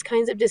 These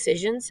kinds of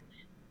decisions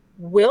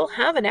will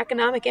have an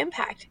economic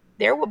impact.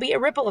 There will be a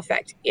ripple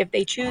effect if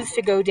they choose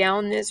to go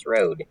down this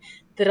road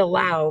that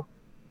allow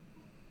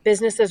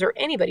businesses or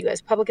anybody who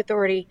has public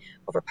authority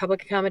over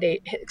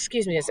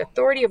has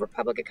authority over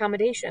public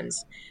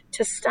accommodations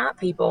to stop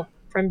people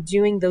from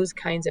doing those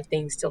kinds of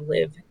things to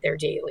live their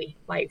daily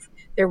life.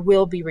 There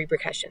will be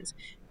repercussions.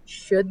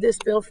 Should this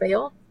bill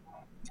fail,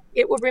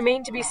 it will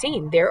remain to be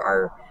seen. There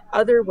are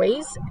other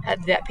ways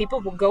that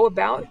people will go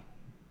about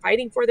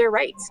fighting for their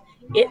rights.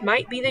 It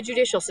might be the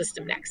judicial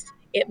system next.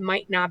 It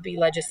might not be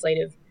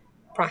legislative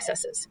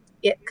processes.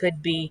 It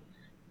could be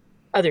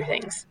other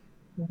things.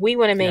 We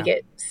want to make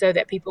it so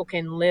that people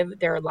can live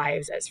their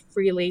lives as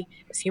freely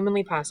as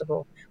humanly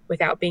possible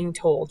without being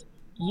told,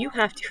 you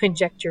have to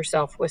inject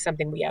yourself with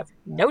something we have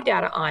no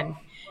data on,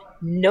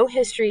 no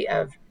history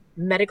of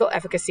medical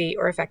efficacy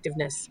or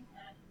effectiveness,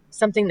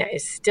 something that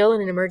is still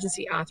in an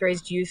emergency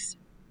authorized use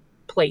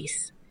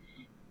place.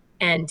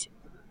 And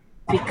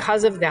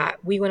because of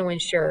that, we want to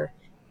ensure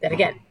that,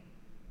 again,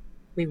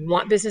 we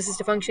want businesses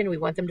to function. We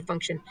want them to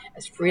function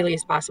as freely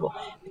as possible.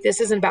 But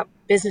this isn't about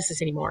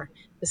businesses anymore.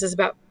 This is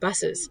about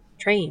buses,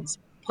 trains,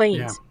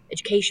 planes,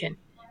 education,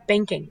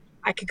 banking.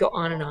 I could go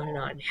on and on and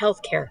on.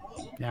 Healthcare.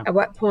 Yeah. At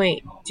what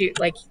point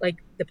like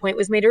the point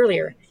was made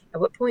earlier, at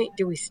what point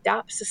do we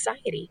stop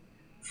society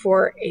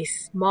for a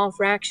small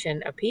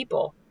fraction of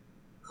people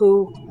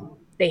who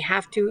they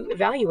have to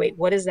evaluate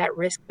what is that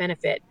risk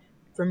benefit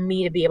for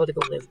me to be able to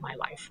go live my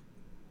life?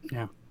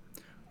 Yeah.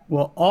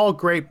 Well, all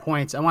great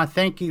points. I want to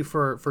thank you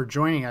for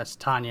joining us,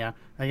 Tanya.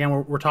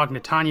 Again, we're talking to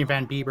Tanya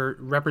Van Bieber,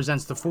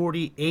 represents the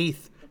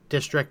 48th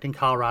District in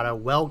Colorado,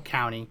 Weld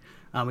County.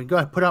 We go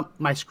ahead, put up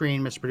my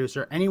screen, Mr.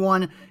 Producer.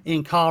 Anyone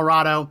in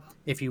Colorado,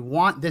 if you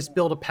want this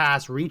bill to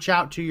pass, reach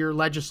out to your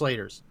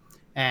legislators.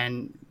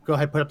 And go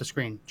ahead, put up the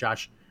screen,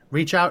 Josh.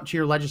 Reach out to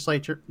your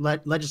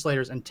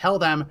legislators and tell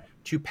them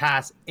to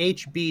pass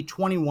HB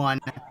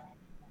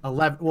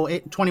 2111. Well,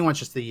 21 is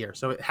just the year.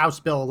 So House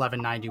Bill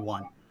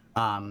 1191.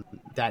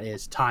 That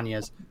is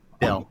Tanya's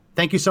bill.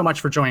 Thank you so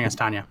much for joining us,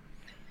 Tanya.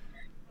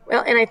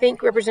 Well, and I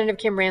thank Representative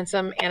Kim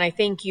Ransom, and I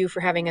thank you for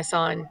having us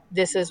on.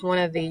 This is one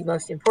of the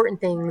most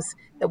important things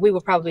that we will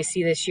probably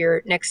see this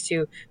year, next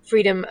to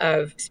freedom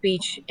of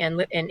speech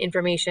and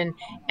information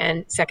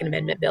and Second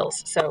Amendment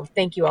bills. So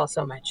thank you all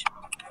so much.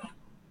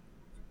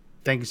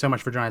 Thank you so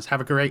much for joining us. Have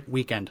a great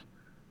weekend.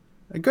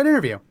 A good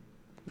interview.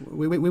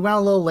 We went a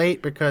little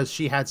late because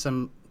she had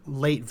some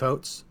late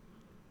votes.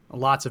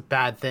 Lots of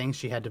bad things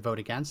she had to vote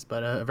against,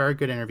 but a very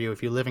good interview.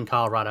 If you live in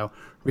Colorado,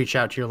 reach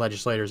out to your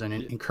legislators and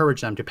encourage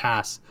them to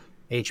pass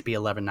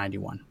HB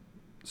 1191.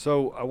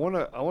 So I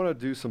want to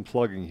do some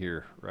plugging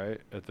here,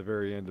 right, at the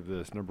very end of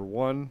this. Number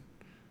one,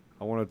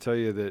 I want to tell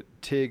you that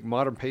TIG,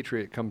 Modern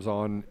Patriot, comes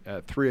on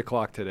at 3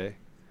 o'clock today.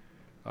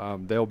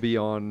 They'll be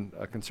on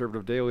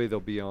Conservative Daily.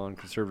 They'll be on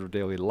Conservative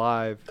Daily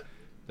Live.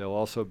 They'll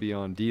also be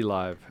on D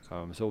Live.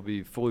 So we'll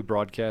be fully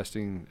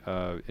broadcasting,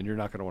 and you're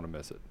not going to want to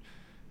miss it.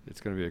 It's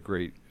going to be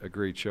a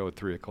great show at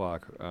 3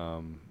 o'clock,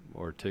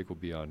 or TIG will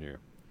be on here.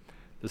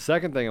 The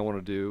second thing I want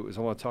to do is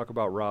I want to talk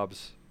about I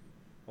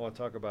want to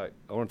talk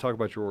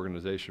about your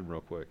organization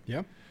real quick.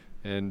 Yeah.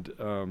 And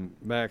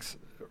Max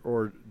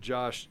or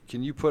Josh,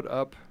 can you put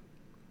up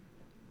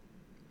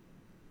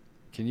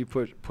his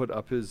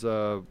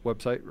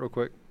website real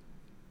quick?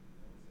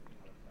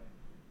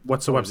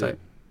 What's the website?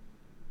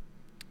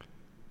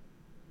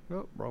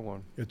 Oh, wrong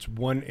one. It's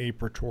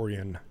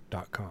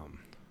oneapraetorian.com.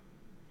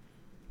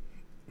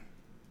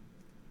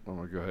 I'm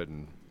going to go ahead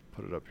and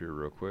put it up here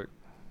real quick.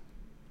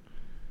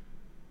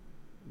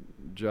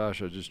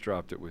 Josh, I just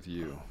dropped it with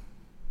you.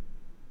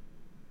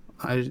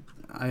 I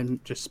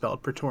just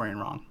spelled Praetorian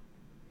wrong.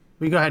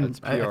 We go ahead and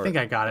I think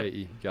I got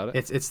it. Got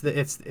it. It's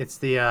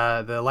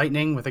the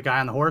lightning with the guy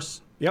on the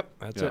horse. Yep,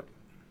 that's it.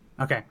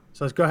 Okay,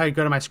 so let's go ahead and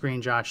go to my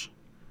screen, Josh.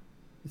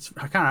 It's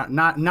kind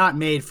of not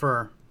made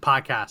for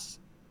podcasts.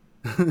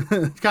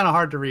 It's kind of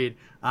hard to read,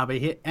 but you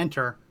hit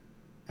enter,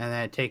 and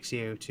then it takes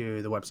you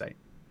to the website.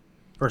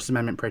 First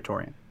Amendment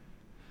Praetorian.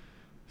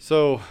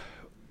 So,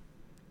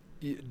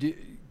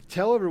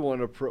 tell everyone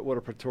what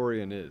a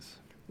Praetorian is.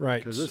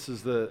 Right. Because this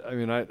is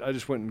I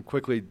just went and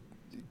quickly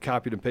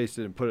copied and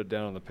pasted and put it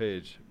down on the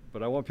page.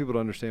 But I want people to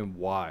understand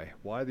why.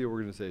 Why the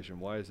organization?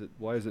 Why is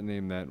it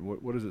named that? And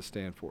what does it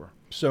stand for?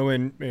 So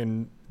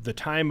in the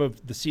time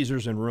of the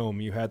Caesars in Rome,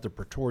 you had the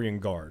Praetorian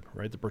Guard,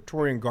 right? The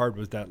Praetorian Guard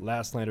was that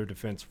last line of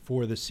defense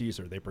for the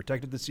Caesar. They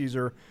protected the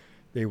Caesar.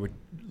 They would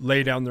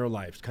lay down their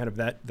lives, kind of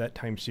that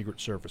time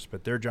Secret Service.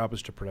 But their job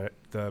is to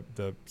protect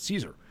the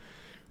Caesar.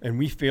 And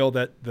we feel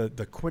that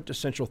the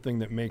quintessential thing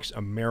that makes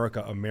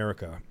America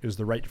America is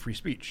the right to free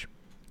speech.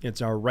 It's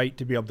our right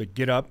to be able to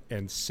get up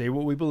and say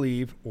what we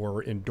believe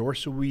or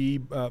endorse what we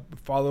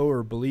follow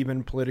or believe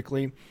in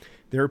politically.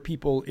 There are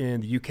people in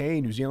the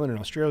UK, New Zealand, and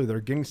Australia that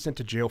are getting sent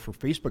to jail for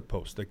Facebook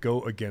posts that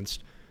go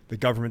against the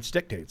government's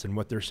dictates and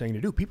what they're saying to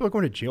do. People are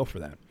going to jail for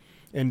that.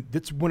 And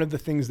that's one of the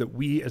things that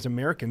we as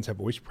Americans have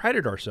always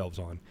prided ourselves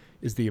on,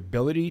 is the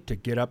ability to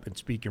get up and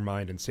speak your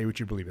mind and say what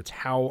you believe. It's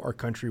how our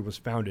country was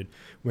founded,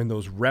 when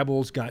those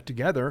rebels got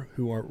together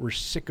who were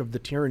sick of the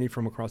tyranny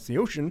from across the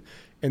ocean,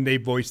 and they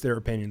voiced their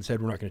opinion and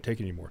said, we're not going to take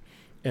it anymore.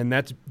 And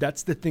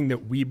that's the thing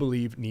that we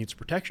believe needs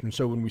protection.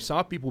 So when we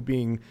saw people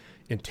being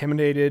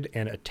intimidated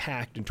and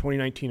attacked in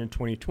 2019 and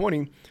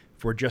 2020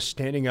 for just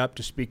standing up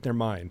to speak their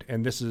mind,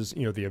 and this is,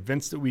 the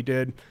events that we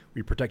did,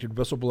 we protected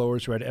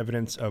whistleblowers who had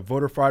evidence of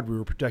voter fraud. We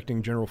were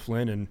protecting General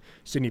Flynn and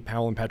Sidney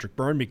Powell and Patrick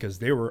Byrne because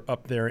they were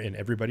up there in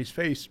everybody's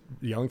face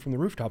yelling from the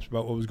rooftops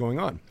about what was going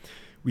on.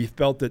 We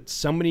felt that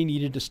somebody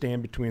needed to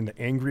stand between the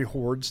angry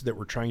hordes that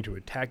were trying to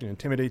attack and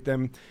intimidate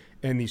them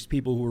and these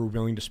people who were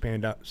willing to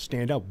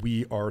stand up.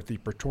 We are the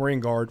Praetorian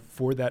Guard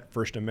for that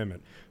First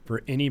Amendment,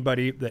 for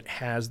anybody that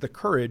has the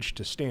courage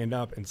to stand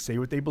up and say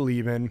what they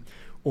believe in,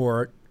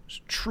 or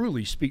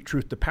truly speak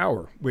truth to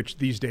power, which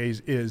these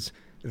days is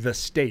the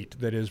state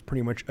that is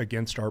pretty much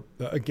against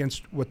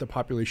what the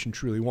population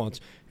truly wants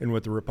and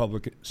what the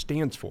Republic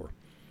stands for.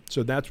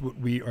 So that's what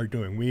we are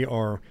doing. We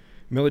are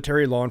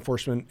military, law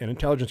enforcement, and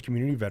intelligence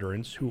community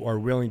veterans who are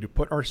willing to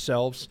put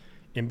ourselves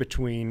in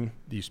between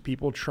these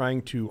people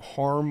trying to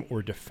harm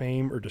or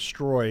defame or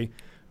destroy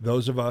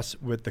those of us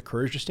with the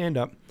courage to stand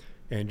up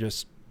and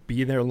just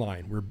be their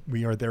line.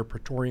 We are their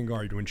Praetorian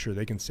Guard to ensure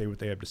they can say what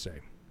they have to say.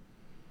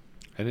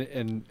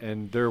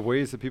 And there are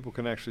ways that people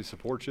can actually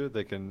support you.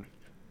 They can.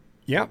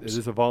 Yeah. It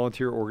is a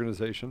volunteer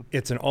organization.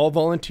 It's an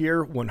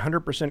all-volunteer,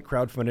 100%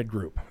 crowd-funded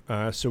group.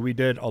 So we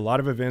did a lot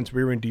of events.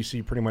 We were in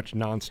D.C. pretty much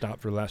nonstop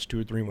for the last 2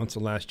 or 3 months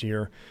of last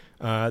year.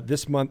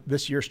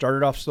 This year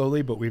started off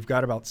slowly, but we've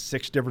got about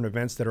 6 different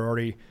events that are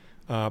already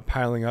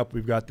piling up.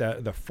 We've got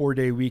the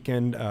 4-day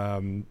weekend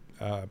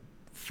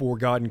For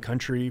God and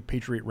Country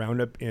Patriot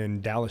Roundup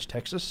in Dallas,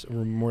 Texas,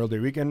 Memorial Day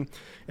weekend,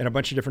 and a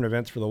bunch of different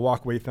events for the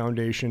Walkway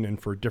Foundation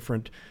and for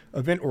different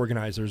event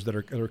organizers that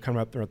are coming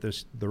up throughout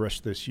the rest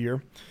of this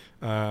year.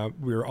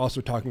 We're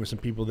also talking with some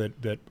people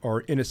that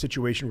are in a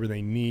situation where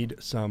they need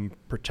some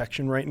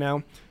protection right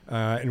now,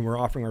 and we're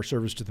offering our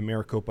service to the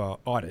Maricopa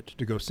Audit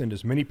to go send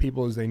as many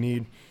people as they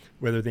need,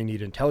 whether they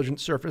need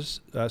intelligence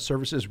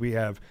services. We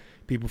have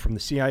people from the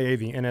CIA,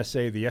 the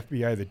NSA, the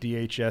FBI, the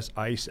DHS,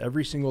 ICE,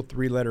 every single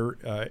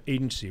 3-letter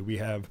agency. We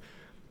have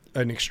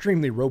an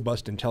extremely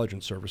robust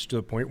intelligence service to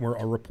the point where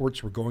our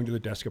reports were going to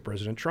the desk of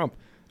President Trump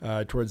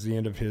towards the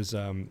end of his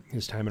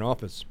time in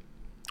office.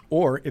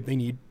 Or if they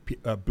need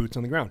boots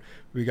on the ground.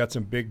 We got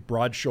some big,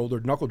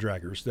 broad-shouldered knuckle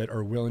draggers that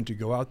are willing to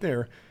go out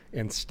there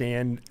and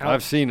stand out.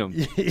 I've seen them.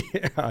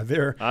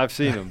 I've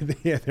seen them.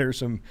 Yeah,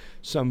 there's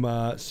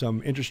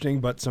some interesting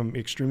but some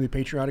extremely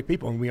patriotic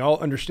people, and we all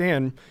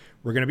understand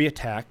we're going to be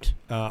attacked.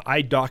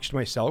 I doxed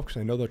myself because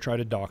I know they'll try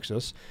to dox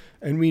us,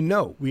 and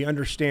we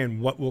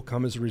understand what will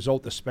come as a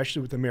result,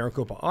 especially with the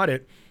Maricopa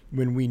Audit,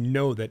 when we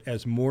know that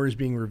as more is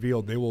being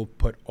revealed, they will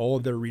put all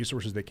of their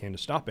resources they can to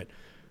stop it.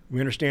 We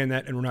understand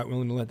that, and we're not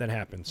willing to let that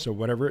happen. So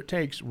whatever it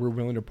takes, we're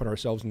willing to put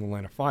ourselves in the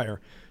line of fire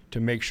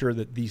to make sure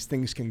that these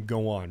things can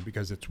go on,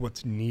 because it's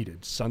what's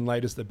needed.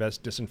 Sunlight is the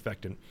best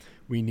disinfectant.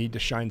 We need to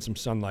shine some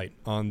sunlight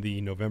on the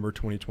November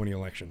 2020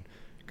 election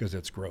because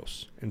it's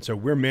gross. And so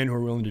we're men who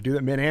are willing to do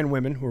that, men and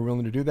women who are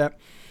willing to do that.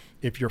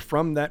 If you're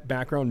from that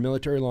background,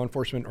 military, law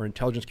enforcement, or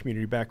intelligence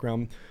community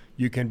background,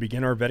 you can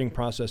begin our vetting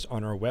process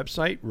on our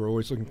website. We're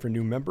always looking for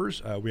new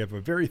members. We have a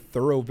very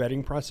thorough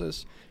vetting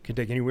process. It can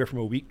take anywhere from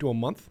a week to a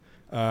month.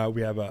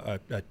 We have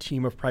a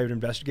team of private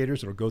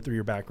investigators that will go through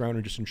your background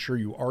and just ensure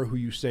you are who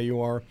you say you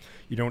are.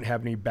 You don't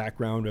have any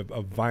background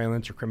of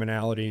violence or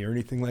criminality or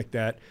anything like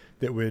that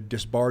would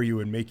disbar you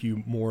and make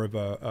you more of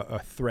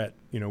a threat,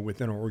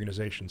 within our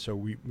organization. So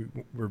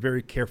we're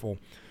very careful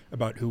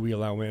about who we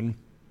allow in.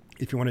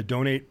 If you want to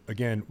donate,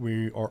 again,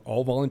 we are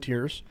all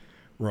volunteers.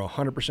 We're a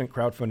 100%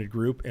 crowdfunded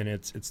group, and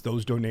it's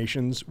those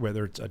donations,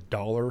 whether it's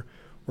 $1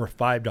 or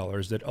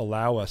 $5, that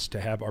allow us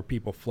to have our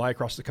people fly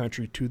across the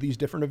country to these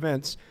different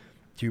events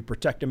to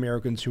protect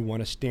Americans who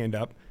want to stand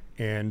up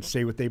and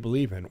say what they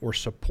believe in, or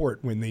support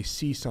when they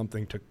see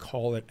something, to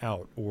call it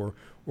out, or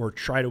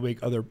try to wake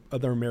other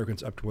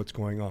Americans up to what's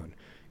going on.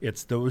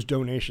 It's those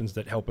donations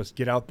that help us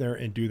get out there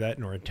and do that,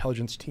 and our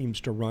intelligence teams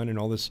to run, and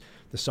all the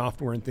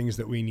software and things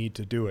that we need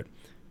to do it.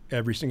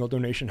 Every single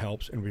donation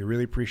helps, and we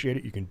really appreciate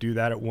it. You can do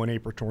that at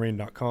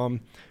 1apraetorian.com.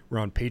 We're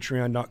on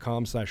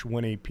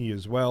patreon.com/1ap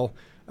as well.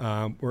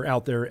 We're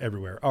out there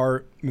everywhere.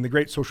 When the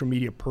great social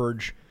media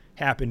purge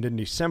happened in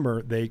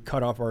December, they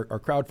cut off our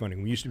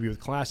crowdfunding. We used to be with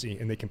Classy,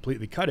 and they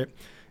completely cut it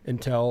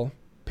until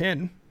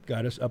Penn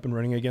got us up and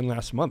running again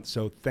last month.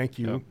 So thank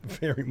you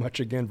very much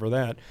again for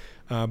that.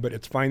 But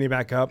it's finally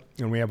back up,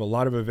 and we have a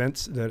lot of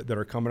events that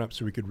are coming up,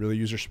 so we could really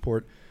use your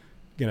support.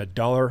 Again,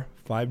 $1,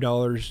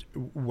 $5,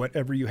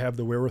 whatever you have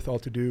the wherewithal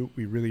to do,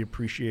 we really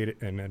appreciate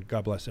it, and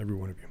God bless every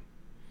one of you.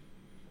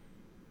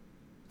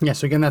 Yeah,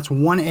 so again, that's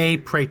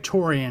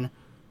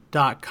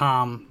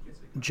 1apraetorian.com.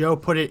 Joe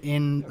put it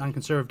in on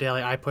Conservative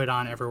Daily. I put it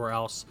on everywhere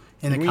else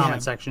in the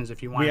comment sections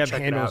if you want to check it out.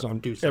 We have handles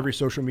on every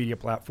social media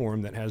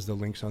platform that has the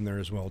links on there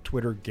as well.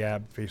 Twitter,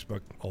 Gab,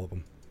 Facebook, all of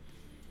them.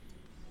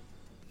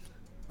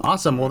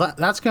 Awesome. Well,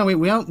 that's going to be,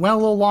 we went a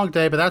little long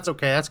today, but that's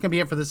okay. That's going to be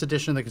it for this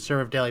edition of the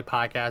Conservative Daily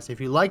Podcast.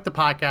 If you like the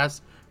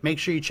podcast, make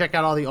sure you check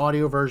out all the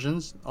audio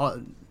versions.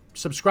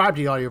 Subscribe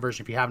to the audio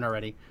version if you haven't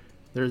already.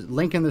 There's a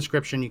link in the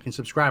description. You can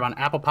subscribe on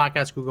Apple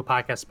Podcasts, Google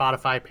Podcasts,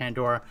 Spotify,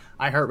 Pandora,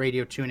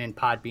 iHeartRadio, TuneIn,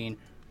 Podbean.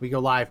 We go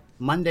live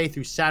Monday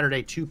through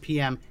Saturday, 2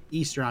 p.m.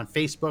 Eastern on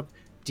Facebook,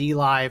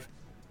 DLive,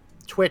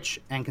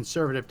 Twitch, and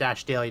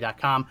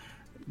conservative-daily.com.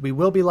 We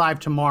will be live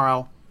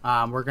tomorrow.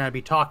 We're going to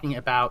be talking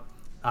about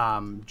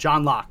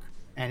John Locke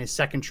and his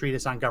second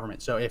treatise on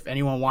government. So if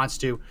anyone wants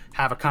to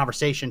have a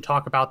conversation,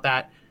 talk about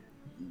that,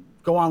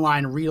 go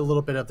online and read a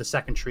little bit of the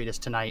second treatise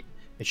tonight.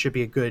 It should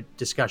be a good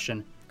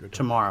discussion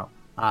tomorrow.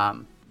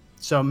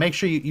 So make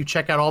sure you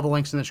check out all the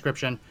links in the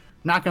description.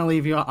 Not going to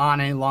leave you on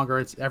any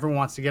longer. Everyone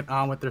wants to get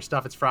on with their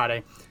stuff. It's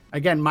Friday.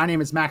 Again, my name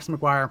is Max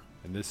McGuire.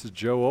 And this is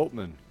Joe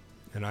Altman.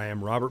 And I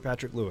am Robert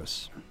Patrick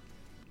Lewis.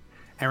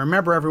 And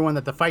remember, everyone,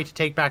 that the fight to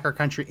take back our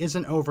country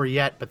isn't over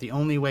yet, but the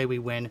only way we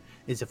win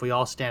is if we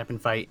all stand up and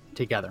fight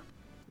together.